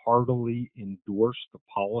would heartily endorse the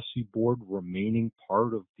policy board remaining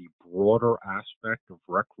part of the broader aspect of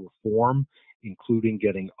rec reform, including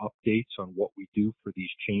getting updates on what we do for these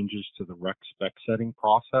changes to the rec spec setting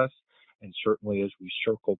process. And certainly as we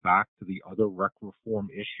circle back to the other rec reform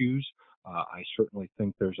issues, I certainly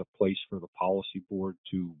think there's a place for the policy board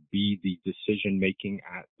to be the decision making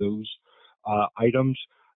at those items.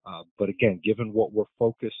 But again, given what we're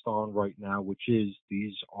focused on right now, which is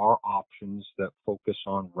these are options that focus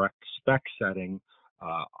on rec spec setting,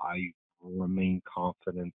 I remain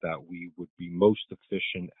confident that we would be most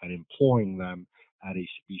efficient at employing them at a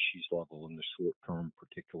species level in the short term,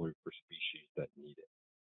 particularly for species that need it.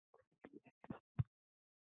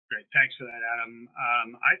 Great, thanks for that, Adam.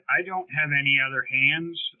 I don't have any other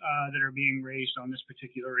hands that are being raised on this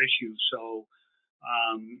particular issue, so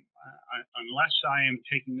unless I am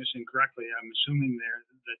taking this incorrectly, I'm assuming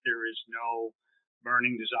that there is no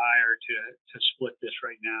burning desire to split this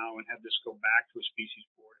right now and have this go back to a species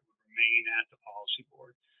board. It would remain at the policy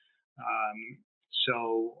board.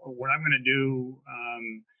 So what I'm going to do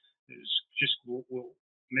is just we'll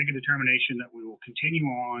make a determination that we will continue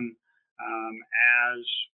on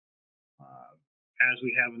as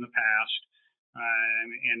we have in the past,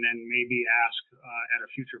 and then maybe ask at a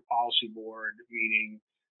future policy board meeting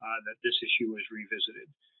that this issue is revisited.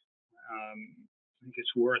 I think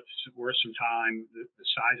it's worth some time. The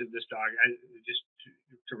size of this dog, just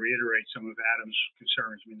to reiterate some of Adam's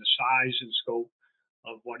concerns. I mean, the size and scope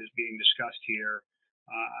of what is being discussed here,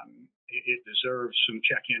 it deserves some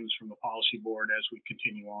check-ins from the policy board as we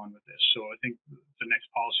continue on with this. So I think the next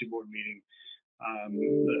policy board meeting,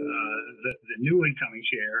 the new incoming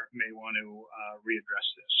chair may want to readdress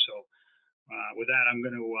this. So with that, I'm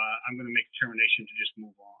going to make a determination to just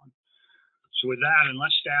move on. So with that,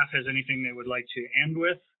 unless staff has anything they would like to end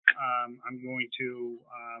with, I'm going to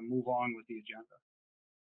move on with the agenda.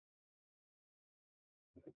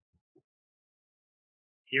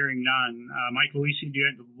 Hearing none. Mike Luisi, do you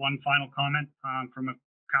have one final comment from a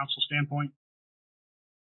council standpoint?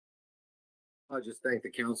 I just thank the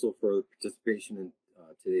council for participation in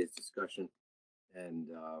today's discussion. And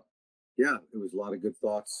yeah, it was a lot of good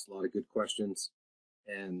thoughts, a lot of good questions.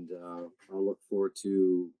 And I'll look forward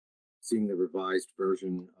to seeing the revised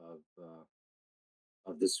version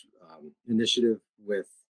of this initiative with,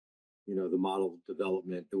 you know, the model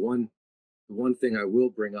development. The one thing I will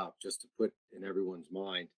bring up, just to put in everyone's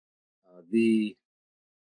mind, the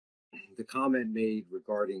comment made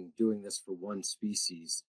regarding doing this for one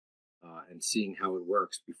species and seeing how it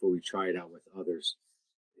works before we try it out with others.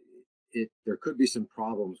 There could be some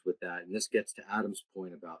problems with that, and this gets to Adam's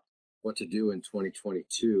point about what to do in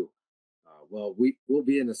 2022. Well, we'll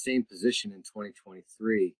be in the same position in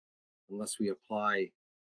 2023 unless we apply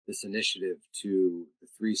this initiative to the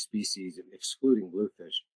 3 species, excluding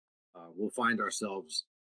bluefish. We'll find ourselves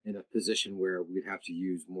in a position where we'd have to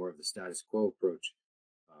use more of the status quo approach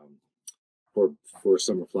for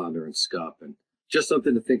summer flounder and scup, and just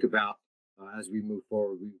something to think about as we move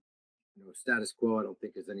forward. Status quo, I don't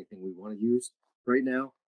think is anything we want to use right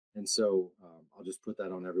now, and so I'll just put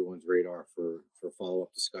that on everyone's radar for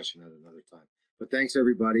follow-up discussion at another time. But thanks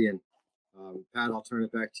everybody, and Pat, I'll turn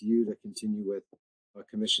it back to you to continue with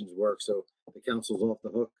commission's work. So the council's off the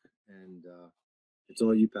hook, and it's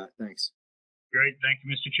all you, Pat. Thanks. Great, thank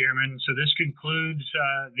you, Mr. Chairman. So this concludes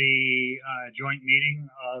the joint meeting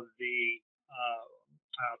of the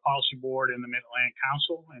Policy Board and the Mid-Atlantic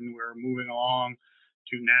Council, and we're moving along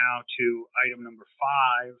to item number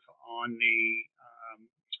 5 on the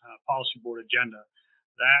Policy Board agenda.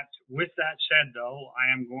 With that said, though,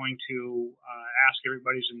 I am going to ask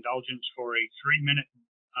everybody's indulgence for a 3-minute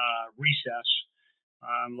recess.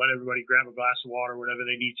 Let everybody grab a glass of water, whatever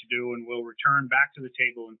they need to do, and we'll return back to the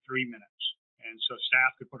table in 3 minutes. And so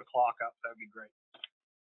staff could put a clock up, that'd be great.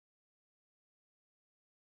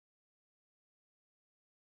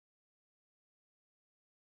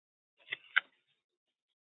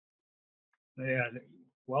 Yeah,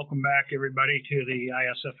 welcome back everybody to the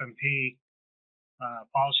ISFMP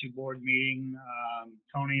Policy Board meeting.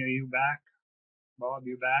 Tony, are you back? Bob,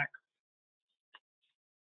 you back?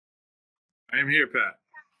 I am here, Pat.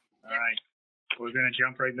 All right, we're going to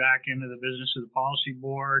jump right back into the business of the Policy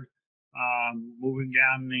Board. Moving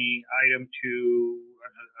down the item to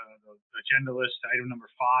the agenda list, item number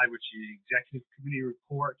 5, which is the Executive Committee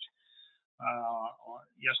report.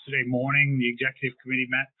 Yesterday morning, the Executive Committee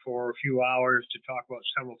met for a few hours to talk about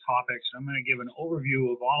several topics. I'm going to give an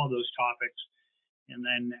overview of all of those topics, And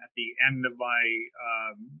then at the end of my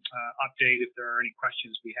update, if there are any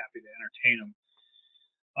questions, be happy to entertain them.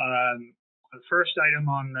 The first item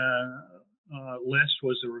on the list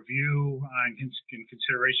was the review and in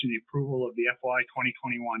consideration of the approval of the FY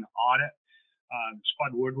 2021 audit.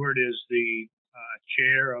 Spud Woodward is the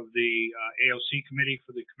chair of the AOC committee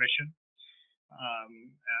for the commission.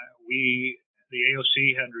 The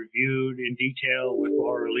AOC had reviewed in detail with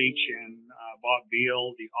Laura Leach and Bob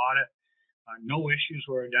Beal the audit. No issues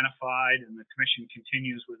were identified, and the commission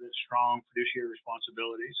continues with its strong fiduciary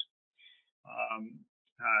responsibilities.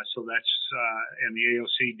 So that's, and the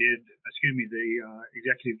AOC did, the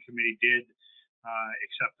executive committee did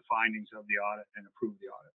accept the findings of the audit and approve the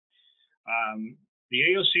audit. The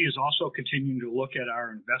AOC is also continuing to look at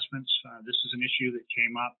our investments. This is an issue that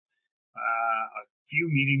came up a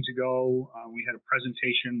few meetings ago. We had a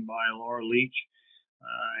presentation by Laura Leach.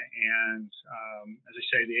 As I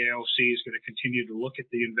say, the AOC is going to continue to look at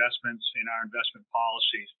the investments in our investment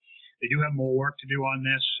policies. They do have more work to do on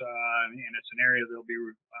this, and it's an area they'll be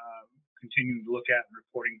continuing to look at and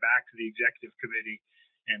reporting back to the executive committee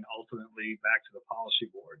and ultimately back to the policy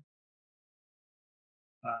board.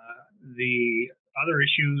 The other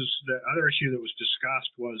issue that was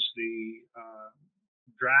discussed was the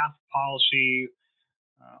draft policy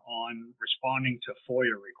on responding to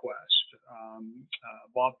FOIA requests.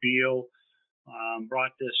 Bob Beal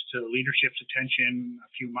brought this to leadership's attention a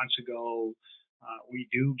few months ago. We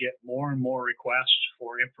do get more and more requests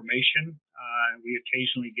for information. We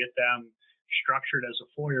occasionally get them structured as a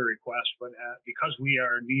FOIA request, but because we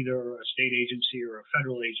are neither a state agency or a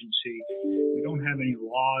federal agency, we don't have any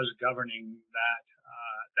laws governing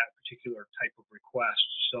that particular type of request.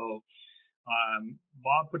 So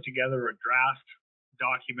Bob put together a draft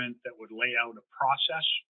document that would lay out a process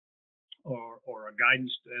or a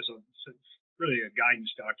guidance really a guidance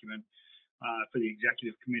document for the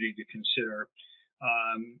executive committee to consider.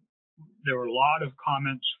 There were a lot of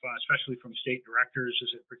comments, especially from state directors,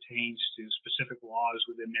 as it pertains to specific laws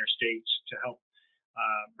within their states to help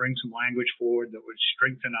bring some language forward that would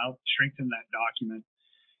strengthen that document.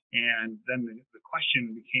 And then the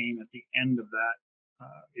question became at the end of that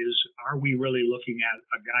is, are we really looking at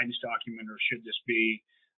a guidance document, or should this be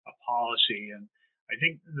a policy? And I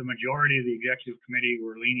think the majority of the executive committee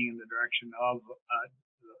were leaning in the direction of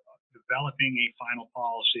developing a final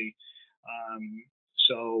policy.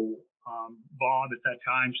 Bob at that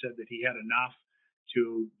time said that he had enough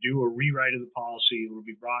to do a rewrite of the policy. It will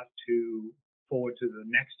be brought forward to the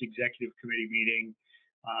next executive committee meeting,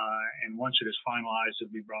 and once it is finalized, it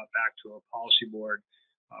will be brought back to a policy board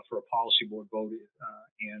for a policy board vote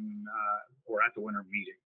or at the winter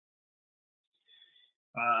meeting.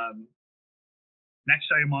 Next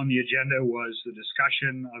item on the agenda was the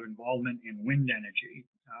discussion of involvement in wind energy.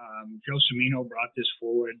 Joe Cimino brought this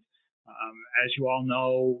forward. As you all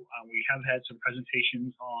know, we have had some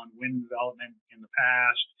presentations on wind development in the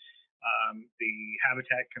past. The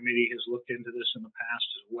Habitat Committee has looked into this in the past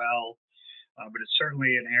as well, but it's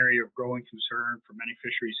certainly an area of growing concern for many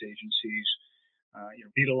fisheries agencies.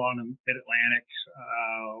 Be it along the Mid-Atlantic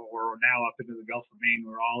or now up into the Gulf of Maine,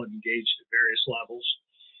 we're all engaged at various levels.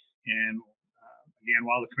 And again,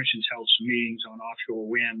 while the Commission's held some meetings on offshore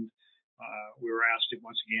wind, we were asked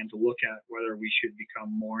once again to look at whether we should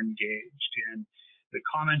become more engaged. And the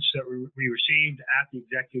comments that we received at the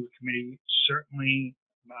Executive Committee certainly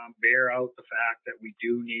bear out the fact that we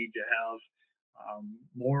do need to have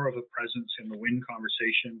more of a presence in the wind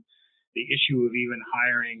conversation. The issue of even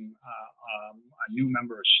hiring a new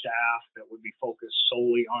member of staff that would be focused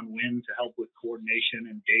solely on wind to help with coordination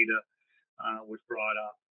and data was brought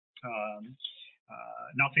up.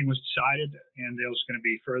 Nothing was decided, and there's going to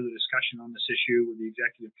be further discussion on this issue with the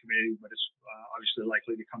Executive Committee, but it's obviously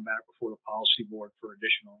likely to come back before the Policy Board for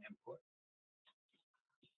additional input.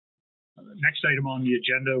 The next item on the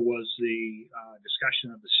agenda was the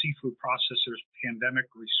discussion of the Seafood Processors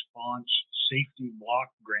Pandemic Response Safety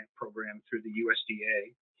Block Grant Program through the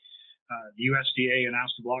USDA. The USDA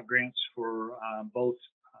announced the block grants for both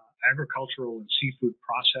agricultural and seafood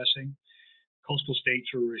processing. Coastal states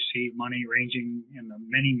will receive money ranging in the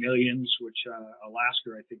many millions, which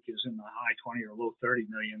Alaska, I think, is in the high 20 or low 30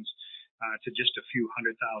 millions, to just a few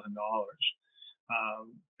 $100,000.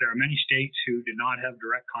 There are many states who did not have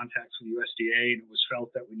direct contacts with USDA, and it was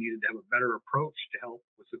felt that we needed to have a better approach to help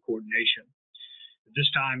with the coordination. At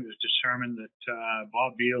this time, it was determined that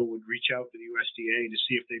Bob Beal would reach out to the USDA to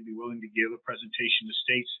see if they'd be willing to give a presentation to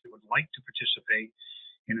states that would like to participate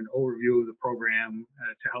in an overview of the program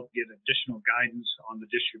to help get additional guidance on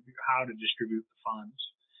how to distribute the funds.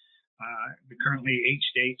 Currently, 8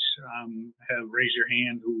 states have raised their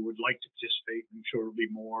hand who would like to participate. I'm sure it'll be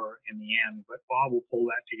more in the end, but Bob will pull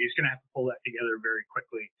that together. He's going to have to pull that together very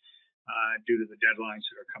quickly due to the deadlines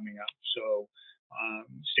that are coming up. So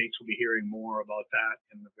states will be hearing more about that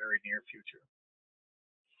in the very near future.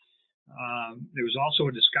 There was also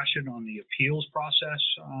a discussion on the appeals process.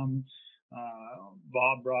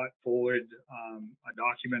 Bob brought forward a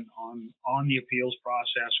document on the appeals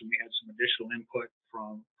process, and we had some additional input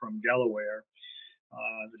from Delaware.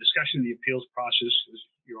 The discussion of the appeals process, as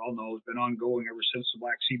you all know, has been ongoing ever since the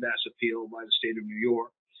black sea bass appeal by the state of New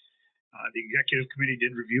York. The executive committee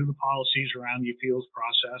did review the policies around the appeals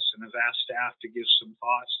process and have asked staff to give some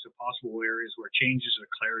thoughts to possible areas where changes or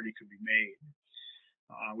clarity could be made.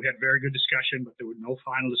 We had very good discussion, but there were no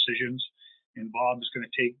final decisions. And Bob is going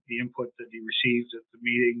to take the input that he received at the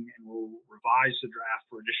meeting and will revise the draft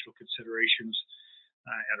for additional considerations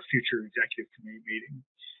at a future executive committee meeting.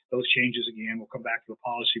 Those changes, again, will come back to the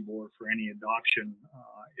policy board for any adoption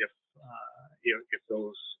if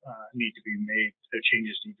those need to be made,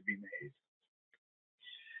 changes need to be made.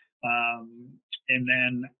 And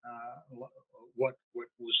then what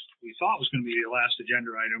we thought was going to be the last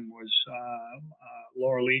agenda item was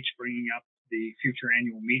Laura Leach bringing up the future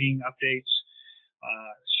annual meeting updates.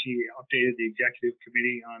 She updated the executive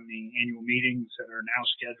committee on the annual meetings that are now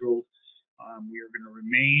scheduled. We are going to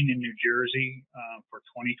remain in New Jersey for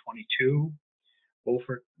 2022,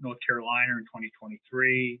 Beaufort, North Carolina in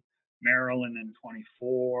 2023, Maryland in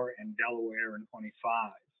 24, and Delaware in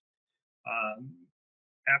 25.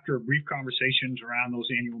 After brief conversations around those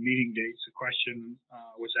annual meeting dates, the question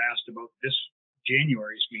was asked about this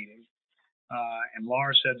January's meeting. And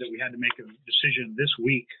Laura said that we had to make a decision this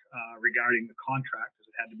week regarding the contract, as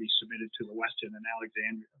it had to be submitted to the Westin and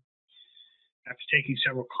Alexandria. After taking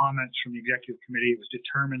several comments from the executive committee, it was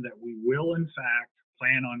determined that we will, in fact,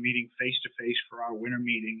 plan on meeting face-to-face for our winter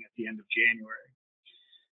meeting at the end of January.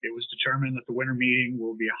 It was determined that the winter meeting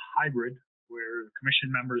will be a hybrid, where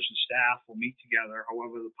commission members and staff will meet together.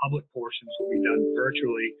 However, the public portions will be done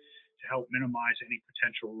virtually to help minimize any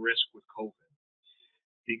potential risk with COVID.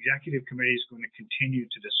 The executive committee is going to continue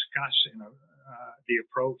to discuss the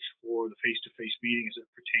approach for the face-to-face meeting as it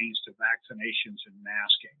pertains to vaccinations and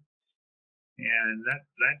masking. And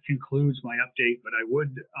that concludes my update, but I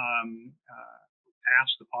would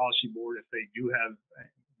ask the policy board if they do have,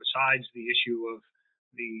 besides the issue of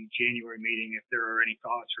the January meeting, if there are any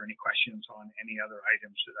thoughts or any questions on any other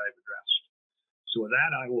items that I've addressed. So with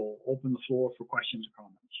that, I will open the floor for questions or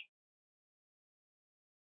comments.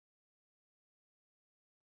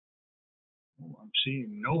 I'm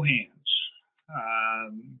seeing no hands.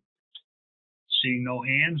 Seeing no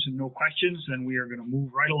hands and no questions, then we are going to move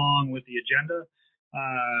right along with the agenda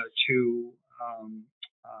to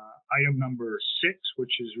item number 6,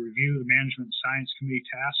 which is review the Management Science Committee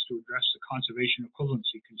task to address the conservation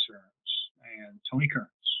equivalency concerns. And Tony Kearns.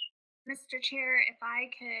 Mr. Chair, if I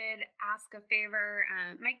could ask a favor,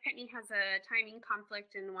 Mike Pitney has a timing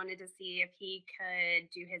conflict and wanted to see if he could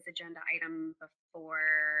do his agenda item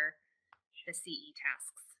before the CE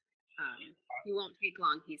tasks. He won't take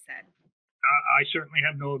long, he said. I certainly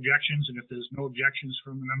have no objections, and if there's no objections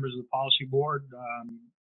from the members of the policy board,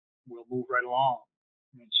 we'll move right along.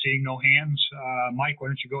 And seeing no hands, Mike, why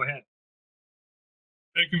don't you go ahead?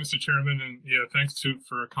 Thank you, Mr. Chairman, and yeah, thanks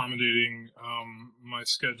for accommodating my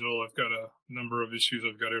schedule. I've got a number of issues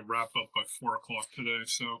I've got to wrap up by 4 o'clock today,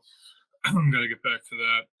 so I'm going to get back to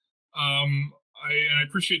that. I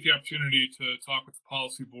appreciate the opportunity to talk with the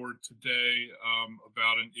policy board today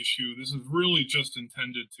about an issue. This is really just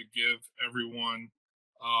intended to give everyone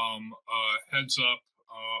a heads up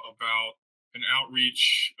about an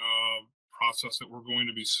outreach process that we're going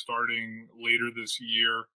to be starting later this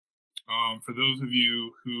year. For those of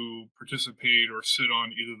you who participate or sit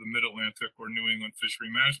on either the Mid-Atlantic or New England Fishery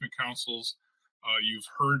Management Councils, you've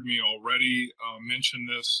heard me already mention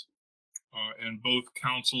this. And both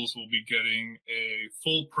councils will be getting a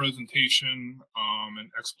full presentation and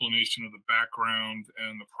explanation of the background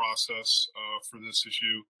and the process for this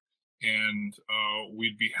issue. And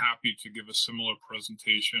we'd be happy to give a similar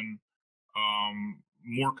presentation,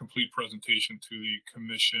 more complete presentation to the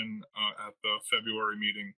commission at the February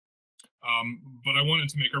meeting. But I wanted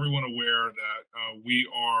to make everyone aware that we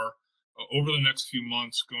are over the next few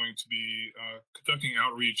months going to be conducting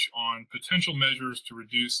outreach on potential measures to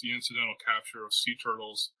reduce the incidental capture of sea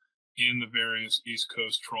turtles in the various East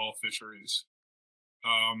Coast trawl fisheries.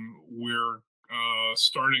 We're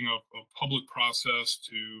starting a public process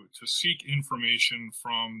to seek information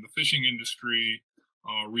from the fishing industry,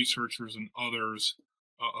 researchers and others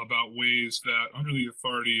about ways that under the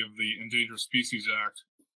authority of the Endangered Species Act,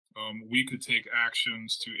 we could take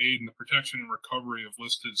actions to aid in the protection and recovery of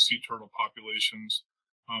listed sea turtle populations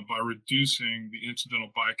by reducing the incidental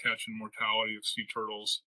bycatch and mortality of sea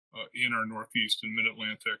turtles in our Northeast and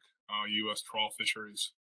Mid-Atlantic U.S. trawl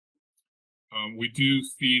fisheries. We do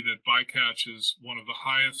see that bycatch is one of the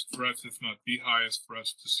highest threats, if not the highest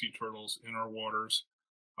threats to sea turtles in our waters.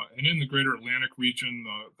 And in the greater Atlantic region,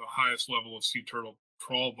 the highest level of sea turtle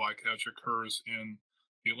trawl bycatch occurs in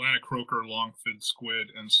the Atlantic croaker, longfin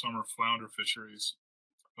squid, and summer flounder fisheries.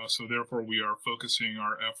 So therefore, we are focusing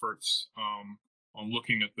our efforts on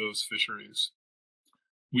looking at those fisheries.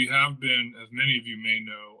 We have been, as many of you may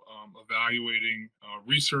know, evaluating,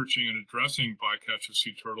 researching, and addressing bycatch of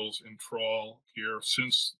sea turtles in trawl here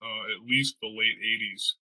since at least the late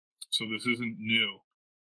 80s. So this isn't new.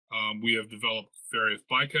 We have developed various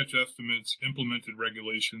bycatch estimates, implemented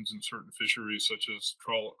regulations in certain fisheries such as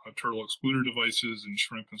turtle excluder devices and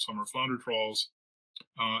shrimp and summer flounder trawls.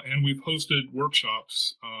 And we've hosted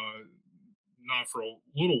workshops, not for a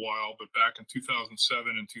little while, but back in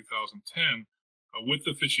 2007 and 2010 with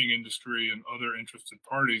the fishing industry and other interested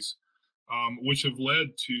parties, which have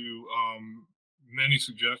led to many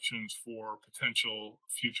suggestions for potential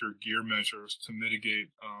future gear measures to mitigate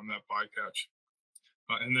that bycatch.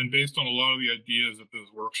 And then based on a lot of the ideas at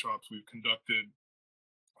those workshops, we've conducted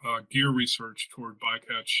gear research toward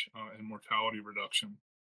bycatch and mortality reduction.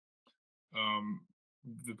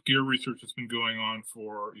 The gear research has been going on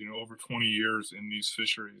for over 20 years in these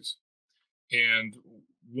fisheries. And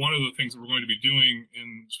one of the things that we're going to be doing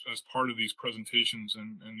as part of these presentations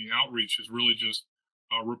and the outreach is really just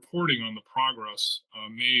reporting on the progress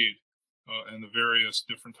made and the various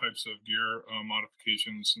different types of gear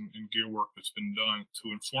modifications and gear work that's been done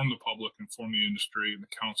to inform the public, inform the industry, and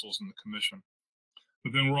the councils and the commission.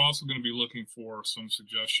 But then we're also going to be looking for some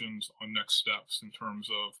suggestions on next steps in terms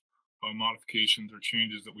of modifications or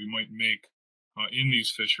changes that we might make in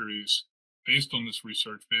these fisheries based on this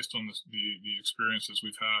research, based on the experiences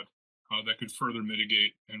we've had that could further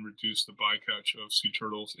mitigate and reduce the bycatch of sea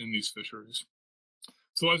turtles in these fisheries.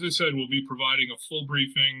 So as I said, we'll be providing a full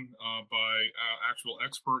briefing by actual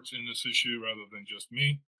experts in this issue rather than just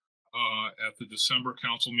me at the December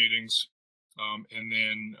council meetings. And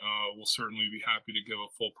then we'll certainly be happy to give a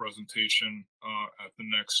full presentation at the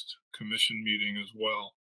next commission meeting as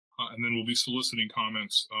well. And then we'll be soliciting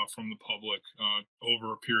comments from the public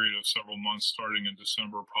over a period of several months, starting in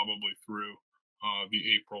December, probably through the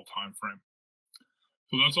April timeframe.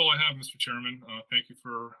 So that's all I have, Mr. Chairman. Thank you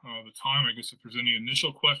for the time. I guess if there's any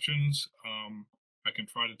initial questions, I can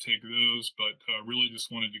try to take those, but really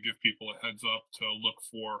just wanted to give people a heads up to look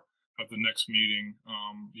for at the next meeting,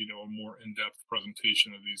 a more in-depth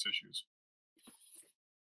presentation of these issues.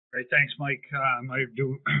 Great, thanks, Mike. I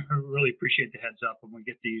do really appreciate the heads up when we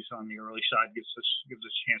get these on the early side. Gives us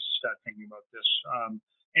a chance to start thinking about this.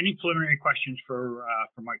 Any preliminary questions for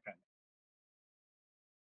Mike then?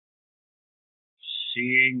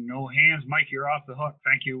 Seeing no hands, Mike, you're off the hook.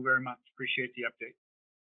 Thank you very much. Appreciate the update.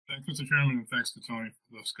 Thanks, Mr. Chairman, and thanks to Tony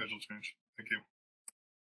for the schedule change. Thank you.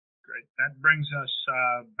 Great. That brings us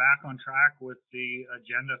back on track with the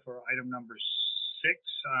agenda for item number 6.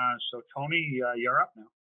 So Tony, you're up now.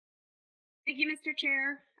 Thank you, Mr.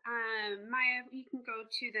 Chair. Maya, you can go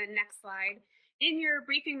to the next slide. In your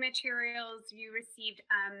briefing materials, you received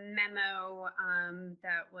a memo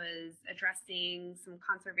that was addressing some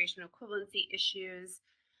conservation equivalency issues.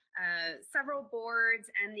 Several boards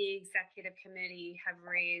and the executive committee have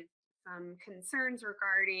raised some concerns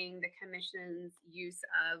regarding the commission's use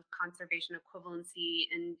of conservation equivalency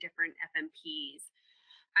in different FMPs.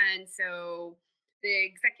 And so the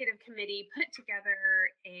executive committee put together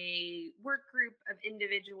a work group of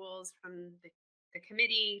individuals from the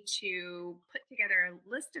committee to put together a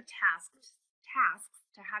list of tasks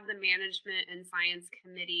to have the management and science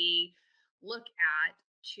committee look at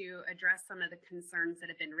to address some of the concerns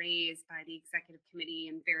that have been raised by the executive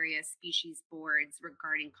committee and various species boards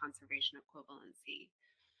regarding conservation equivalency.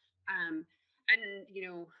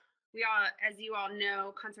 As you all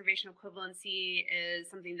know, conservation equivalency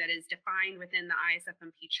is something that is defined within the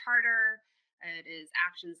ISFMP charter. It is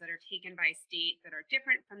actions that are taken by state that are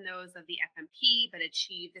different from those of the FMP, but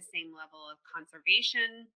achieve the same level of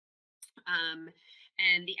conservation.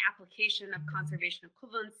 And the application of conservation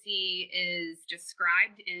equivalency is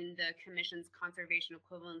described in the Commission's conservation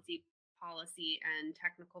equivalency policy and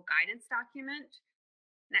technical guidance document.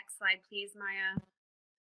 Next slide, please, Maya.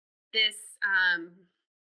 This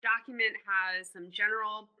document has some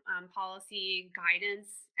general policy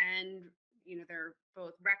guidance, and there are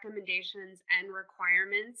both recommendations and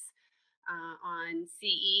requirements on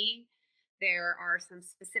CE. There are some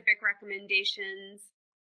specific recommendations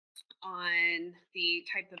on the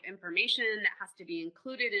type of information that has to be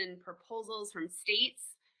included in proposals from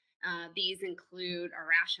states. These include a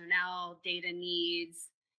rationale, data needs,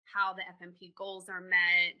 how the FMP goals are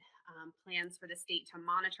met, plans for the state to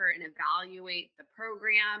monitor and evaluate the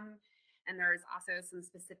program. And there's also some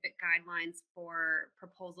specific guidelines for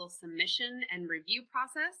proposal submission and review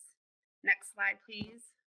process. Next slide,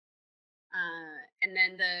 please. And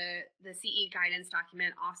then the CE guidance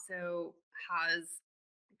document also has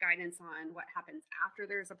guidance on what happens after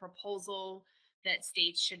there's a proposal, that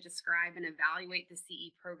states should describe and evaluate the CE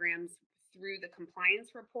programs through the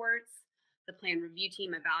compliance reports. The plan review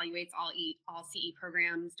team evaluates all CE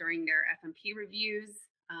programs during their FMP reviews.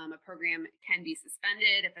 A program can be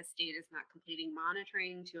suspended if a state is not completing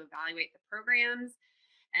monitoring to evaluate the programs,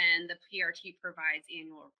 and the PRT provides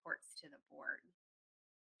annual reports to the board.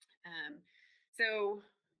 So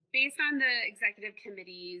based on the executive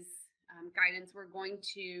committee's guidance, we're going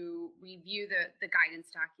to review the guidance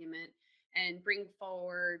document and bring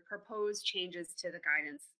forward proposed changes to the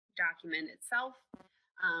guidance document itself.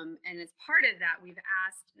 And as part of that, we've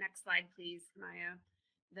asked, next slide please, Maya,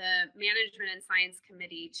 the Management and Science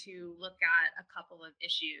Committee to look at a couple of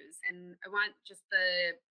issues. And I want just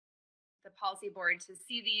the policy board to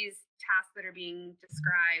see these tasks that are being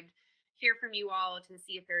described, hear from you all to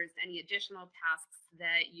see if there's any additional tasks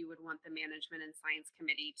that you would want the Management and Science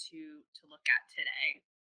Committee to look at today.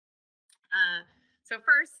 So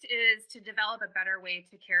first is to develop a better way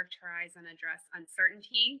to characterize and address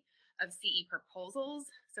uncertainty of CE proposals.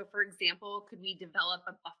 So for example, could we develop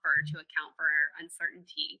a buffer to account for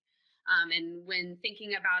uncertainty? And when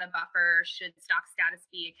thinking about a buffer, should stock status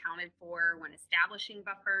be accounted for when establishing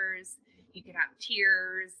buffers? You could have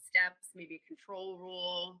tiers, steps, maybe a control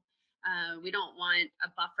rule. We don't want a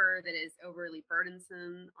buffer that is overly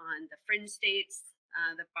burdensome on the fringe states.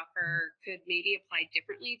 The buffer could maybe apply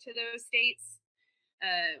differently to those states.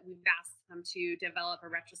 We've asked them to develop a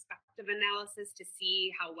retrospective analysis to see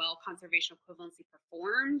how well conservation equivalency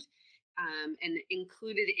performed, and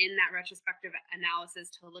included in that retrospective analysis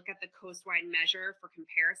to look at the coastwide measure for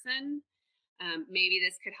comparison. Maybe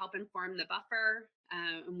this could help inform the buffer,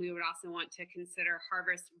 and we would also want to consider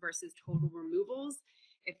harvest versus total removals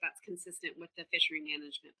if that's consistent with the fishery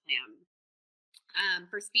management plan.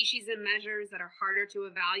 For species and measures that are harder to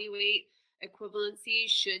evaluate equivalency,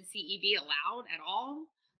 should CE be allowed at all?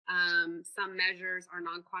 Some measures are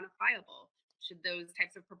non-quantifiable. Should those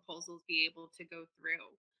types of proposals be able to go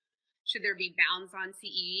through? Should there be bounds on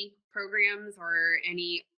CE programs, or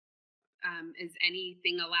is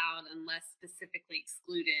anything allowed unless specifically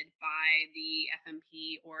excluded by the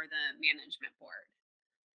FMP or the management board?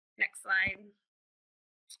 Next slide.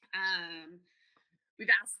 We've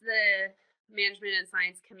asked the Management and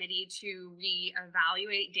Science Committee to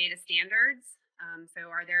reevaluate data standards.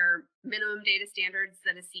 So are there minimum data standards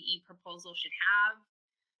that a CE proposal should have?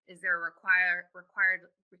 Is there a required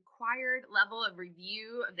level of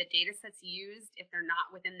review of the data sets used if they're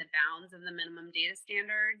not within the bounds of the minimum data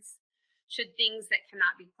standards? Should things that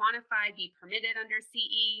cannot be quantified be permitted under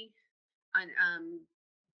CE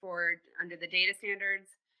under the data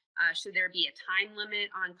standards? Should there be a time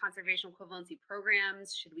limit on conservation equivalency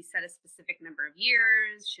programs? Should we set a specific number of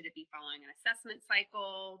years? Should it be following an assessment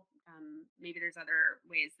cycle? Maybe there's other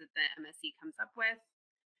ways that the MSC comes up with.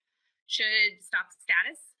 Should stock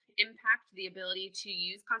status impact the ability to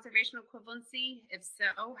use conservation equivalency? If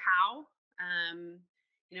so, how?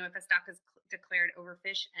 If a stock is declared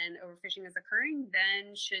overfish and overfishing is occurring,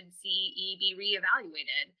 then should CE be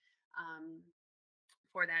reevaluated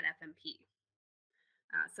for that FMP?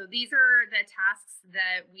 So these are the tasks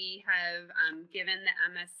that we have given the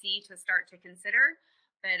MSC to start to consider,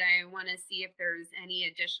 but I want to see if there's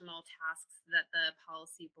any additional tasks that the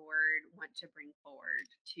policy board want to bring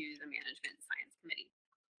forward to the Management and Science Committee.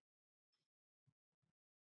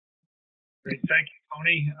 Great, thank you,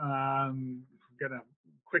 Tony. We've got a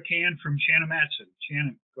quick hand from Shannon Matson.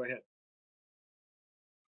 Shannon, go ahead.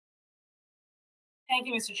 Thank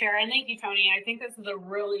you, Mr. Chair, and thank you, Tony. I think this is a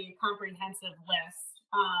really comprehensive list.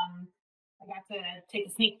 I got to take a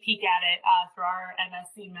sneak peek at it through our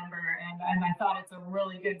MSC member, and I thought it's a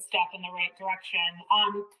really good step in the right direction.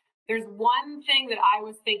 There's one thing that I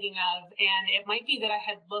was thinking of, and it might be that I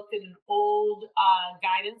had looked at an old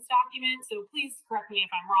guidance document, so please correct me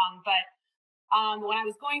if I'm wrong, but when I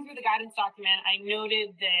was going through the guidance document, I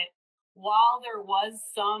noted that while there was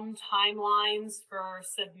some timelines for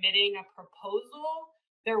submitting a proposal,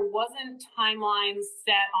 there wasn't timelines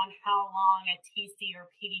set on how long a TC or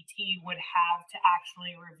PDT would have to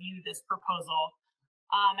actually review this proposal.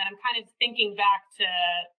 And I'm kind of thinking back to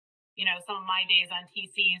you know, some of my days on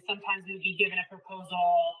TC, sometimes we would be given a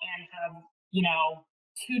proposal and have, you know,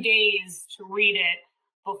 2 days to read it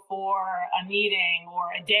before a meeting,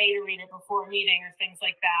 or a day to read it before a meeting, or things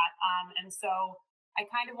like that. And so I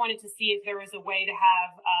kind of wanted to see if there was a way to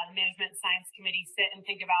have the Management Science Committee sit and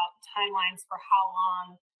think about timelines for how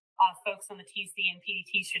long folks on the TC and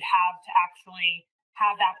PDT should have to actually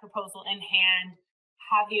have that proposal in hand,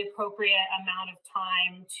 have the appropriate amount of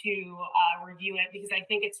time to review it, because I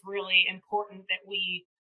think it's really important that we,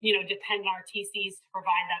 you know, depend on our TCs to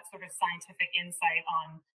provide that sort of scientific insight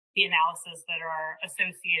on the analysis that are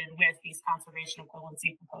associated with these conservation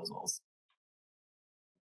equivalency proposals.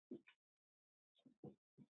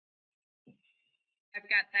 I've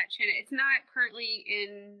got that, Shannon. It's not currently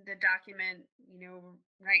in the document. You know,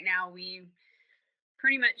 right now we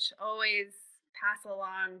pretty much always pass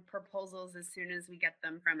along proposals as soon as we get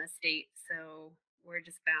them from a state. So we're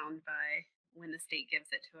just bound by when the state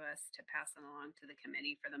gives it to us to pass them along to the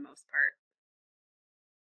committee for the most part.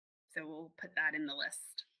 So we'll put that in the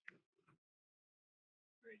list.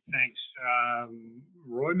 Great, thanks.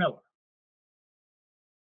 Roy Miller.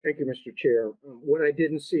 Thank you, Mr. Chair. What I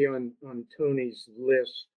didn't see on Tony's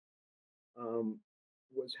list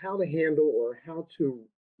was how to handle or how to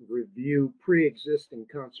review pre-existing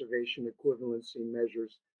conservation equivalency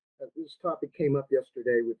measures. This topic came up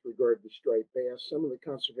yesterday with regard to striped bass. Some of the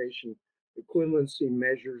conservation equivalency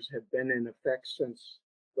measures have been in effect since,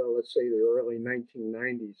 well, let's say the early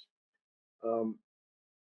 1990s.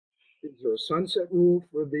 Is there a sunset rule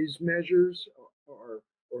for these measures, or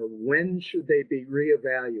when should they be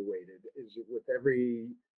reevaluated? Is it with every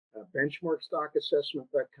benchmark stock assessment,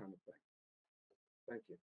 that kind of thing? Thank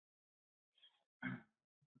you.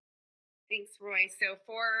 Thanks, Roy. So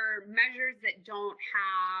for measures that don't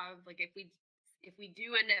have, like if we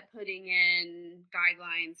do end up putting in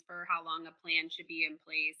guidelines for how long a plan should be in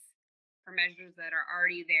place, for measures that are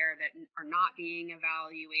already there that are not being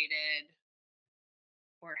evaluated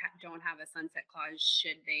or don't have a sunset clause,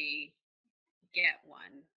 should they get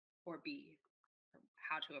one, or B,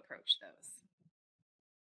 how to approach those?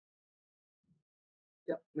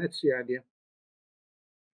 Yep, that's the idea.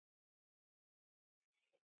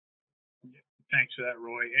 Thanks for that,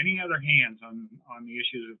 Roy. Any other hands on the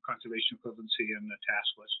issues of conservation equivalency and the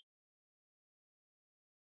task list?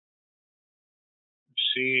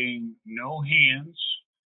 Seeing no hands.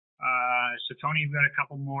 So Tony, you've got a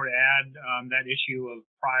couple more to add. That issue of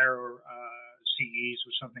prior CEs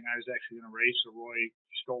was something I was actually going to raise, so Roy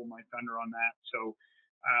stole my thunder on that. So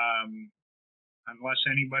unless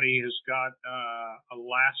anybody has got a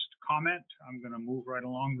last comment, I'm going to move right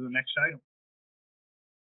along to the next item.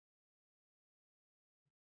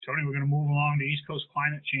 Tony, we're going to move along to East Coast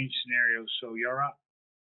climate change scenarios, so you're up.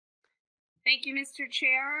 Thank you, Mr.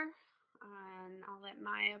 Chair. And I'll let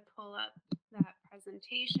Maya pull up that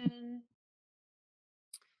presentation.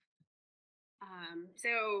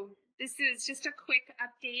 So this is just a quick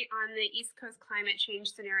update on the East Coast Climate Change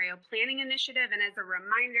Scenario Planning Initiative. And as a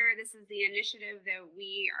reminder, this is the initiative that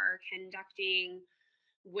we are conducting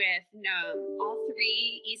with all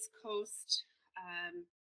 3 East Coast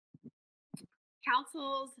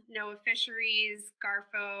councils, NOAA Fisheries,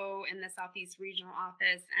 GARFO in the Southeast Regional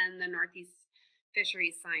Office, and the Northeast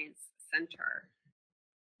Fisheries Science Center.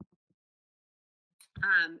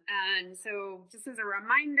 And so just as a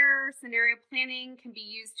reminder, scenario planning can be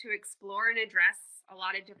used to explore and address a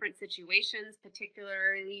lot of different situations,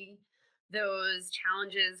 particularly those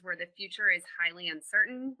challenges where the future is highly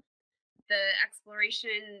uncertain. The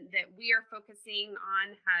exploration that we are focusing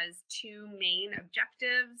on has 2 main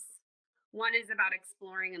objectives. One is about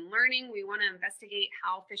exploring and learning. We want to investigate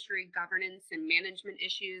how fishery governance and management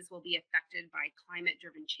issues will be affected by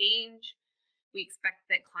climate-driven change. We expect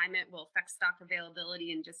that climate will affect stock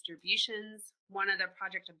availability and distributions. One of the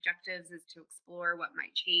project objectives is to explore what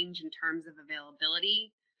might change in terms of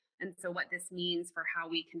availability, and so what this means for how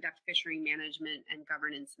we conduct fishery management and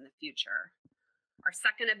governance in the future. Our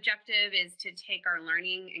second objective is to take our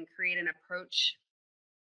learning and create an approach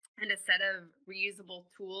and a set of reusable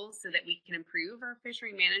tools so that we can improve our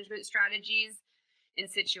fishery management strategies in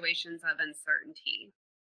situations of uncertainty.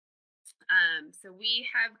 So we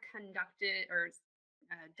have conducted or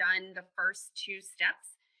done the first 2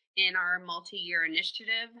 steps in our multi-year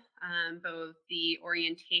initiative, both the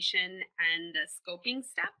orientation and the scoping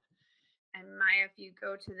step. And Maya, if you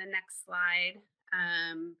go to the next slide,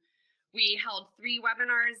 we held 3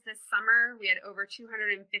 webinars this summer. We had over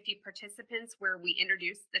 250 participants where we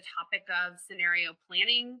introduced the topic of scenario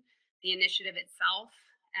planning, the initiative itself,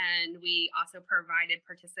 and we also provided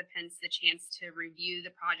participants the chance to review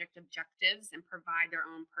the project objectives and provide their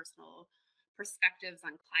own personal perspectives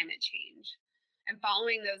on climate change. And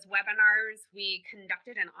following those webinars, we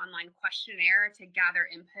conducted an online questionnaire to gather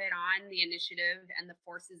input on the initiative and the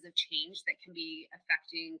forces of change that can be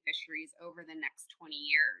affecting fisheries over the next 20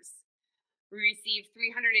 years. We received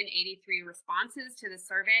 383 responses to the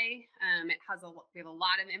survey. We have a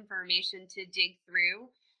lot of information to dig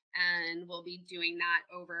through, and we'll be doing that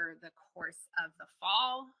over the course of the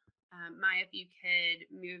fall. Maya, if you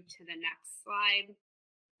could move to the next slide.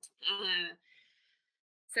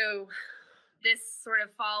 So this sort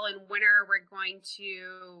of fall and winter, we're going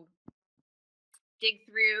to dig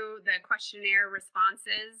through the questionnaire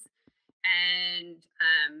responses and,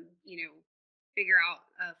 figure out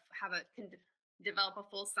develop a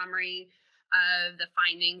full summary of the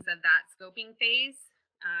findings of that scoping phase.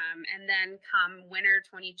 And then come winter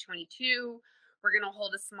 2022, we're going to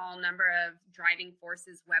hold a small number of driving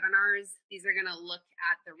forces webinars. These are going to look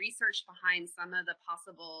at the research behind some of the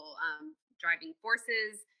possible driving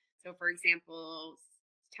forces. So for example,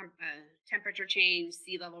 temperature change,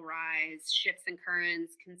 sea level rise, shifts in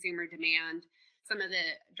currents, consumer demand, some of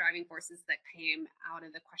the driving forces that came out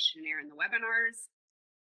of the questionnaire and the webinars.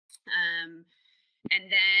 And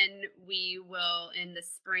then we will, in the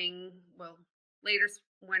spring, later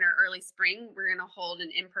winter, early spring, we're going to hold an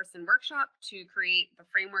in-person workshop to create the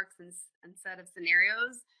frameworks and set of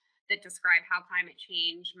scenarios that describe how climate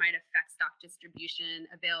change might affect stock distribution,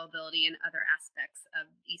 availability, and other aspects of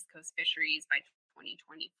East Coast fisheries by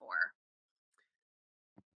 2024.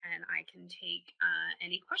 And I can take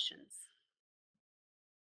any questions.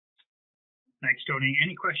 Thanks, Tony.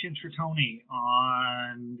 Any questions for Tony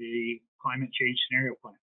on the climate change scenario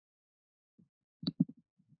plan?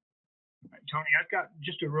 All right, Tony, I've got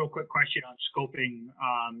just a real quick question on scoping.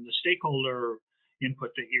 The stakeholder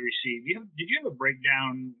input that you received. Did you have a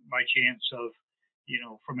breakdown by chance of,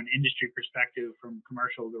 from an industry perspective, from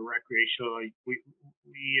commercial to recreational? We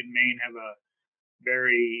in Maine have a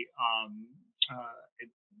very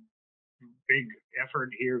big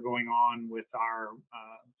effort here going on with our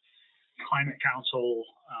Climate Council,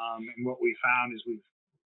 and what we found is we've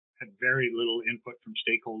had very little input from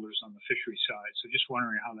stakeholders on the fishery side. So just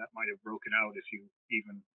wondering how that might have broken out, if you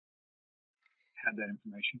even had that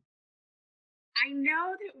information. I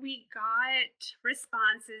know that we got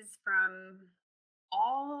responses from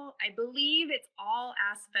I believe it's all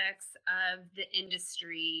aspects of the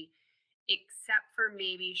industry, except for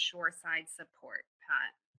maybe shoreside support,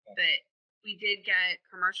 Pat. Okay. But we did get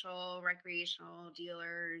commercial, recreational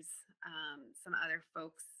dealers, some other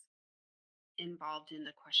folks involved in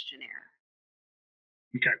the questionnaire.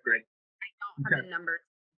 Okay, great. I don't have the numbers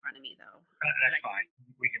in front of me, though. That's fine.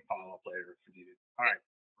 We can follow up later if needed. All right.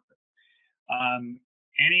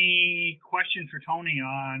 Any questions for Tony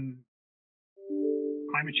on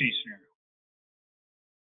climate change scenario?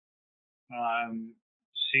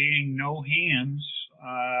 Seeing no hands,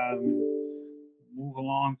 move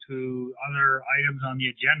along to other items on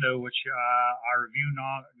the agenda, which are review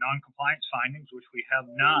non-compliance findings, which we have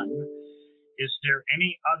none. Is there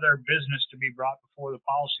any other business to be brought before the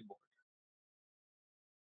policy board?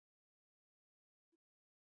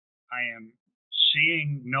 I am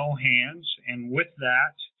seeing no hands, and with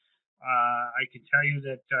that, I can tell you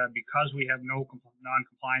that because we have no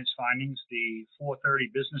non-compliance findings, the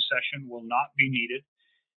 4:30 business session will not be needed.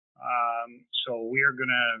 So we are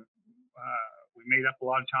going to, we made up a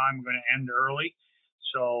lot of time. We're going to end early.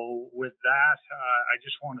 So with that, I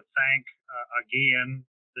just want to thank again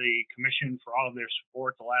the commission for all of their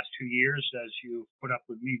support the last 2 years, as you put up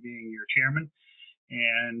with me being your chairman.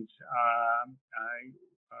 And I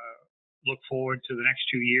look forward to the next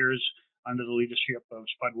 2 years under the leadership of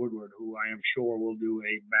Spud Woodward, who I am sure will do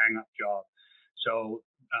a bang-up job. So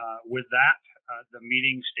with that, the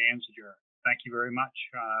meeting stands adjourned. Thank you very much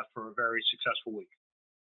for a very successful week.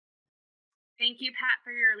 Thank you, Pat,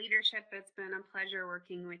 for your leadership. It's been a pleasure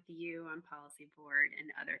working with you on policy board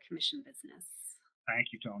and other commission business.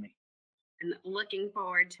 Thank you, Tony. And looking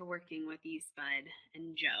forward to working with you, Spud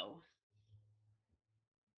and Joe.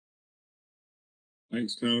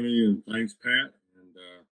 Thanks, Tony, and thanks, Pat, and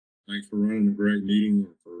thanks for running a great meeting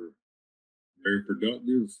and for very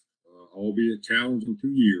productive, albeit challenging 2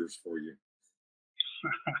 years for you.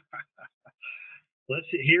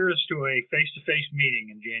 Here's to a face-to-face meeting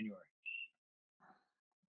in January.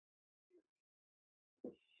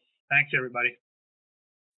 Thanks, everybody.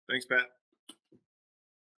 Thanks, Pat.